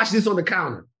 watch this on the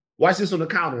counter. Watch this on the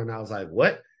counter. And I was like,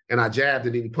 what? And I jabbed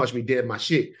and then he punched me dead in my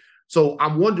shit. So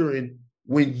I'm wondering,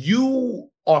 when you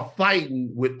are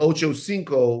fighting with Ocho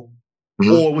Cinco,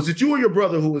 or was it you or your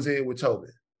brother who was in with Toby?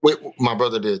 Wait, my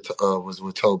brother was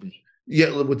with Toby.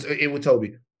 Yeah, with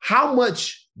Toby. How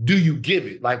much do you give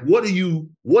it? Like, what are you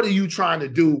trying to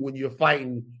do when you're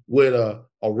fighting with a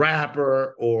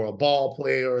rapper or a ball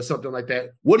player or something like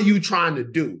that? What are you trying to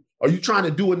do? Are you trying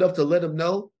to do enough to let them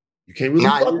know you can't really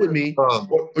fuck with me,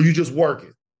 or are you just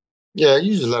working? Yeah,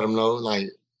 you just let them know. Like,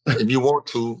 if you want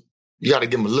to, you got to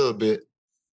give them a little bit.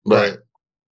 But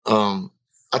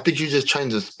I think you just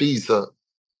change the speeds up.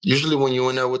 Usually when you're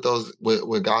in there with those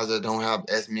with guys that don't have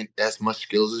as much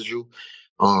skills as you,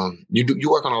 you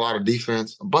work on a lot of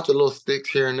defense, a bunch of little sticks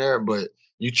here and there, but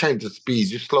you change the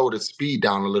speeds. You slow the speed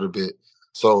down a little bit.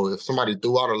 So if somebody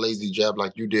threw out a lazy jab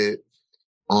like you did,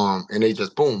 and they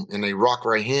just boom and they rock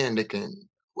right hand, they can.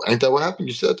 Ain't that what happened?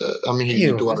 You said that. I mean, he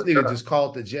threw out a nigga just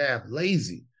called the jab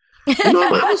lazy. I'm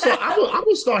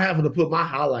gonna start having to put my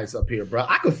highlights up here, bro.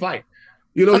 I could fight.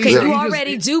 You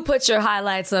already do put your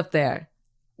highlights up there.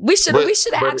 We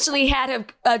should actually had him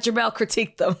Jermell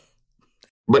critique them.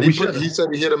 But he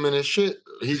said he hit him in his shit.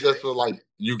 He just was like,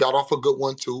 you got off a good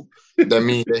one too. That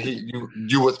means that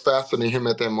you was faster than him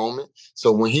at that moment.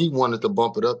 So when he wanted to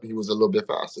bump it up, he was a little bit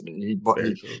faster than he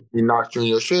knocked you in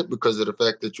your shit because of the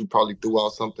fact that you probably threw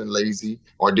out something lazy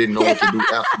or didn't know what to do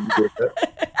after you did that.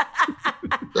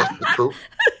 That's the truth.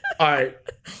 All right.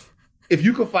 If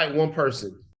you could fight one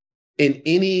person in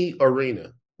any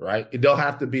arena, right? It don't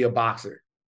have to be a boxer.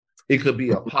 It could be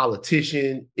a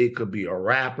politician. It could be a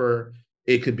rapper.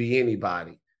 It could be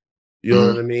anybody. You know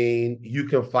what I mean? You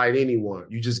can fight anyone.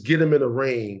 You just get them in a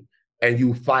ring and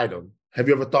you fight them. Have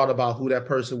you ever thought about who that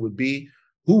person would be?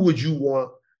 Who would you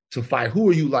want to fight? Who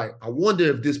are you like? I wonder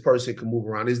if this person can move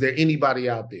around. Is there anybody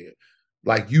out there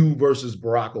like you versus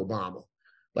Barack Obama?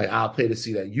 Like, I'll pay to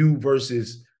see that. You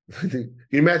versus, can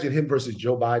you imagine him versus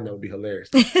Joe Biden? That would be hilarious.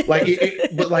 But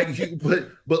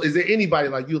is there anybody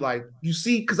like you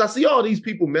see, because I see all these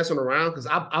people messing around because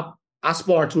I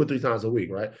spar 2 or 3 times a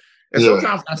week, right? And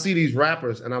sometimes I see these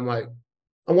rappers and I'm like,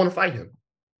 I want to fight him.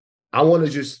 I want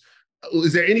to just,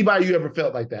 is there anybody you ever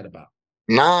felt like that about?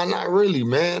 Nah, not really,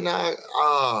 man. I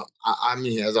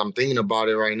mean, as I'm thinking about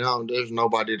it right now, there's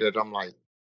nobody that I'm like,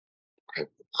 I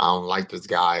don't like this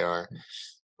guy or,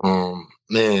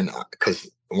 man,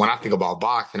 because when I think about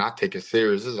boxing, I take it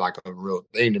serious. It's like a real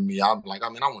thing to me. I'm like, I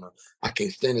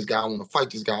can't stand this guy. I want to fight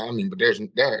this guy. I mean, but there's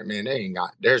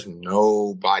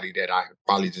nobody that I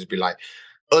probably just be like,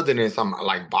 other than some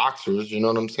like boxers, you know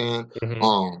what I'm saying?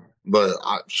 Mm-hmm. But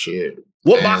shit.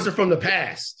 What boxer from the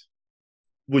past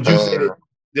would you say that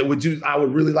I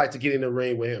would really like to get in the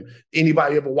ring with him?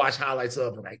 Anybody ever watch highlights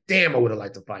of him? Like, damn, I would have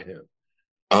liked to fight him.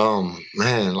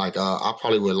 Man, like I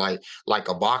probably would like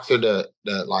a boxer that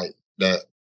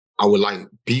I would like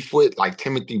beef with, like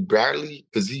Timothy Bradley,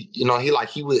 because he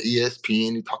with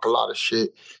ESPN. He talk a lot of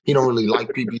shit. He don't really like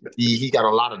PBC. He got a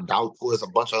lot of doubt for us. A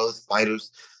bunch of other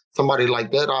fighters. Somebody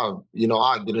like that, I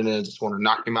get in there and just want to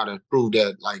knock him out and prove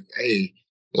that, like, hey,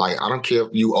 like, I don't care if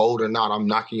you old or not, I'm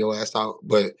knocking your ass out.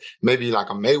 But maybe like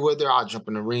a Mayweather, I'll jump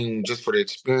in the ring just for the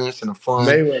experience and the fun.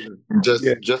 Mayweather.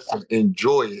 Just to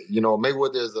enjoy it.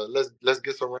 Mayweather is a let's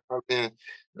get some rounds in.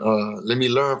 Let me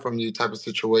learn from you type of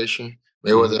situation.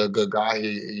 Mayweather a good guy.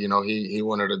 He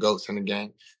one of the GOATs in the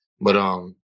game. But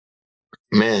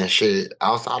man, shit,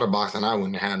 outside of boxing, I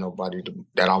wouldn't have nobody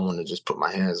that I want to just put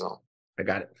my hands on. I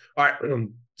got it. All right.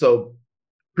 So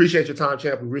appreciate your time,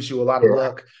 champ. We wish you a lot of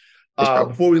luck.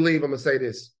 Before we leave, I'm gonna say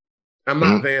this. I'm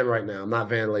not Van right now. I'm not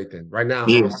Van Lathan. Right now,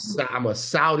 I'm a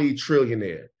Saudi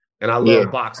trillionaire, and I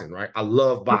love boxing, right? I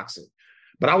love boxing.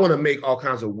 But I want to make all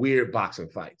kinds of weird boxing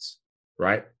fights,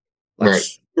 right? Like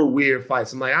super weird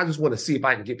fights. I'm like, I just want to see if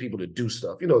I can get people to do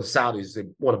stuff. The Saudis, they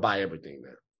want to buy everything now.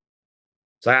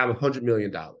 So I have $100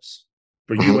 million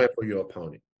for you and for your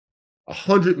opponent.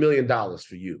 $100 million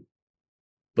for you.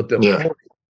 But the opponent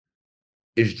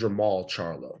is Jermell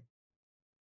Charlo.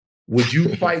 Would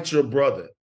you fight your brother?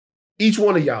 Each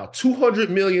one of y'all, $200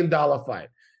 million fight.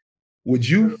 Would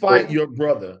you fight your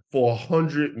brother for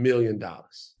 $100 million?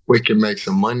 We can make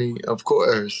some money, of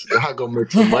course. I go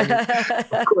make some money.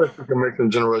 Of course, we can make some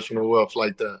generational wealth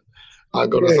like that. I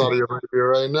go to Saudi Arabia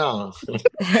right now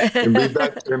and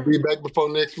be back before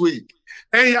next week.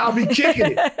 And y'all be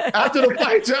kicking it after the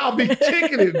fight. Y'all be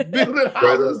kicking it, building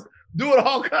houses, doing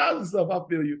all kinds of stuff. I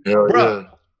feel you, bro.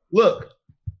 Look,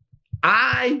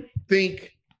 I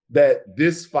think that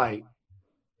this fight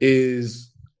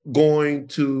is going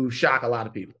to shock a lot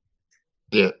of people.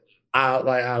 Yeah.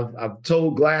 I've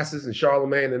told Glasses and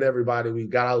Charlemagne and everybody, we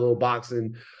got our little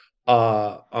boxing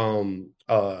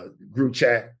group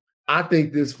chat. I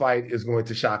think this fight is going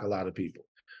to shock a lot of people.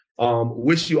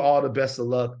 Wish you all the best of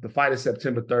luck. The fight is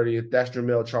September 30th. That's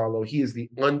Jermell Charlo. He is the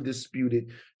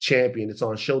undisputed champion. It's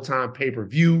on Showtime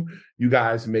pay-per-view. You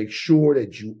guys make sure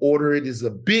that you order it. This is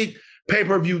a big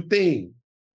pay-per-view thing.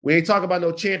 We ain't talking about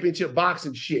no championship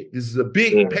boxing shit. This is a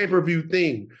big pay-per-view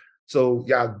thing. So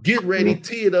y'all get ready,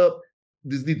 tee it up.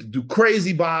 Just need to do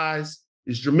crazy buys.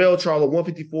 It's Jermell Charlo,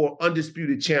 154,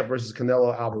 undisputed champ versus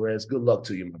Canelo Ávarez. Good luck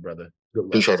to you, my brother. Good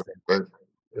luck.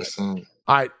 Yes, all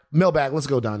right, mailbag. Let's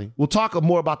go, Donnie. We'll talk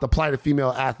more about the plight of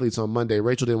female athletes on Monday.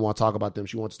 Rachel didn't want to talk about them.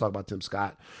 She wants to talk about Tim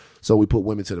Scott. So we put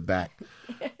women to the back.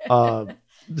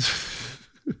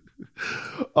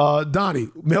 Donnie,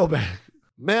 mailbag.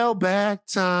 Mailbag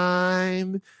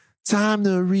time. Time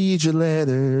to read your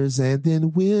letters and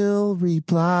then we'll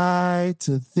reply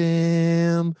to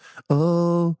them.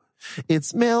 Oh,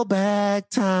 it's mailbag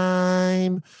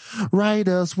time. Write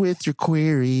us with your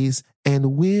queries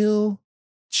and we'll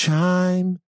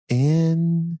chime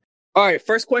in. All right,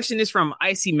 first question is from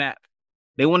Icy Map.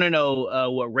 They want to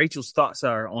know what Rachel's thoughts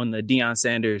are on the Deion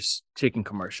Sanders chicken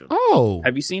commercial. Oh.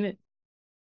 Have you seen it?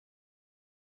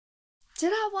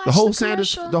 Did I watch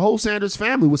the whole Sanders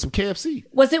family with some KFC?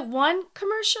 Was it one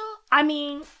commercial? I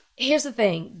mean, here's the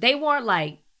thing. They weren't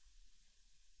like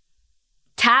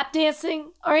tap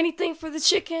dancing or anything for the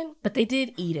chicken, but they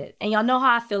did eat it. And y'all know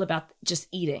how I feel about just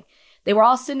eating. They were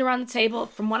all sitting around the table.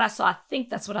 From what I saw, I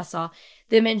think that's what I saw,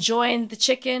 them enjoying the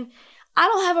chicken. I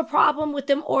don't have a problem with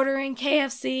them ordering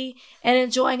KFC and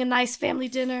enjoying a nice family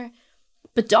dinner,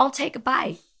 but don't take a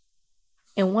bite.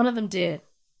 And one of them did.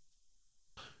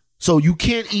 So you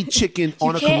can't eat chicken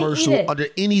on a commercial under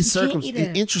any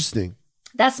circumstance. Interesting.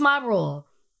 That's my rule.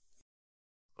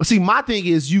 See, my thing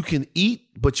is you can eat,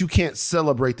 but you can't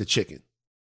celebrate the chicken.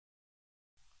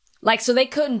 Like, so they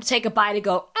couldn't take a bite and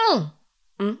go,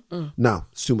 No,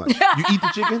 it's too much. You eat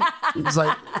the chicken, it's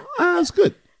like, it's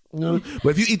good. But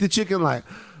if you eat the chicken like,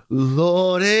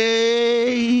 Lordy,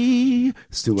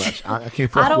 it's too much. I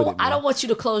can't fuck with it, man. I don't want you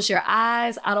to close your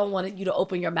eyes. I don't want you to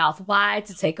open your mouth wide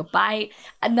to take a bite.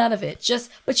 None of it.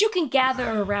 But you can gather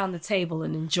around the table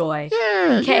and enjoy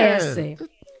KFC. Yeah.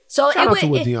 So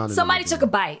somebody took a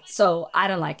bite, so I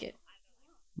don't like it.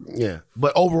 Yeah,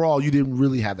 but overall, you didn't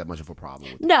really have that much of a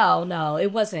problem with it. No,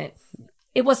 it wasn't.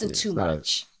 It wasn't too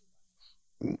much.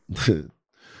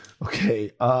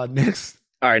 Okay, next.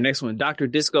 All right, next one. Dr.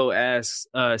 Disco asks,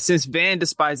 since Van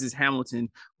despises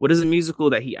Hamilton, what is a musical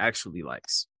that he actually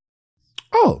likes?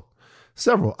 Oh,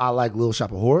 several. I like Little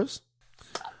Shop of Horrors.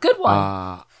 Good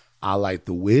one. I like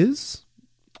The Wiz.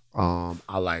 I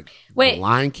like the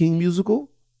Lion King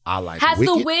musical. I like Has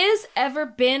Wicked. The Wiz ever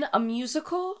been a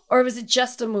musical, or was it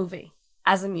just a movie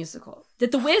as a musical?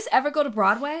 Did The Wiz ever go to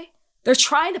Broadway? They're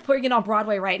trying to bring it on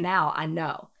Broadway right now, I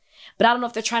know. But I don't know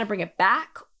if they're trying to bring it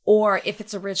back or if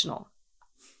it's original.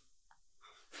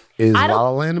 Is La La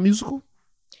Land a musical?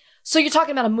 So you're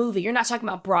talking about a movie. You're not talking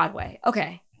about Broadway.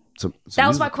 Okay. That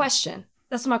was my question.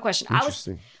 That's my question.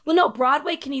 Interesting. No,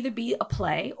 Broadway can either be a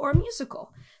play or a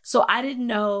musical. So I didn't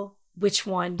know which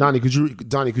one. Donnie, could you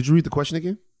read the question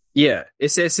again? Yeah. It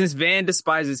says, since Van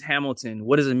despises Hamilton,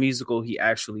 what is a musical he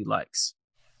actually likes?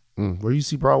 Where do you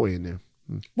see Broadway in there?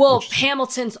 Well,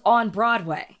 Hamilton's on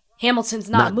Broadway. Hamilton's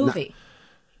not a movie.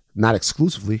 Not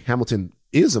exclusively. Hamilton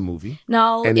is a movie.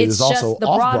 No, and it's it is also just the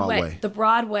off Broadway. The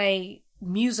Broadway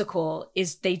musical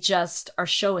is they just are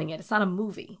showing it. It's not a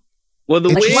movie. Well, The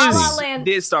Like Wiz La La Land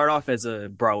did start off as a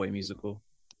Broadway musical.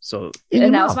 So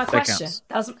and that was my question.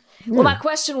 Counts. My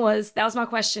question was,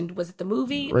 was it the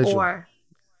movie Rachel, or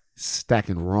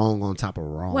stacking wrong on top of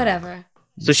wrong? whatever?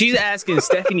 So she's asking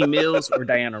Stephanie Mills or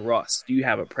Diana Ross. Do you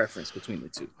have a preference between the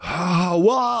two?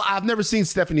 Well, I've never seen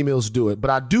Stephanie Mills do it, but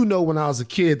I do know when I was a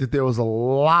kid that there was a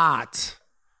lot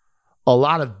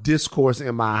of discourse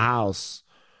in my house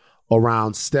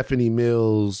around Stephanie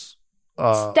Mills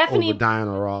over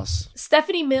Diana Ross.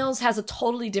 Stephanie Mills has a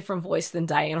totally different voice than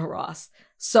Diana Ross.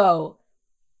 So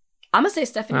I'm going to say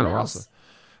Stephanie Mills.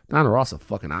 Diana Ross a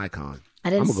fucking icon. I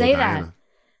didn't say that.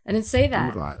 I didn't say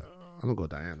that. I'm going to go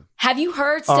Diana. Have you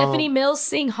heard Stephanie Mills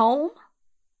sing Home?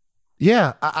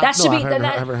 Yeah. That should be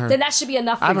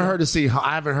enough for you. I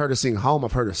haven't heard her sing Home.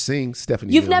 I've heard her sing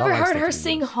Stephanie You've Mills. never heard her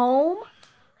sing Home?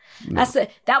 No.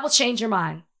 That will change your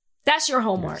mind. That's your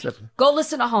homework. Go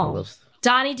listen to Home.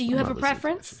 Donnie, do you have a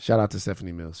preference? Shout out to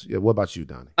Stephanie Mills. Yeah, what about you,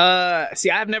 Donnie?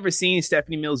 See, I've never seen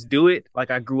Stephanie Mills do it.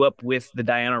 Like, I grew up with the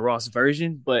Diana Ross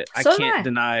version, but I can't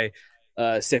deny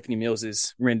Stephanie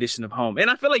Mills's rendition of Home. And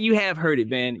I feel like you have heard it,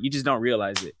 Van. You just don't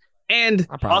realize it. And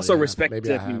also respect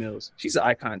Stephanie Mills. She's an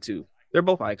icon too. They're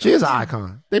both icons. She is an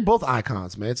icon. They're both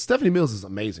icons, man. Stephanie Mills is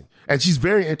amazing. And she's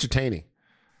very entertaining.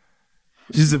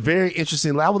 She's a very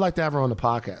interesting. I would like to have her on the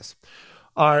podcast.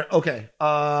 All right. Okay.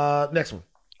 Next one.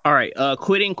 All right.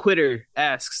 Quitting Quitter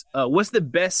asks, what's the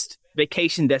best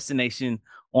vacation destination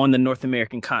on the North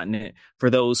American continent for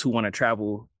those who want to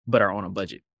travel but are on a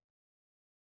budget?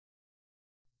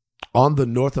 On the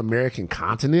North American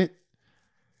continent?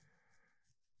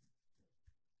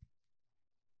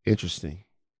 Interesting.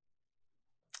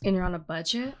 And you're on a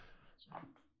budget?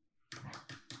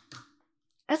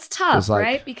 That's tough,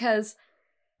 right? Because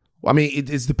I mean, it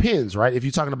depends, right? If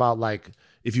you're talking about like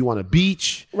if you want a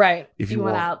beach, right? If you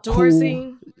want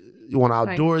outdoorsy, you want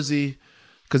outdoorsy,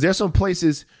 because there's some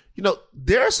places,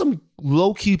 there are some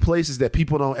low key places that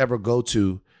people don't ever go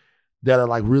to that are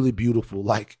like really beautiful.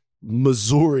 Like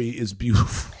Missouri is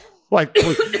beautiful. Like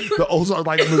the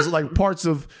Ozarks, like parts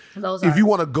of. If you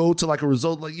want to go to like a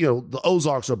resort, like the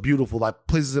Ozarks are beautiful. Like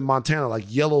places in Montana, like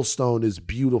Yellowstone is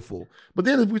beautiful. But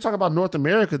then if we talk about North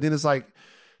America, then it's like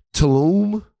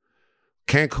Tulum,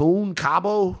 Cancun,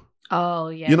 Cabo. Oh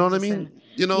yeah, you know what I mean.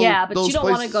 Yeah, but you don't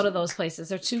want to go to those places.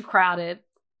 They're too crowded.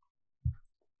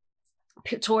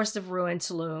 Tourists have ruined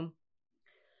Tulum.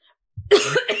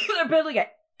 They're building it.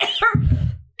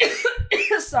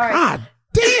 Sorry. God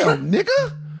damn,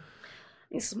 nigga.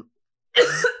 Some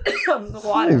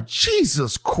water. Oh,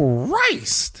 Jesus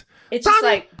Christ. It's just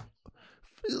like,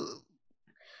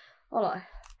 hold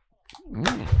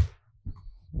on.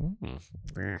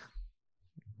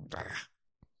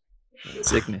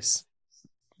 Sickness.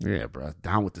 Yeah, bro.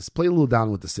 Down with this. Play a little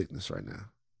down with the sickness right now.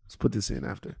 Let's put this in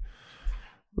after.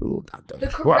 The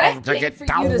correct thing for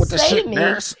you to say to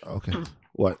me. Okay.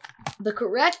 What? The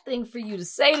correct thing for you to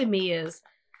say to me is,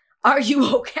 "Are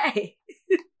you okay?"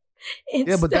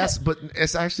 Yeah, but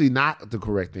it's actually not the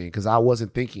correct thing because I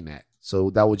wasn't thinking that. So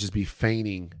that would just be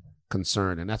feigning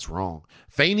concern, and that's wrong.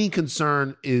 Feigning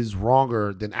concern is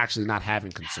wronger than actually not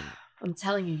having concern. I'm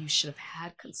telling you, you should have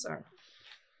had concern.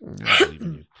 I believe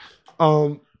in you.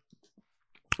 All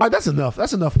right, that's enough.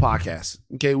 That's enough podcast.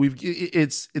 Okay,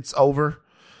 it's over.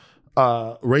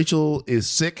 Rachel is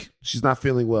sick. She's not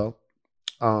feeling well.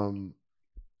 And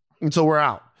so we're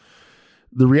out.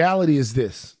 The reality is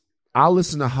this. I'll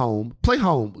listen to Home. Play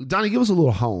Home. Donnie, give us a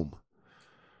little Home.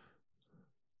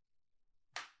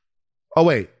 Oh,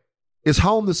 wait. Is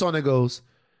Home the song that goes...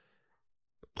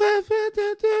 Home?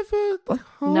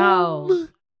 No.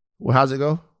 Well, how's it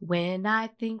go? When I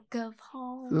think of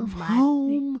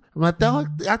home,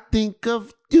 I think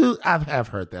of you. I've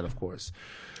heard that, of course.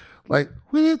 Like,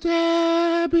 is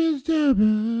that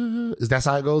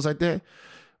how it goes like that?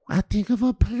 I think of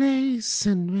a place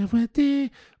and where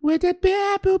the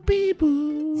people.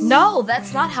 No,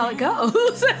 that's not how it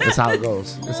goes. That's how it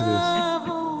goes. Yes, it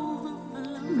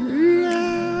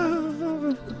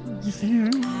is.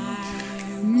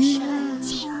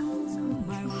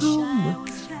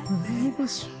 When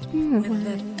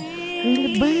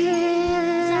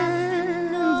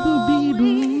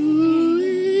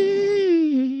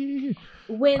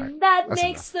that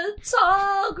makes the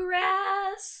tall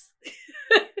grass.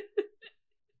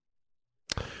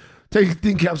 Take your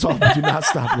thin caps off, but do not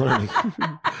stop learning.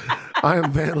 I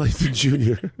am Van Lathan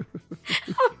Jr.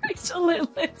 I'm Rachel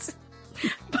Littleton.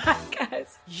 Bye,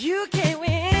 guys. You can't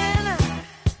win.